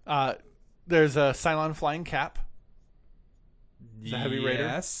 There's a Cylon flying cap. The Heavy Raider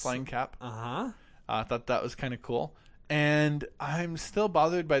Yes. flying cap. Uh-huh. I thought that was kind of cool. And I'm still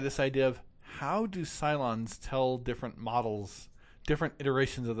bothered by this idea of how do Cylons tell different models, different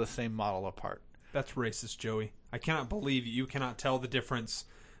iterations of the same model apart? That's racist, Joey. I cannot believe you cannot tell the difference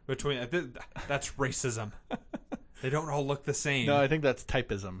between... That's racism. They don't all look the same. No, I think that's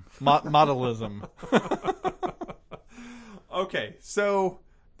typism. Modelism. Okay, so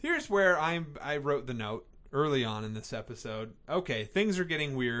here's where I wrote the note early on in this episode. Okay, things are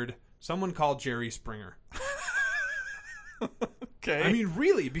getting weird. Someone called Jerry Springer. Okay. I mean,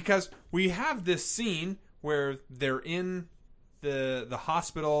 really, because we have this scene where they're in the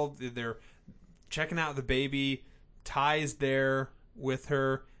hospital, they're checking out the baby, Ty's there with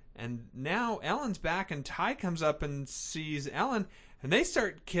her, and now Ellen's back, and Ty comes up and sees Ellen, and they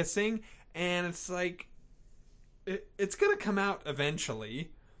start kissing, and it's like, it's going to come out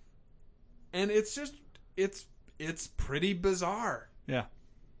eventually, and it's just, it's pretty bizarre. Yeah.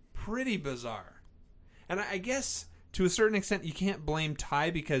 Pretty bizarre. And I guess to a certain extent you can't blame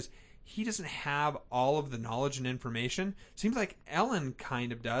Ty because he doesn't have all of the knowledge and information. Seems like Ellen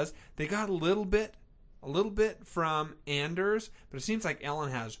kind of does. They got a little bit from Anders, but it seems like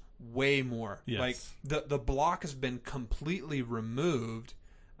Ellen has way more. Yes. Like the block has been completely removed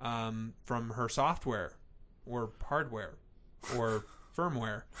from her software or hardware or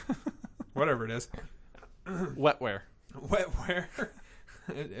firmware, whatever it is. Wetware. Wetware.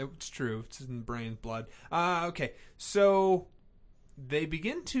 It's true. It's in Brian's blood. Okay, so they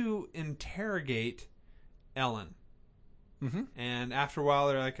begin to interrogate Ellen. Mm-hmm. And after a while,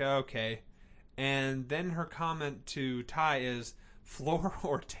 they're like, okay. And then her comment to Ty is, floor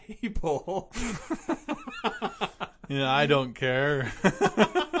or table? Yeah, I don't care.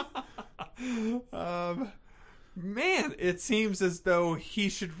 Man, it seems as though he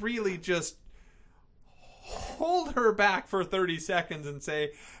should really just hold her back for 30 seconds and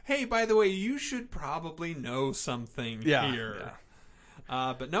say, hey, by the way, you should probably know something here.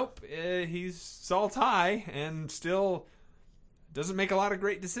 Yeah. But nope, he's all Ty and still doesn't make a lot of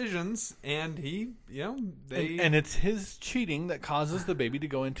great decisions. And he, And it's his cheating that causes the baby to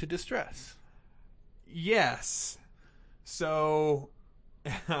go into distress. Yes. So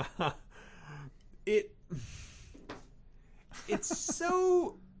it's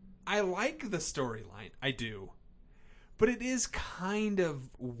so... I like the storyline. I do. But it is kind of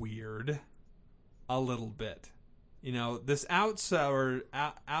weird a little bit. This outside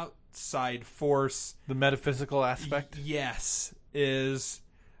force... The metaphysical aspect? Yes. Is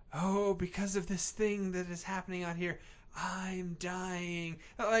oh, because of this thing that is happening out here, I'm dying.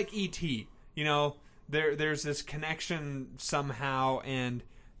 Like E.T., you know, there's this connection somehow, and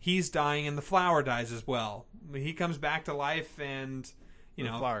he's dying and the flower dies as well. He comes back to life, and, you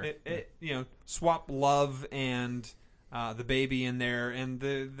know, swap love and the baby in there, and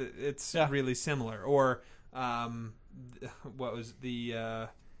it's really similar. Or what was the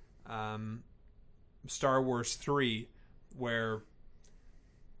Star Wars 3, where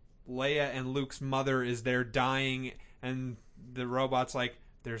Leia and Luke's mother is there dying, and the robot's like,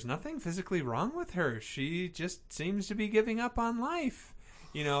 there's nothing physically wrong with her. She just seems to be giving up on life,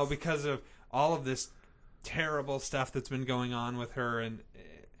 you know, because of all of this terrible stuff that's been going on with her. And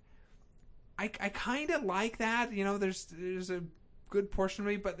I kind of like that, you know. There's a good portion of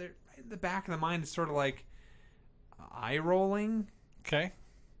me, but in the back of the mind, it's sort of like eye rolling. Okay.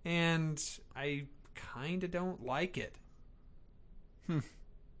 And I kind of don't like it.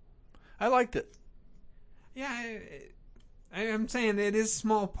 I liked it. Yeah, I'm saying it is a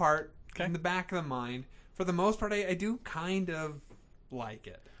small part in the back of the mind. For the most part, I do kind of like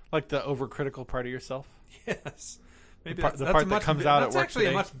it. Like the overcritical part of yourself? Yes. Maybe the part that comes out at work. That's actually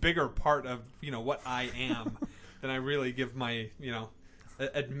today. a much bigger part of, you know, what I am than I really give my, you know,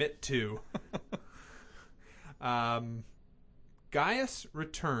 admit to. Gaius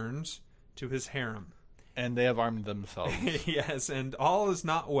returns to his harem. And they have armed themselves. Yes, and all is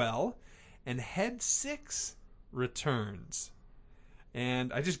not well. And Head 6 returns.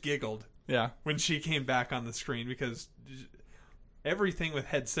 And I just giggled when she came back on the screen, because everything with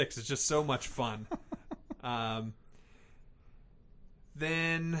Head 6 is just so much fun.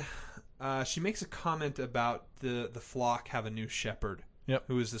 Then she makes a comment about the flock have a new shepherd,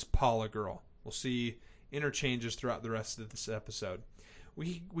 who is this Paula girl. We'll see interchanges throughout the rest of this episode.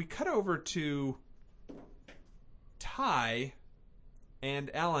 We cut over to Ty and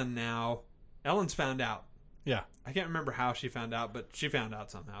Ellen now. Ellen's found out. Yeah. I can't remember how she found out, but she found out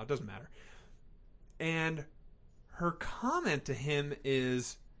somehow. It doesn't matter. And her comment to him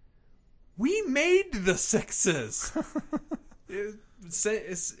is, we made the Sixes.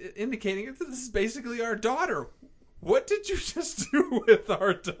 It's indicating that this is basically our daughter. What did you just do with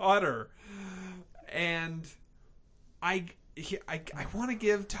our daughter? And I want to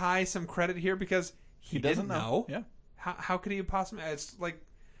give Ty some credit here, because he didn't know. Yeah. How could he possibly? It's like,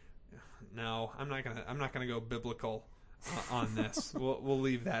 no, I'm not gonna go biblical on this. We'll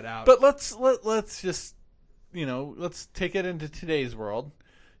leave that out. But let's just, you know, let's take it into today's world.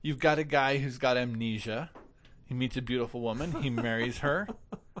 You've got a guy who's got amnesia. He meets a beautiful woman. He marries her.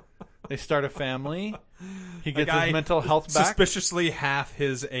 They start a family. He gets his mental health back. Suspiciously half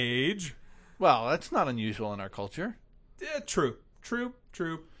his age. Well, that's not unusual in our culture. Yeah, true.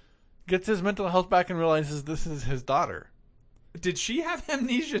 Gets his mental health back and realizes this is his daughter. Did she have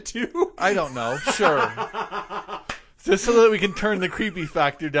amnesia too? I don't know. Sure. Just so that we can turn the creepy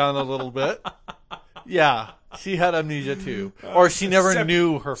factor down a little bit. Yeah, she had amnesia too. Or she never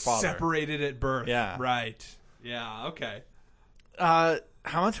knew her father. Separated at birth. Yeah. Right. Yeah, okay. How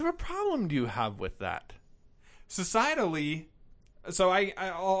much of a problem do you have with that? Societally, so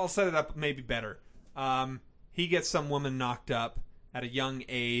I'll set it up maybe better. He gets some woman knocked up at a young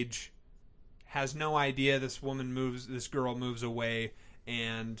age, has no idea this girl moves away,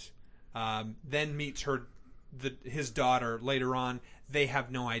 and then meets his daughter later on. They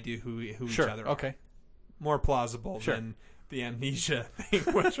have no idea who each other are. Okay. More plausible than the amnesia thing.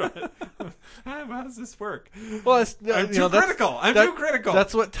 How does this work? Well, I'm too critical.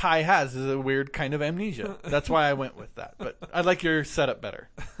 That's what Ty has, is a weird kind of amnesia. That's why I went with that. But I like your setup better.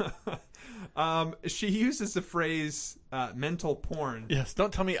 She uses the phrase mental porn. Yes,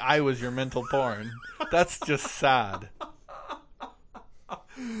 don't tell me I was your mental porn. That's just sad.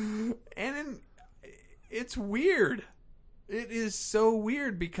 And it's weird. It is so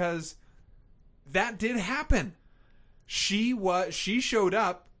weird, because that did happen. She showed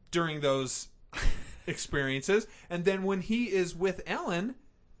up during those experiences, and then when he is with Ellen,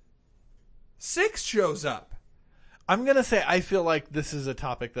 Six shows up. I'm going to say I feel like this is a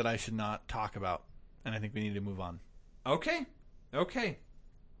topic that I should not talk about, and I think we need to move on. Okay.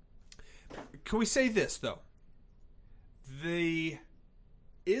 Can we say this, though?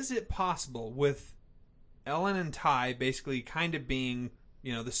 Is it possible, with Ellen and Ty basically kind of being,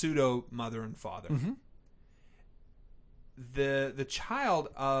 you know, the pseudo mother and father, mm-hmm. the child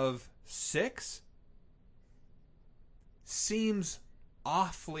of Six seems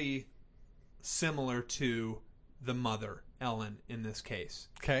awfully similar to the mother, Ellen, in this case.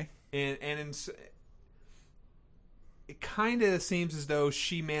 Okay. And it kind of seems as though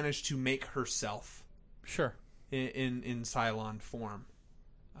she managed to make herself sure in Cylon form.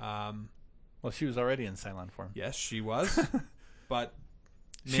 Well, she was already in Cylon form. Yes, she was, but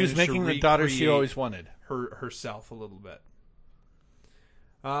She was managed to making the daughter she recreate always wanted. herself a little bit.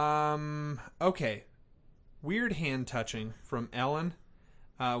 Okay. Weird hand touching from Ellen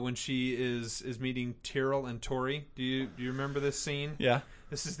when she is meeting Tyrell and Tori. Do you remember this scene? Yeah.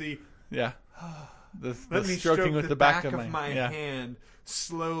 This is the Yeah. The let me stroking stroke with the back of my yeah. hand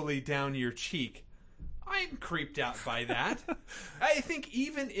slowly down your cheek. I'm creeped out by that. I think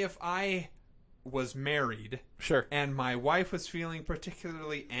even if I was married Sure. and my wife was feeling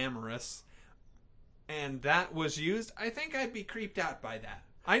particularly amorous and that was used, I think I'd be creeped out by that.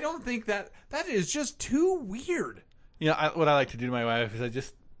 I don't think that is just too weird. You know, what I like to do to my wife is I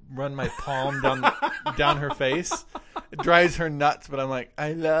just run my palm down her face. It drives her nuts, but I'm like,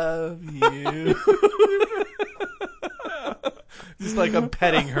 I love you. Just like I'm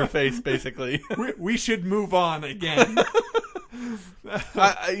petting her face, basically. We should move on again.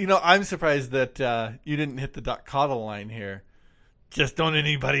 I'm surprised that you didn't hit the Doc Coddle line here. Just don't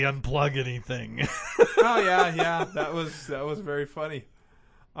anybody unplug anything. Oh yeah, that was very funny.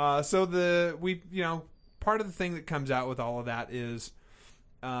 So part of the thing that comes out with all of that is,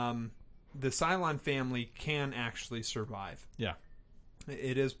 the Cylon family can actually survive. Yeah.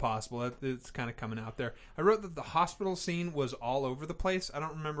 It is possible. It's kind of coming out there. I wrote that the hospital scene was all over the place. I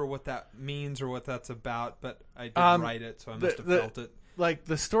don't remember what that means or what that's about, but I did write it, so I must have felt it. Like,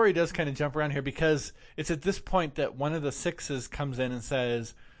 the story does kind of jump around here because it's at this point that one of the Sixes comes in and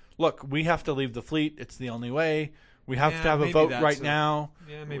says, look, we have to leave the fleet. It's the only way. We have to have a vote right now.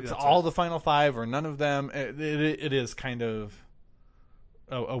 Yeah, maybe it's that's all the final five or none of them. It is kind of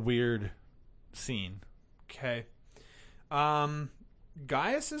a weird scene. Okay.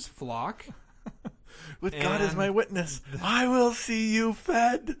 Gaius's flock. With God as my witness, I will see you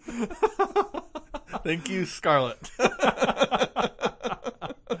fed. Thank you, Scarlet.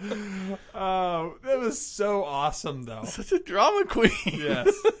 Oh, that was so awesome, though. Such a drama queen.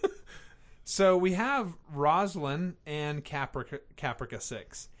 Yes. So we have Roslin and Caprica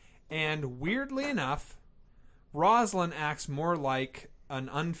 6. And weirdly enough, Roslin acts more like an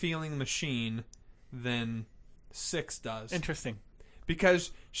unfeeling machine than 6 does. Interesting.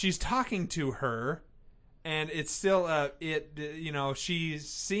 Because she's talking to her, and it's still she's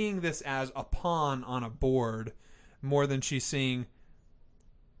seeing this as a pawn on a board more than she's seeing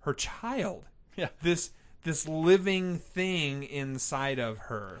her child. Yeah. This living thing inside of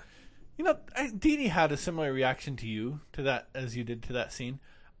her. You know, Dee Dee had a similar reaction to you to that as you did to that scene.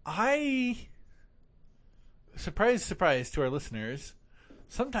 Surprise to our listeners,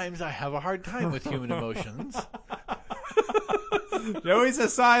 sometimes I have a hard time with human emotions. Joey's a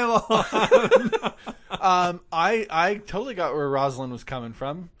Cylon. I totally got where Rosalind was coming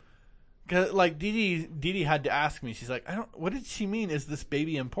from. Like, Dee Dee had to ask me. She's like, what did she mean? Is this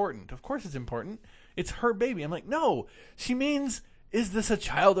baby important? Of course it's important. It's her baby. I'm like, no. She means, is this a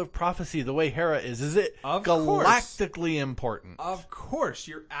child of prophecy the way Hera is? Is it galactically important? Of course.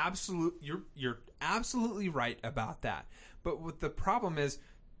 You're absolutely right about that. But what the problem is,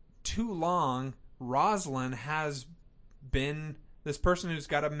 too long, Rosalind has been this person who's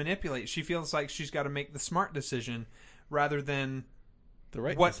got to manipulate. She feels like she's got to make the smart decision rather than the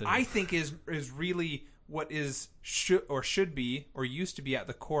right what decision. I think is really what is should be or used to be at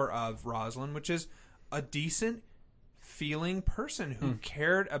the core of Rosalind, which is a decent feeling person who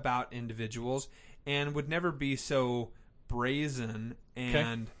cared about individuals and would never be so brazen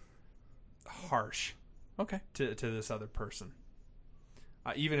and harsh to this other person,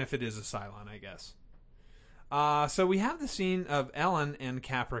 even if it is a Cylon, I guess. So we have the scene of Ellen and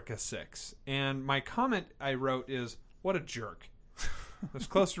Caprica 6, and my comment I wrote is, what a jerk. I was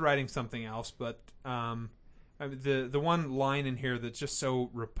close to writing something else, but the one line in here that's just so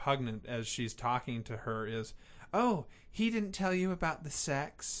repugnant as she's talking to her is, oh, he didn't tell you about the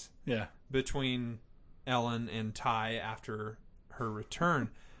sex between Ellen and Ty after her return.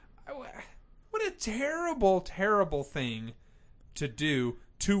 What a terrible, terrible thing to do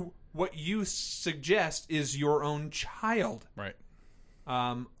to what you suggest is your own child. Right.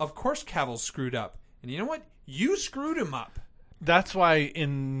 Of course Cavill's screwed up. And you know what? You screwed him up. That's why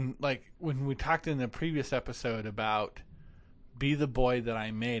when we talked in the previous episode about Be the Boy That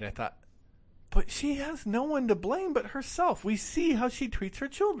I Made, I thought, but she has no one to blame but herself. We see how she treats her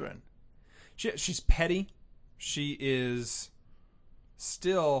children. She's petty. She is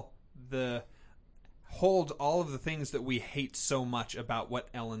still holds all of the things that we hate so much about what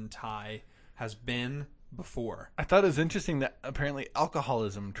Ellen Ty has been before. I thought it was interesting that apparently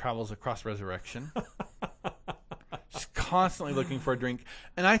alcoholism travels across Resurrection. She's constantly looking for a drink.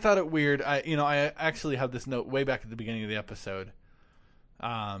 And I thought it weird. I actually have this note way back at the beginning of the episode.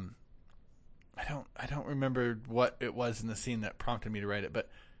 I don't remember what it was in the scene that prompted me to write it, but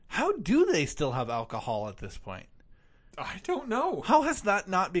how do they still have alcohol at this point? I don't know. How has that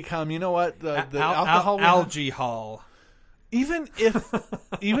not become, you know what, the alcohol algae hall? Even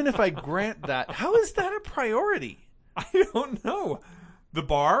if I grant that, how is that a priority? I don't know. The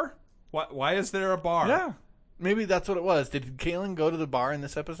bar? Why is there a bar? Yeah. Maybe that's what it was. Did Kaylin go to the bar in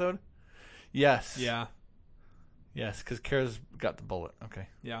this episode? Yes. Yeah. Yes, because Kara's got the bullet. Okay.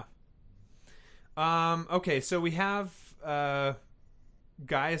 Yeah. Okay, so we have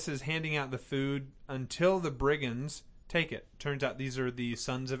Gaius is handing out the food until the brigands take it. Turns out these are the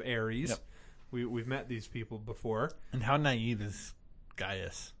sons of Ares. Yep. We've met these people before. And how naive is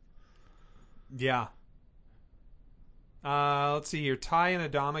Gaius? Yeah. Let's see here. Ty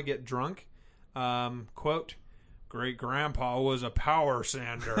and Adama get drunk. Quote, "Great grandpa was a power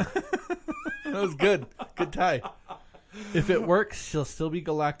sander." That was good. Good tie. If it works, she'll still be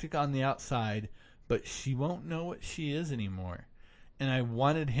galactic on the outside, but she won't know what she is anymore. And I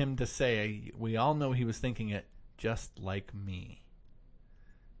wanted him to say, we all know he was thinking it, just like me.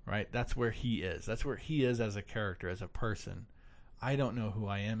 Right? That's where he is. That's where he is as a character, as a person. I don't know who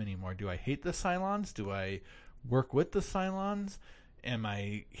I am anymore. Do I hate the Cylons? Do I work with the Cylons? Am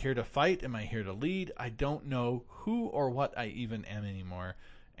I here to fight? Am I here to lead? I don't know who or what I even am anymore.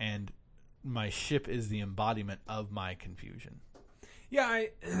 And my ship is the embodiment of my confusion. Yeah,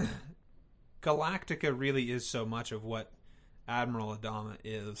 Galactica really is so much of what Admiral Adama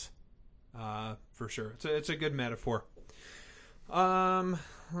is, for sure. It's a good metaphor. Blah,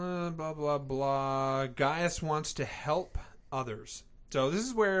 blah, blah. Gaius wants to help others. So this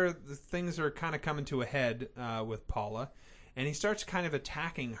is where the things are kind of coming to a head with Paula. And he starts kind of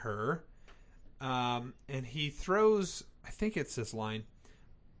attacking her. And he throws, I think it's this line,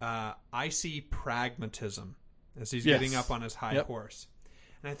 icy pragmatism, as he's getting up on his high horse.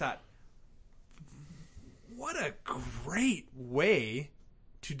 And I thought, what a great way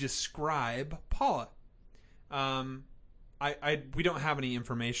to describe Paula. We don't have any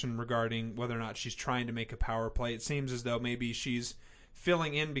information regarding whether or not she's trying to make a power play. It seems as though maybe she's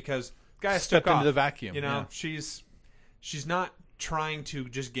filling in because Gaius stepped took into off. the vacuum. You know, she's not trying to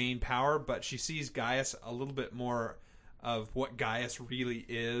just gain power, but she sees Gaius a little bit more of what Gaius really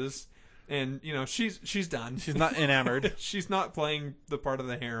is. And, you know, she's done. She's not enamored. She's not playing the part of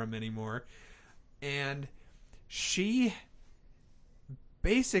the harem anymore. And she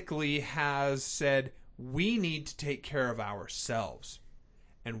basically has said, we need to take care of ourselves.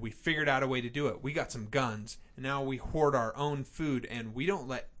 And we figured out a way to do it. We got some guns. And now we hoard our own food. And we don't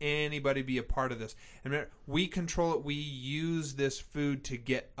let anybody be a part of this. And we control it. We use this food to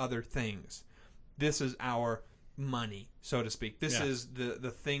get other things. This is our money, so to speak. This is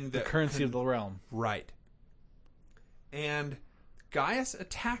the thing that... The currency of the realm. Right. And Gaius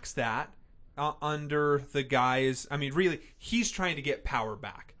attacks that under the guise... I mean, really, he's trying to get power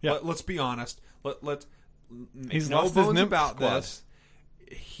back. Yeah. Let's be honest. Let's He's no lost his bones nymph about squad. this.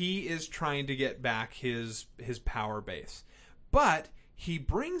 He is trying to get back his power base. But he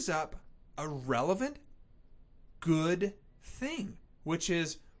brings up a relevant, good thing, which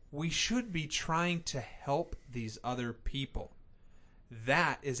is we should be trying to help these other people.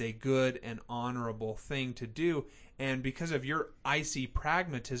 That is a good and honorable thing to do. And because of your icy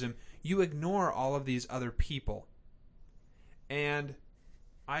pragmatism, you ignore all of these other people. And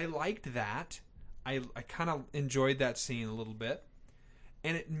I liked that. I kind of enjoyed that scene a little bit.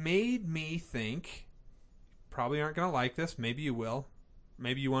 And it made me think, probably aren't going to like this, maybe you will.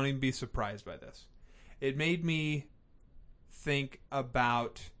 Maybe you won't even be surprised by this. It made me think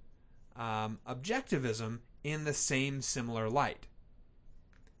about objectivism in the same similar light.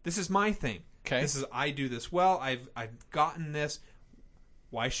 This is my thing. Okay. This is, I do this well. I've gotten this.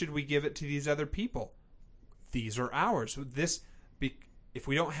 Why should we give it to these other people? These are ours. If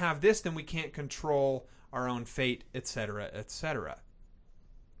we don't have this, then we can't control our own fate, etc., etc.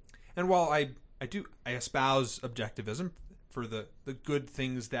 And while I espouse objectivism for the good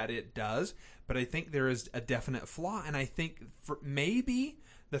things that it does, but I think there is a definite flaw, and I think for maybe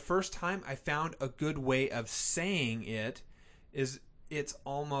the first time I found a good way of saying it is it's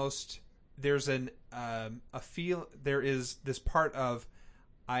almost there is this part of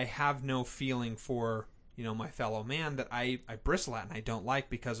I have no feeling for my fellow man that I bristle at and I don't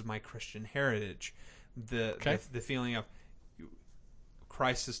like because of my Christian heritage. The feeling of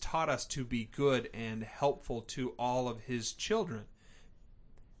Christ has taught us to be good and helpful to all of his children.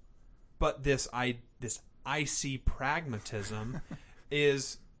 But this icy pragmatism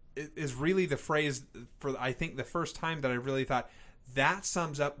is really the phrase for, I think, the first time that I really thought that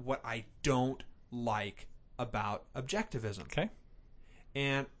sums up what I don't like about objectivism. Okay.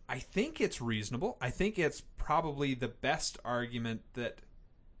 And I think it's reasonable. I think it's probably the best argument that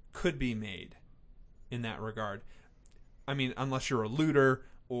could be made in that regard. I mean, unless you're a looter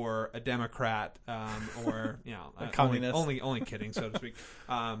or a Democrat, or a communist. Only kidding, so to speak.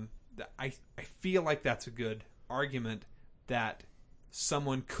 I feel like that's a good argument that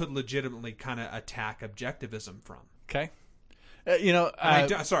someone could legitimately kind of attack objectivism from. Okay.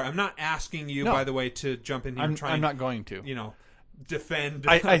 Sorry, I'm not asking you, No. by the way, to jump in here and try. I'm not going to. Defend.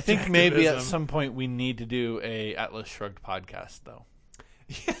 I think maybe at objectivism. some point we need to do a Atlas Shrugged podcast, though.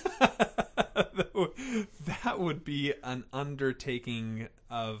 That would be an undertaking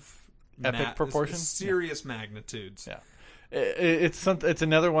of Epic proportion? serious magnitudes. Yeah, it's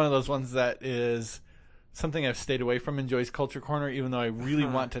another one of those ones that is something I've stayed away from in Joy's Culture Corner, even though I really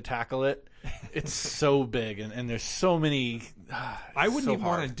want to tackle it. It's so big, and there's so many. I wouldn't even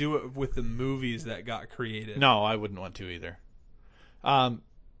want to do it with the movies that got created. No, I wouldn't want to either.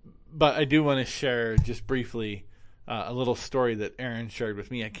 But I do want to share just briefly a little story that Aaron shared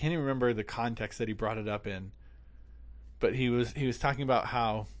with me. I can't even remember the context that he brought it up in, but he was talking about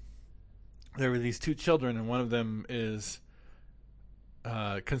how there were these two children, and one of them is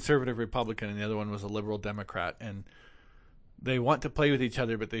conservative Republican, and the other one was a liberal Democrat, and they want to play with each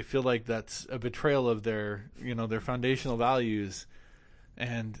other, but they feel like that's a betrayal of their foundational values.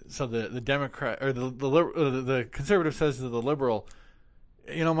 And so the Democrat or the conservative says to the liberal,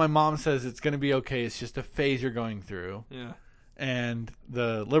 my mom says it's going to be okay. It's just a phase you're going through. Yeah. And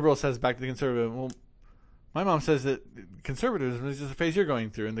the liberal says back to the conservative, well, my mom says that conservatism is just a phase you're going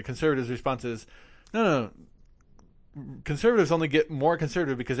through. And the conservative's response is, no. Conservatives only get more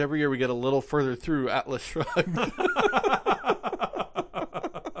conservative because every year we get a little further through Atlas Shrugged.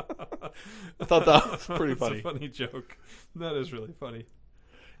 I thought that was pretty funny. That's a funny joke. That is really funny.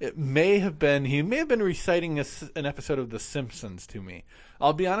 He may have been reciting an episode of The Simpsons to me.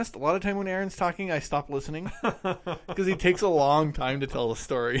 I'll be honest, a lot of time when Aaron's talking, I stop listening because he takes a long time to tell a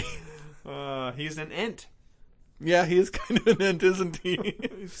story. He's an ent. Yeah, he is kind of an ent, isn't he?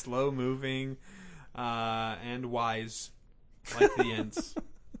 He's slow moving and wise, like the ents.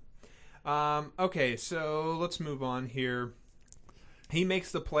 Okay, so let's move on here. He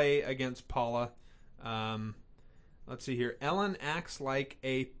makes the play against Paula. Let's see here. Ellen acts like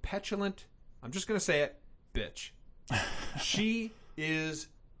a petulant, I'm just going to say it, bitch. She is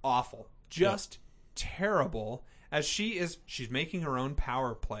awful. Just terrible. As she's making her own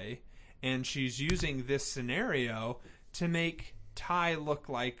power play, and she's using this scenario to make Ty look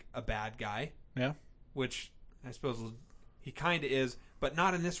like a bad guy. Yeah. Which I suppose he kind of is, but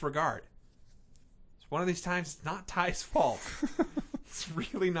not in this regard. It's one of these times it's not Ty's fault. It's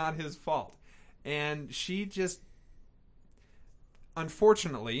really not his fault. And she just,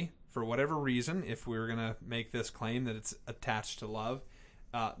 unfortunately, for whatever reason, if we were going to make this claim that it's attached to love,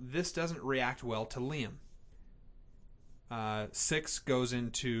 this doesn't react well to Liam. Six goes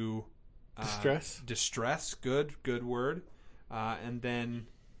into distress. Good word. And then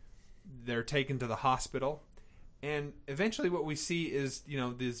they're taken to the hospital. And eventually what we see is,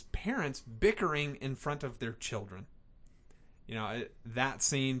 these parents bickering in front of their children. That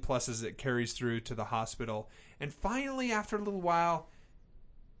scene, plus as it carries through to the hospital. And finally, after a little while,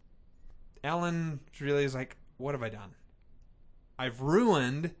 Ellen really is like, what have I done? I've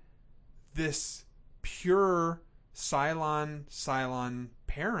ruined this pure Cylon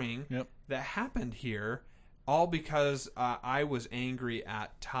pairing that happened here, all because I was angry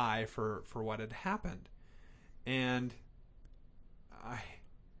at Ty for what had happened. And I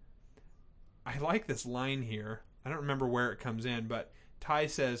like this line here. I don't remember where it comes in, but Ty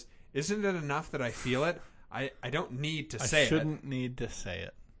says, "Isn't it enough that I feel it? I don't need to say it. I shouldn't need to say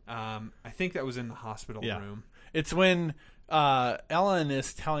it." I think that was in the hospital room. It's when Ellen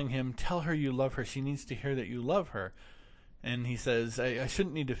is telling him, "Tell her you love her. She needs to hear that you love her." And he says, "I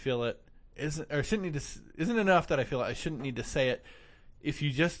shouldn't need to feel it. Isn't it enough that I feel it? I shouldn't need to say it. If you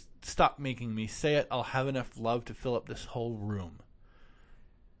just stop making me say it, I'll have enough love to fill up this whole room."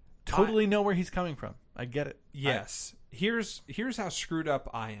 Totally know where he's coming from. I get it. Yes. Here's how screwed up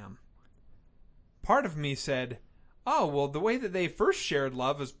I am. Part of me said, oh, well, the way that they first shared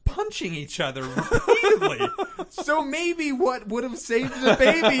love is punching each other repeatedly. So maybe what would have saved the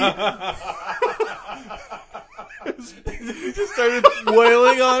baby... He just started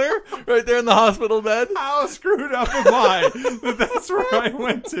wailing on her right there in the hospital bed. How screwed up am I that that's where I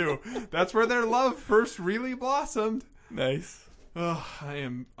went to? That's where their love first really blossomed. Nice. Oh,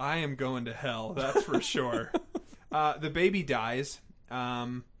 I am going to hell, that's for sure. The baby dies.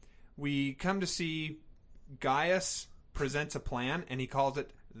 We come to see Gaius presents a plan, and he calls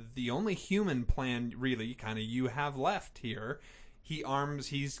it the only human plan, really, kind of you have left here.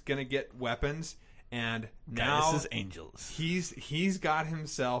 he's gonna get weapons, and now Gaius's angels. he's got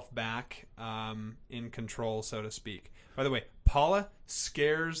himself back in control, so to speak. By the way, Paula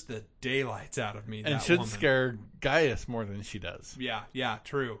scares the daylights out of me. And that should woman. scare Gaius more than she does. Yeah,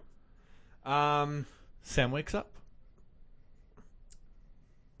 true. Sam wakes up.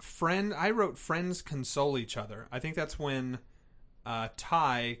 I wrote friends console each other. I think that's when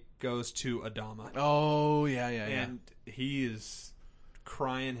Ty goes to Adama. Oh, yeah. And he is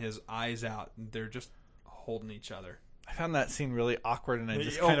crying his eyes out. They're just holding each other. I found that scene really awkward, and I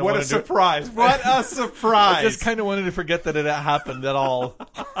just Oh, kind of what a wanted to... surprise! What a surprise! I just kind of wanted to forget that it had happened at all.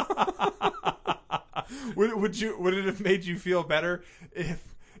 Would it have made you feel better if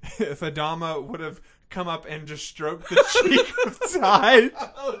Adama would have come up and just stroked the cheek of Ty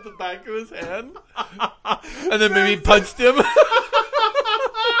With the back of his hand. And then maybe punched him.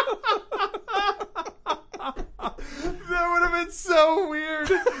 That would have been so weird.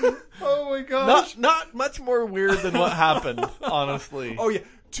 Oh my gosh! Not much more weird than what happened, honestly. Oh yeah,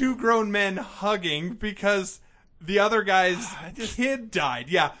 two grown men hugging because the other guy's kid died.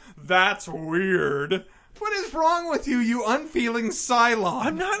 Yeah, that's weird. What is wrong with you, you unfeeling Cylon?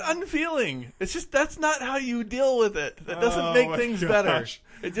 I'm not unfeeling. It's just that's not how you deal with it. That doesn't make my things gosh. better.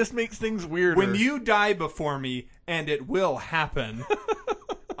 It just makes things weirder. When you die before me, and it will happen,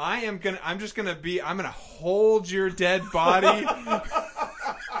 I'm gonna hold your dead body.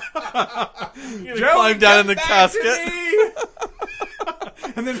 Joe, climb down in the back to casket. me!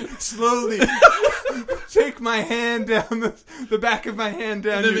 And then slowly take my hand down the back of my hand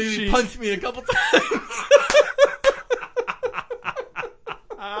down and then your maybe cheek. punch me a couple times.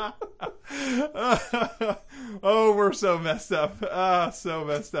 Oh, we're so messed up. So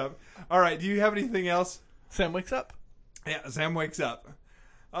messed up. All right, do you have anything else? Sam wakes up. Yeah, Sam wakes up.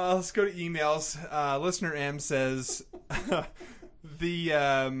 Let's go to emails. Listener M says, I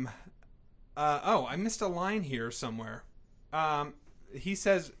missed a line here somewhere. He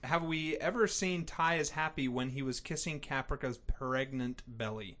says, have we ever seen Ty as happy when he was kissing Caprica's pregnant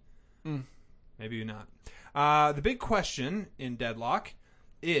belly? Maybe not. The big question in Deadlock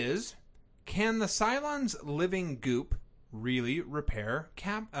is, can the Cylons' living goop really repair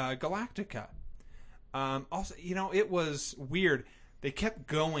Galactica? Also, it was weird. They kept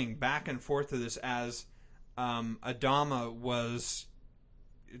going back and forth to this as Adama was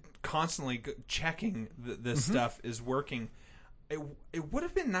constantly checking this stuff is working. It would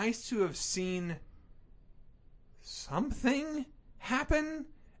have been nice to have seen something happen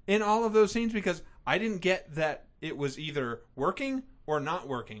in all of those scenes, because I didn't get that it was either working or not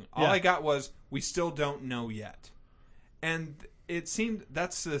working. All I got was, we still don't know yet. And it seemed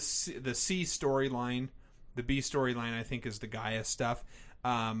that's the C storyline. The B storyline, I think, is the Gaia stuff.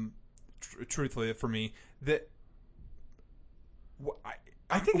 Truthfully, for me, that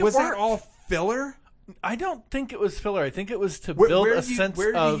I think was it that worked. all filler? I don't think it was filler. I think it was to build a sense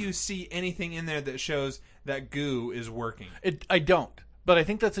where of... do you see anything in there that shows that goo is working? I don't. But I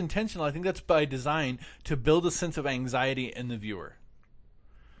think that's intentional. I think that's by design to build a sense of anxiety in the viewer.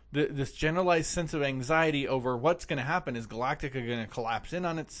 This generalized sense of anxiety over what's going to happen. Is Galactica going to collapse in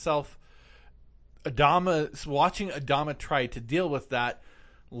on itself? Watching Adama try to deal with that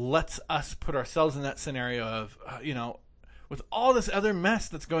lets us put ourselves in that scenario of, with all this other mess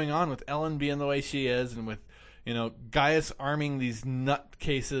that's going on with Ellen being the way she is, and with, Gaius arming these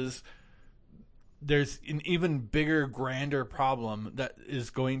nutcases, there's an even bigger, grander problem that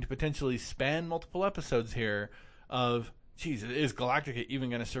is going to potentially span multiple episodes here of, geez, is Galactica even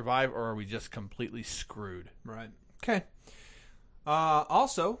going to survive, or are we just completely screwed? Right. Okay.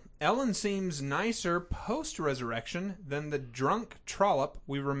 Also, Ellen seems nicer post-resurrection than the drunk trollop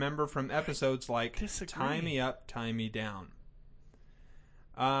we remember from episodes like Tie Me Up, Tie Me Down.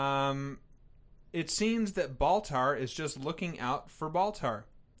 It seems that Baltar is just looking out for Baltar.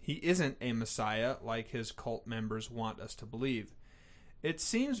 He isn't a messiah like his cult members want us to believe. It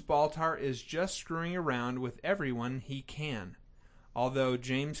seems Baltar is just screwing around with everyone he can. Although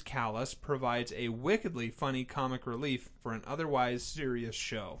James Callis provides a wickedly funny comic relief for an otherwise serious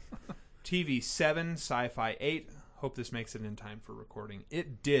show. TV 7, Sci-Fi 8. Hope this makes it in time for recording.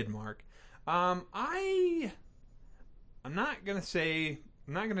 It did, Mark. I'm not going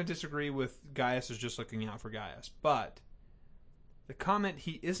to disagree with Gaius is just looking out for Gaius, but the comment,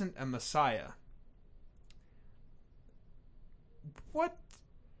 he isn't a messiah. What?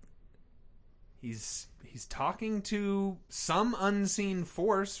 He's talking to some unseen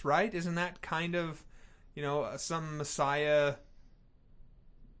force, right? Isn't that kind of, some messiah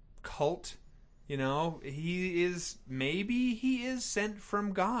cult? Maybe he is sent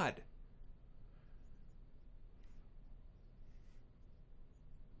from God.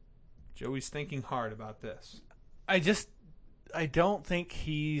 Joey's thinking hard about this. I don't think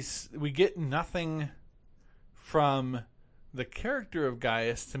we get nothing from the character of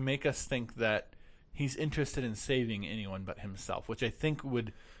Gaius to make us think that he's interested in saving anyone but himself, which I think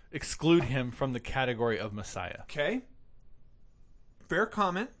would exclude him from the category of Messiah. Okay. Fair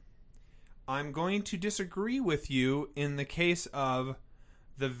comment. I'm going to disagree with you in the case of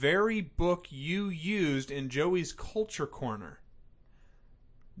the very book you used in Joey's Culture Corner.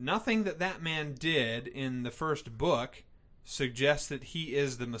 Nothing that man did in the first book suggests that he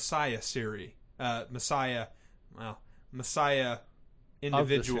is the Messiah Messiah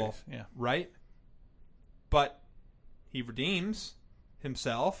individual, series, yeah. right? But he redeems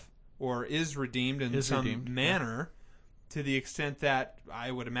himself, or is redeemed in some manner, to the extent that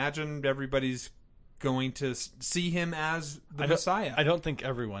I would imagine everybody's going to see him as the Messiah. I don't think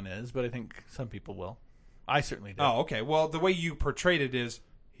everyone is, but I think some people will. I certainly do. Oh, okay. Well, the way you portrayed it is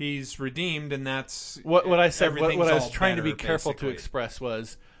he's redeemed, and that's what I said. What I was trying to be better, careful basically. to express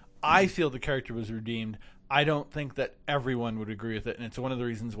was, I feel the character was redeemed. I don't think that everyone would agree with it, and it's one of the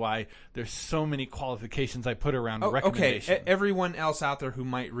reasons why there's so many qualifications I put around recommendation. Okay, everyone else out there who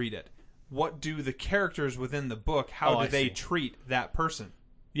might read it, what do the characters within the book, how do they treat that person?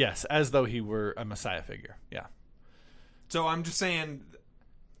 Yes, as though he were a Messiah figure, yeah. So I'm just saying,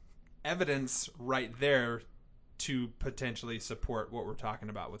 evidence right there to potentially support what we're talking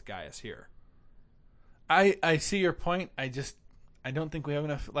about with Gaius here. I see your point. I don't think we have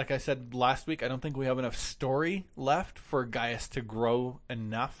enough, like I said last week, I don't think we have enough story left for Gaius to grow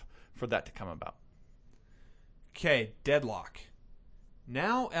enough for that to come about. Okay, Deadlock.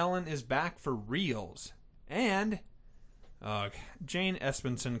 Now Ellen is back for reals, and Jane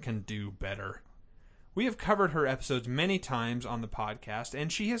Espenson can do better. We have covered her episodes many times on the podcast,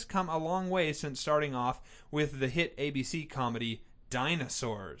 and she has come a long way since starting off with the hit ABC comedy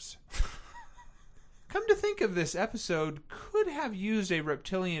Dinosaurs. Come to think of this episode, could have used a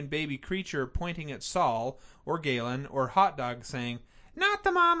reptilian baby creature pointing at Saul, or Galen, or Hot Dog saying, "Not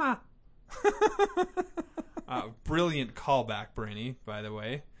the mama!" Brilliant callback, Brainy, by the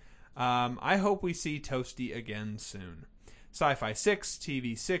way. I hope we see Toasty again soon. Sci-Fi 6,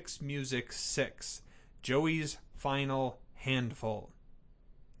 TV 6, Music 6. Joey's final handful.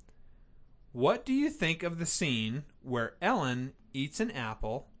 What do you think of the scene where Ellen eats an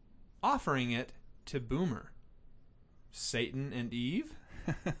apple, offering it to Boomer? Satan and Eve?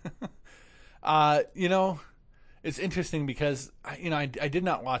 It's interesting because I did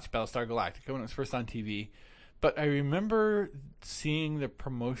not watch Battlestar Galactica when it was first on TV, but I remember seeing the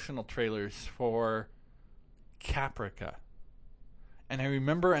promotional trailers for Caprica, and I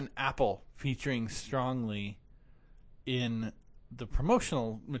remember an apple featuring strongly in the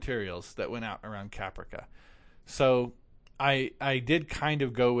promotional materials that went out around Caprica. So I did kind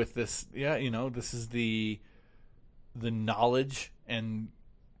of go with this. Yeah, this is the knowledge, and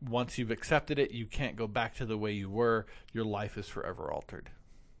once you've accepted it, you can't go back to the way you were. Your life is forever altered.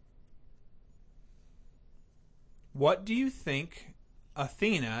 What do you think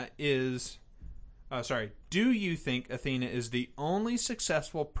Athena is... do you think Athena is the only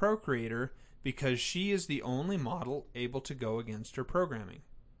successful procreator because she is the only model able to go against her programming?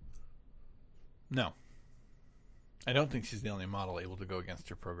 No. I don't think she's the only model able to go against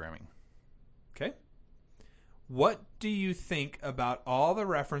her programming. Okay. What do you think about all the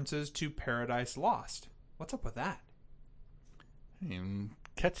references to Paradise Lost? What's up with that? I didn't even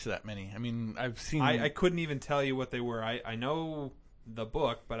catch that many. I mean, I've seen... I couldn't even tell you what they were. I know the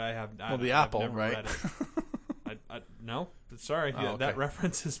book, but I have... the apple, never right? read it. No, sorry. Oh, okay. That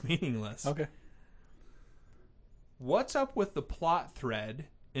reference is meaningless. Okay. What's up with the plot thread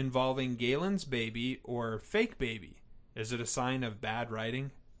involving Galen's baby or fake baby? Is it a sign of bad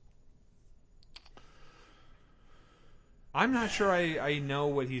writing? I'm not sure I know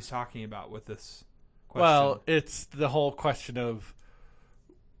what he's talking about with this question. Well, it's the whole question of,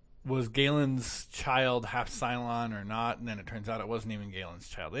 was Galen's child half Cylon or not? And then it turns out it wasn't even Galen's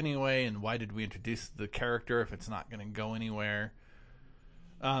child anyway. And why did we introduce the character if it's not going to go anywhere?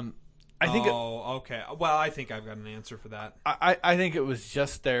 Okay. Well, I think I've got an answer for that. I think it was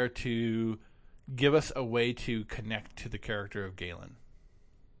just there to give us a way to connect to the character of Galen.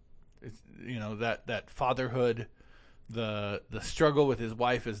 It's, that fatherhood, the struggle with his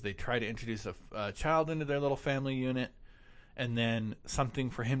wife as they try to introduce a child into their little family unit, and then something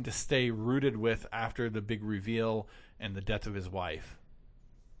for him to stay rooted with after the big reveal and the death of his wife.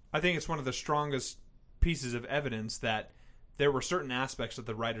 I think it's one of the strongest pieces of evidence that there were certain aspects that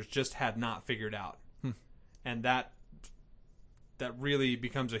the writers just had not figured out. And that really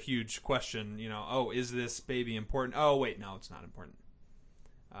becomes a huge question. Is this baby important? Oh, wait, no, it's not important.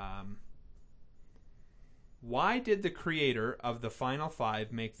 Why did the creator of the Final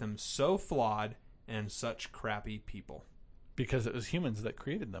Five make them so flawed and such crappy people? Because it was humans that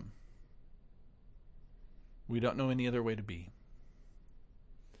created them. We don't know any other way to be.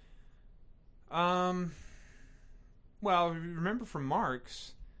 Well, remember from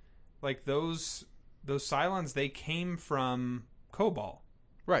Marx, like those Cylons, they came from Kobol.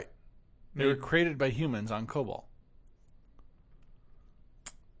 Right. They were created by humans on Kobol.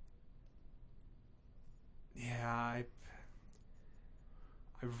 Yeah, I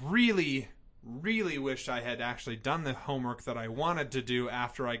really, really wished I had actually done the homework that I wanted to do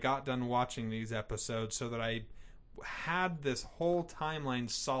after I got done watching these episodes so that I had this whole timeline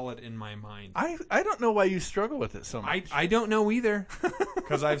solid in my mind. I don't know why you struggle with it so much. I don't know either,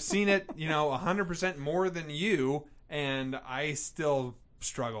 because I've seen it, 100% more than you, and I still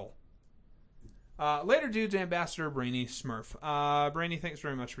struggle. Later Dudes, Ambassador Brainy Smurf. Brainy, thanks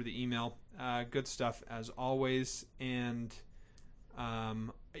very much for the email. Good stuff as always. And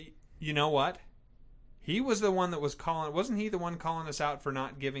you know what? He was the one that was calling. Wasn't he the one calling us out for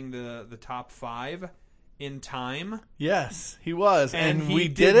not giving the top 5 in time? Yes, he was. And he we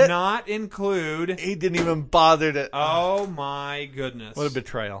did it. Not include. He didn't even bother to. Oh my goodness! What a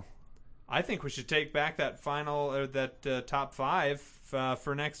betrayal! I think we should take back that top 5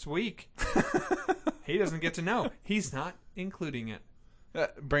 for next week. He doesn't get to know. He's not including it.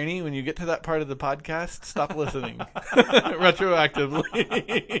 Brainy, when you get to that part of the podcast, stop listening.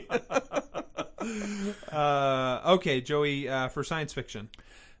 Retroactively. Okay, Joey, for science fiction.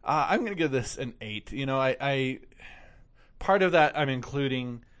 I'm going to give this an 8. I part of that I'm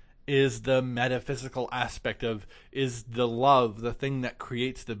including is the metaphysical aspect of, is the love the thing that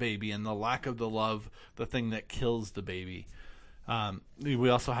creates the baby, and the lack of the love the thing that kills the baby. We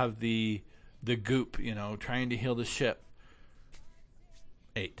also have the goop, trying to heal the ship.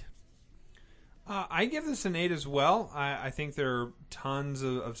 8. I give this an 8 as well. I think there are tons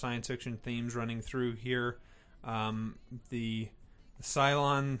of science fiction themes running through here. The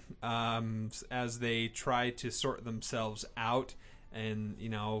Cylon, as they try to sort themselves out, and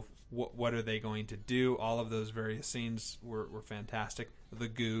what are they going to do? All of those various scenes were fantastic. The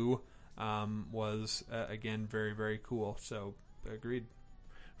goo was again very, very cool. So agreed.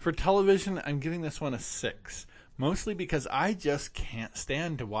 For television, I'm giving this one a 6, mostly because I just can't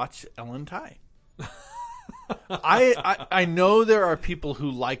stand to watch Ellen Ty. I know there are people who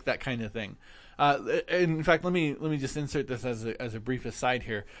like that kind of thing. In fact, let me just insert this as a brief aside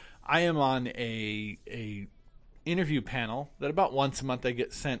here. I am on a interview panel that about once a month I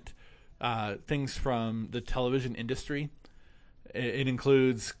get sent things from the television industry. It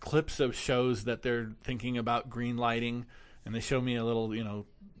includes clips of shows that they're thinking about green lighting, and they show me a little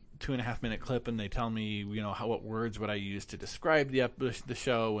 2.5-minute clip, and they tell me what words would I use to describe the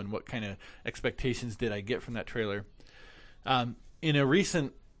show, and what kind of expectations did I get from that trailer. In a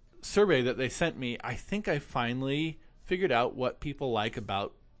recent survey that they sent me, I think I finally figured out what people like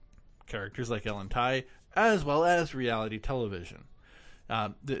about characters like Ellen Ty, as well as reality television.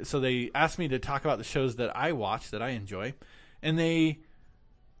 So they asked me to talk about the shows that I watch, that I enjoy, and they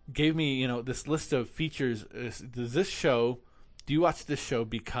gave me this list of features. Do you watch this show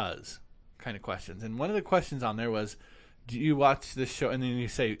because kind of questions? And one of the questions on there was, do you watch this show? And then you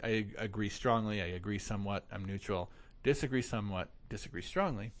say, I agree strongly, I agree somewhat, I'm neutral, disagree somewhat, disagree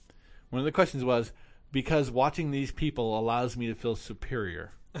strongly. One of the questions was, because watching these people allows me to feel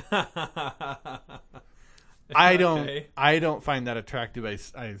superior. I don't find that attractive. I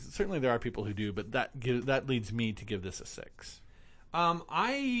certainly there are people who do, but that leads me to give this a 6.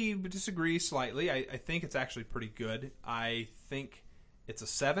 I disagree slightly. I think it's actually pretty good. I think it's a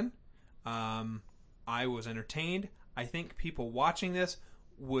 7. I was entertained. I think people watching this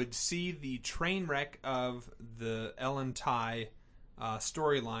would see the train wreck of the Ellen Ty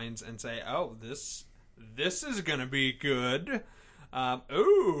storylines and say, "Oh, this is gonna be good."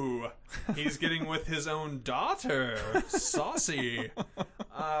 Ooh, he's getting with his own daughter, saucy.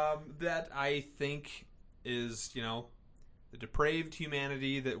 That I think is the depraved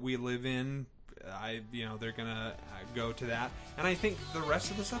humanity that we live in. They're gonna go to that, and I think the rest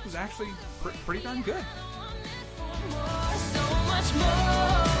of the stuff is actually pretty darn good.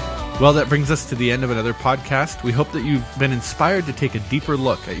 Well, that brings us to the end of another podcast. We hope that you've been inspired to take a deeper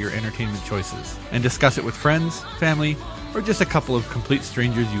look at your entertainment choices and discuss it with friends, family, or just a couple of complete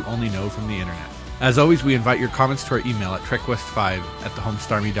strangers you only know from the internet. As always, we invite your comments to our email at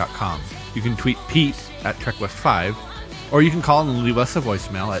trekwest5@thehomestarmy.com. You can tweet Pete at trekwest5, or you can call and leave us a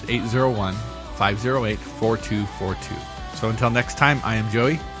voicemail at 801-508-4242. So until next time, I am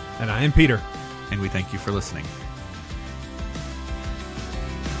Joey. And I am Peter. And we thank you for listening.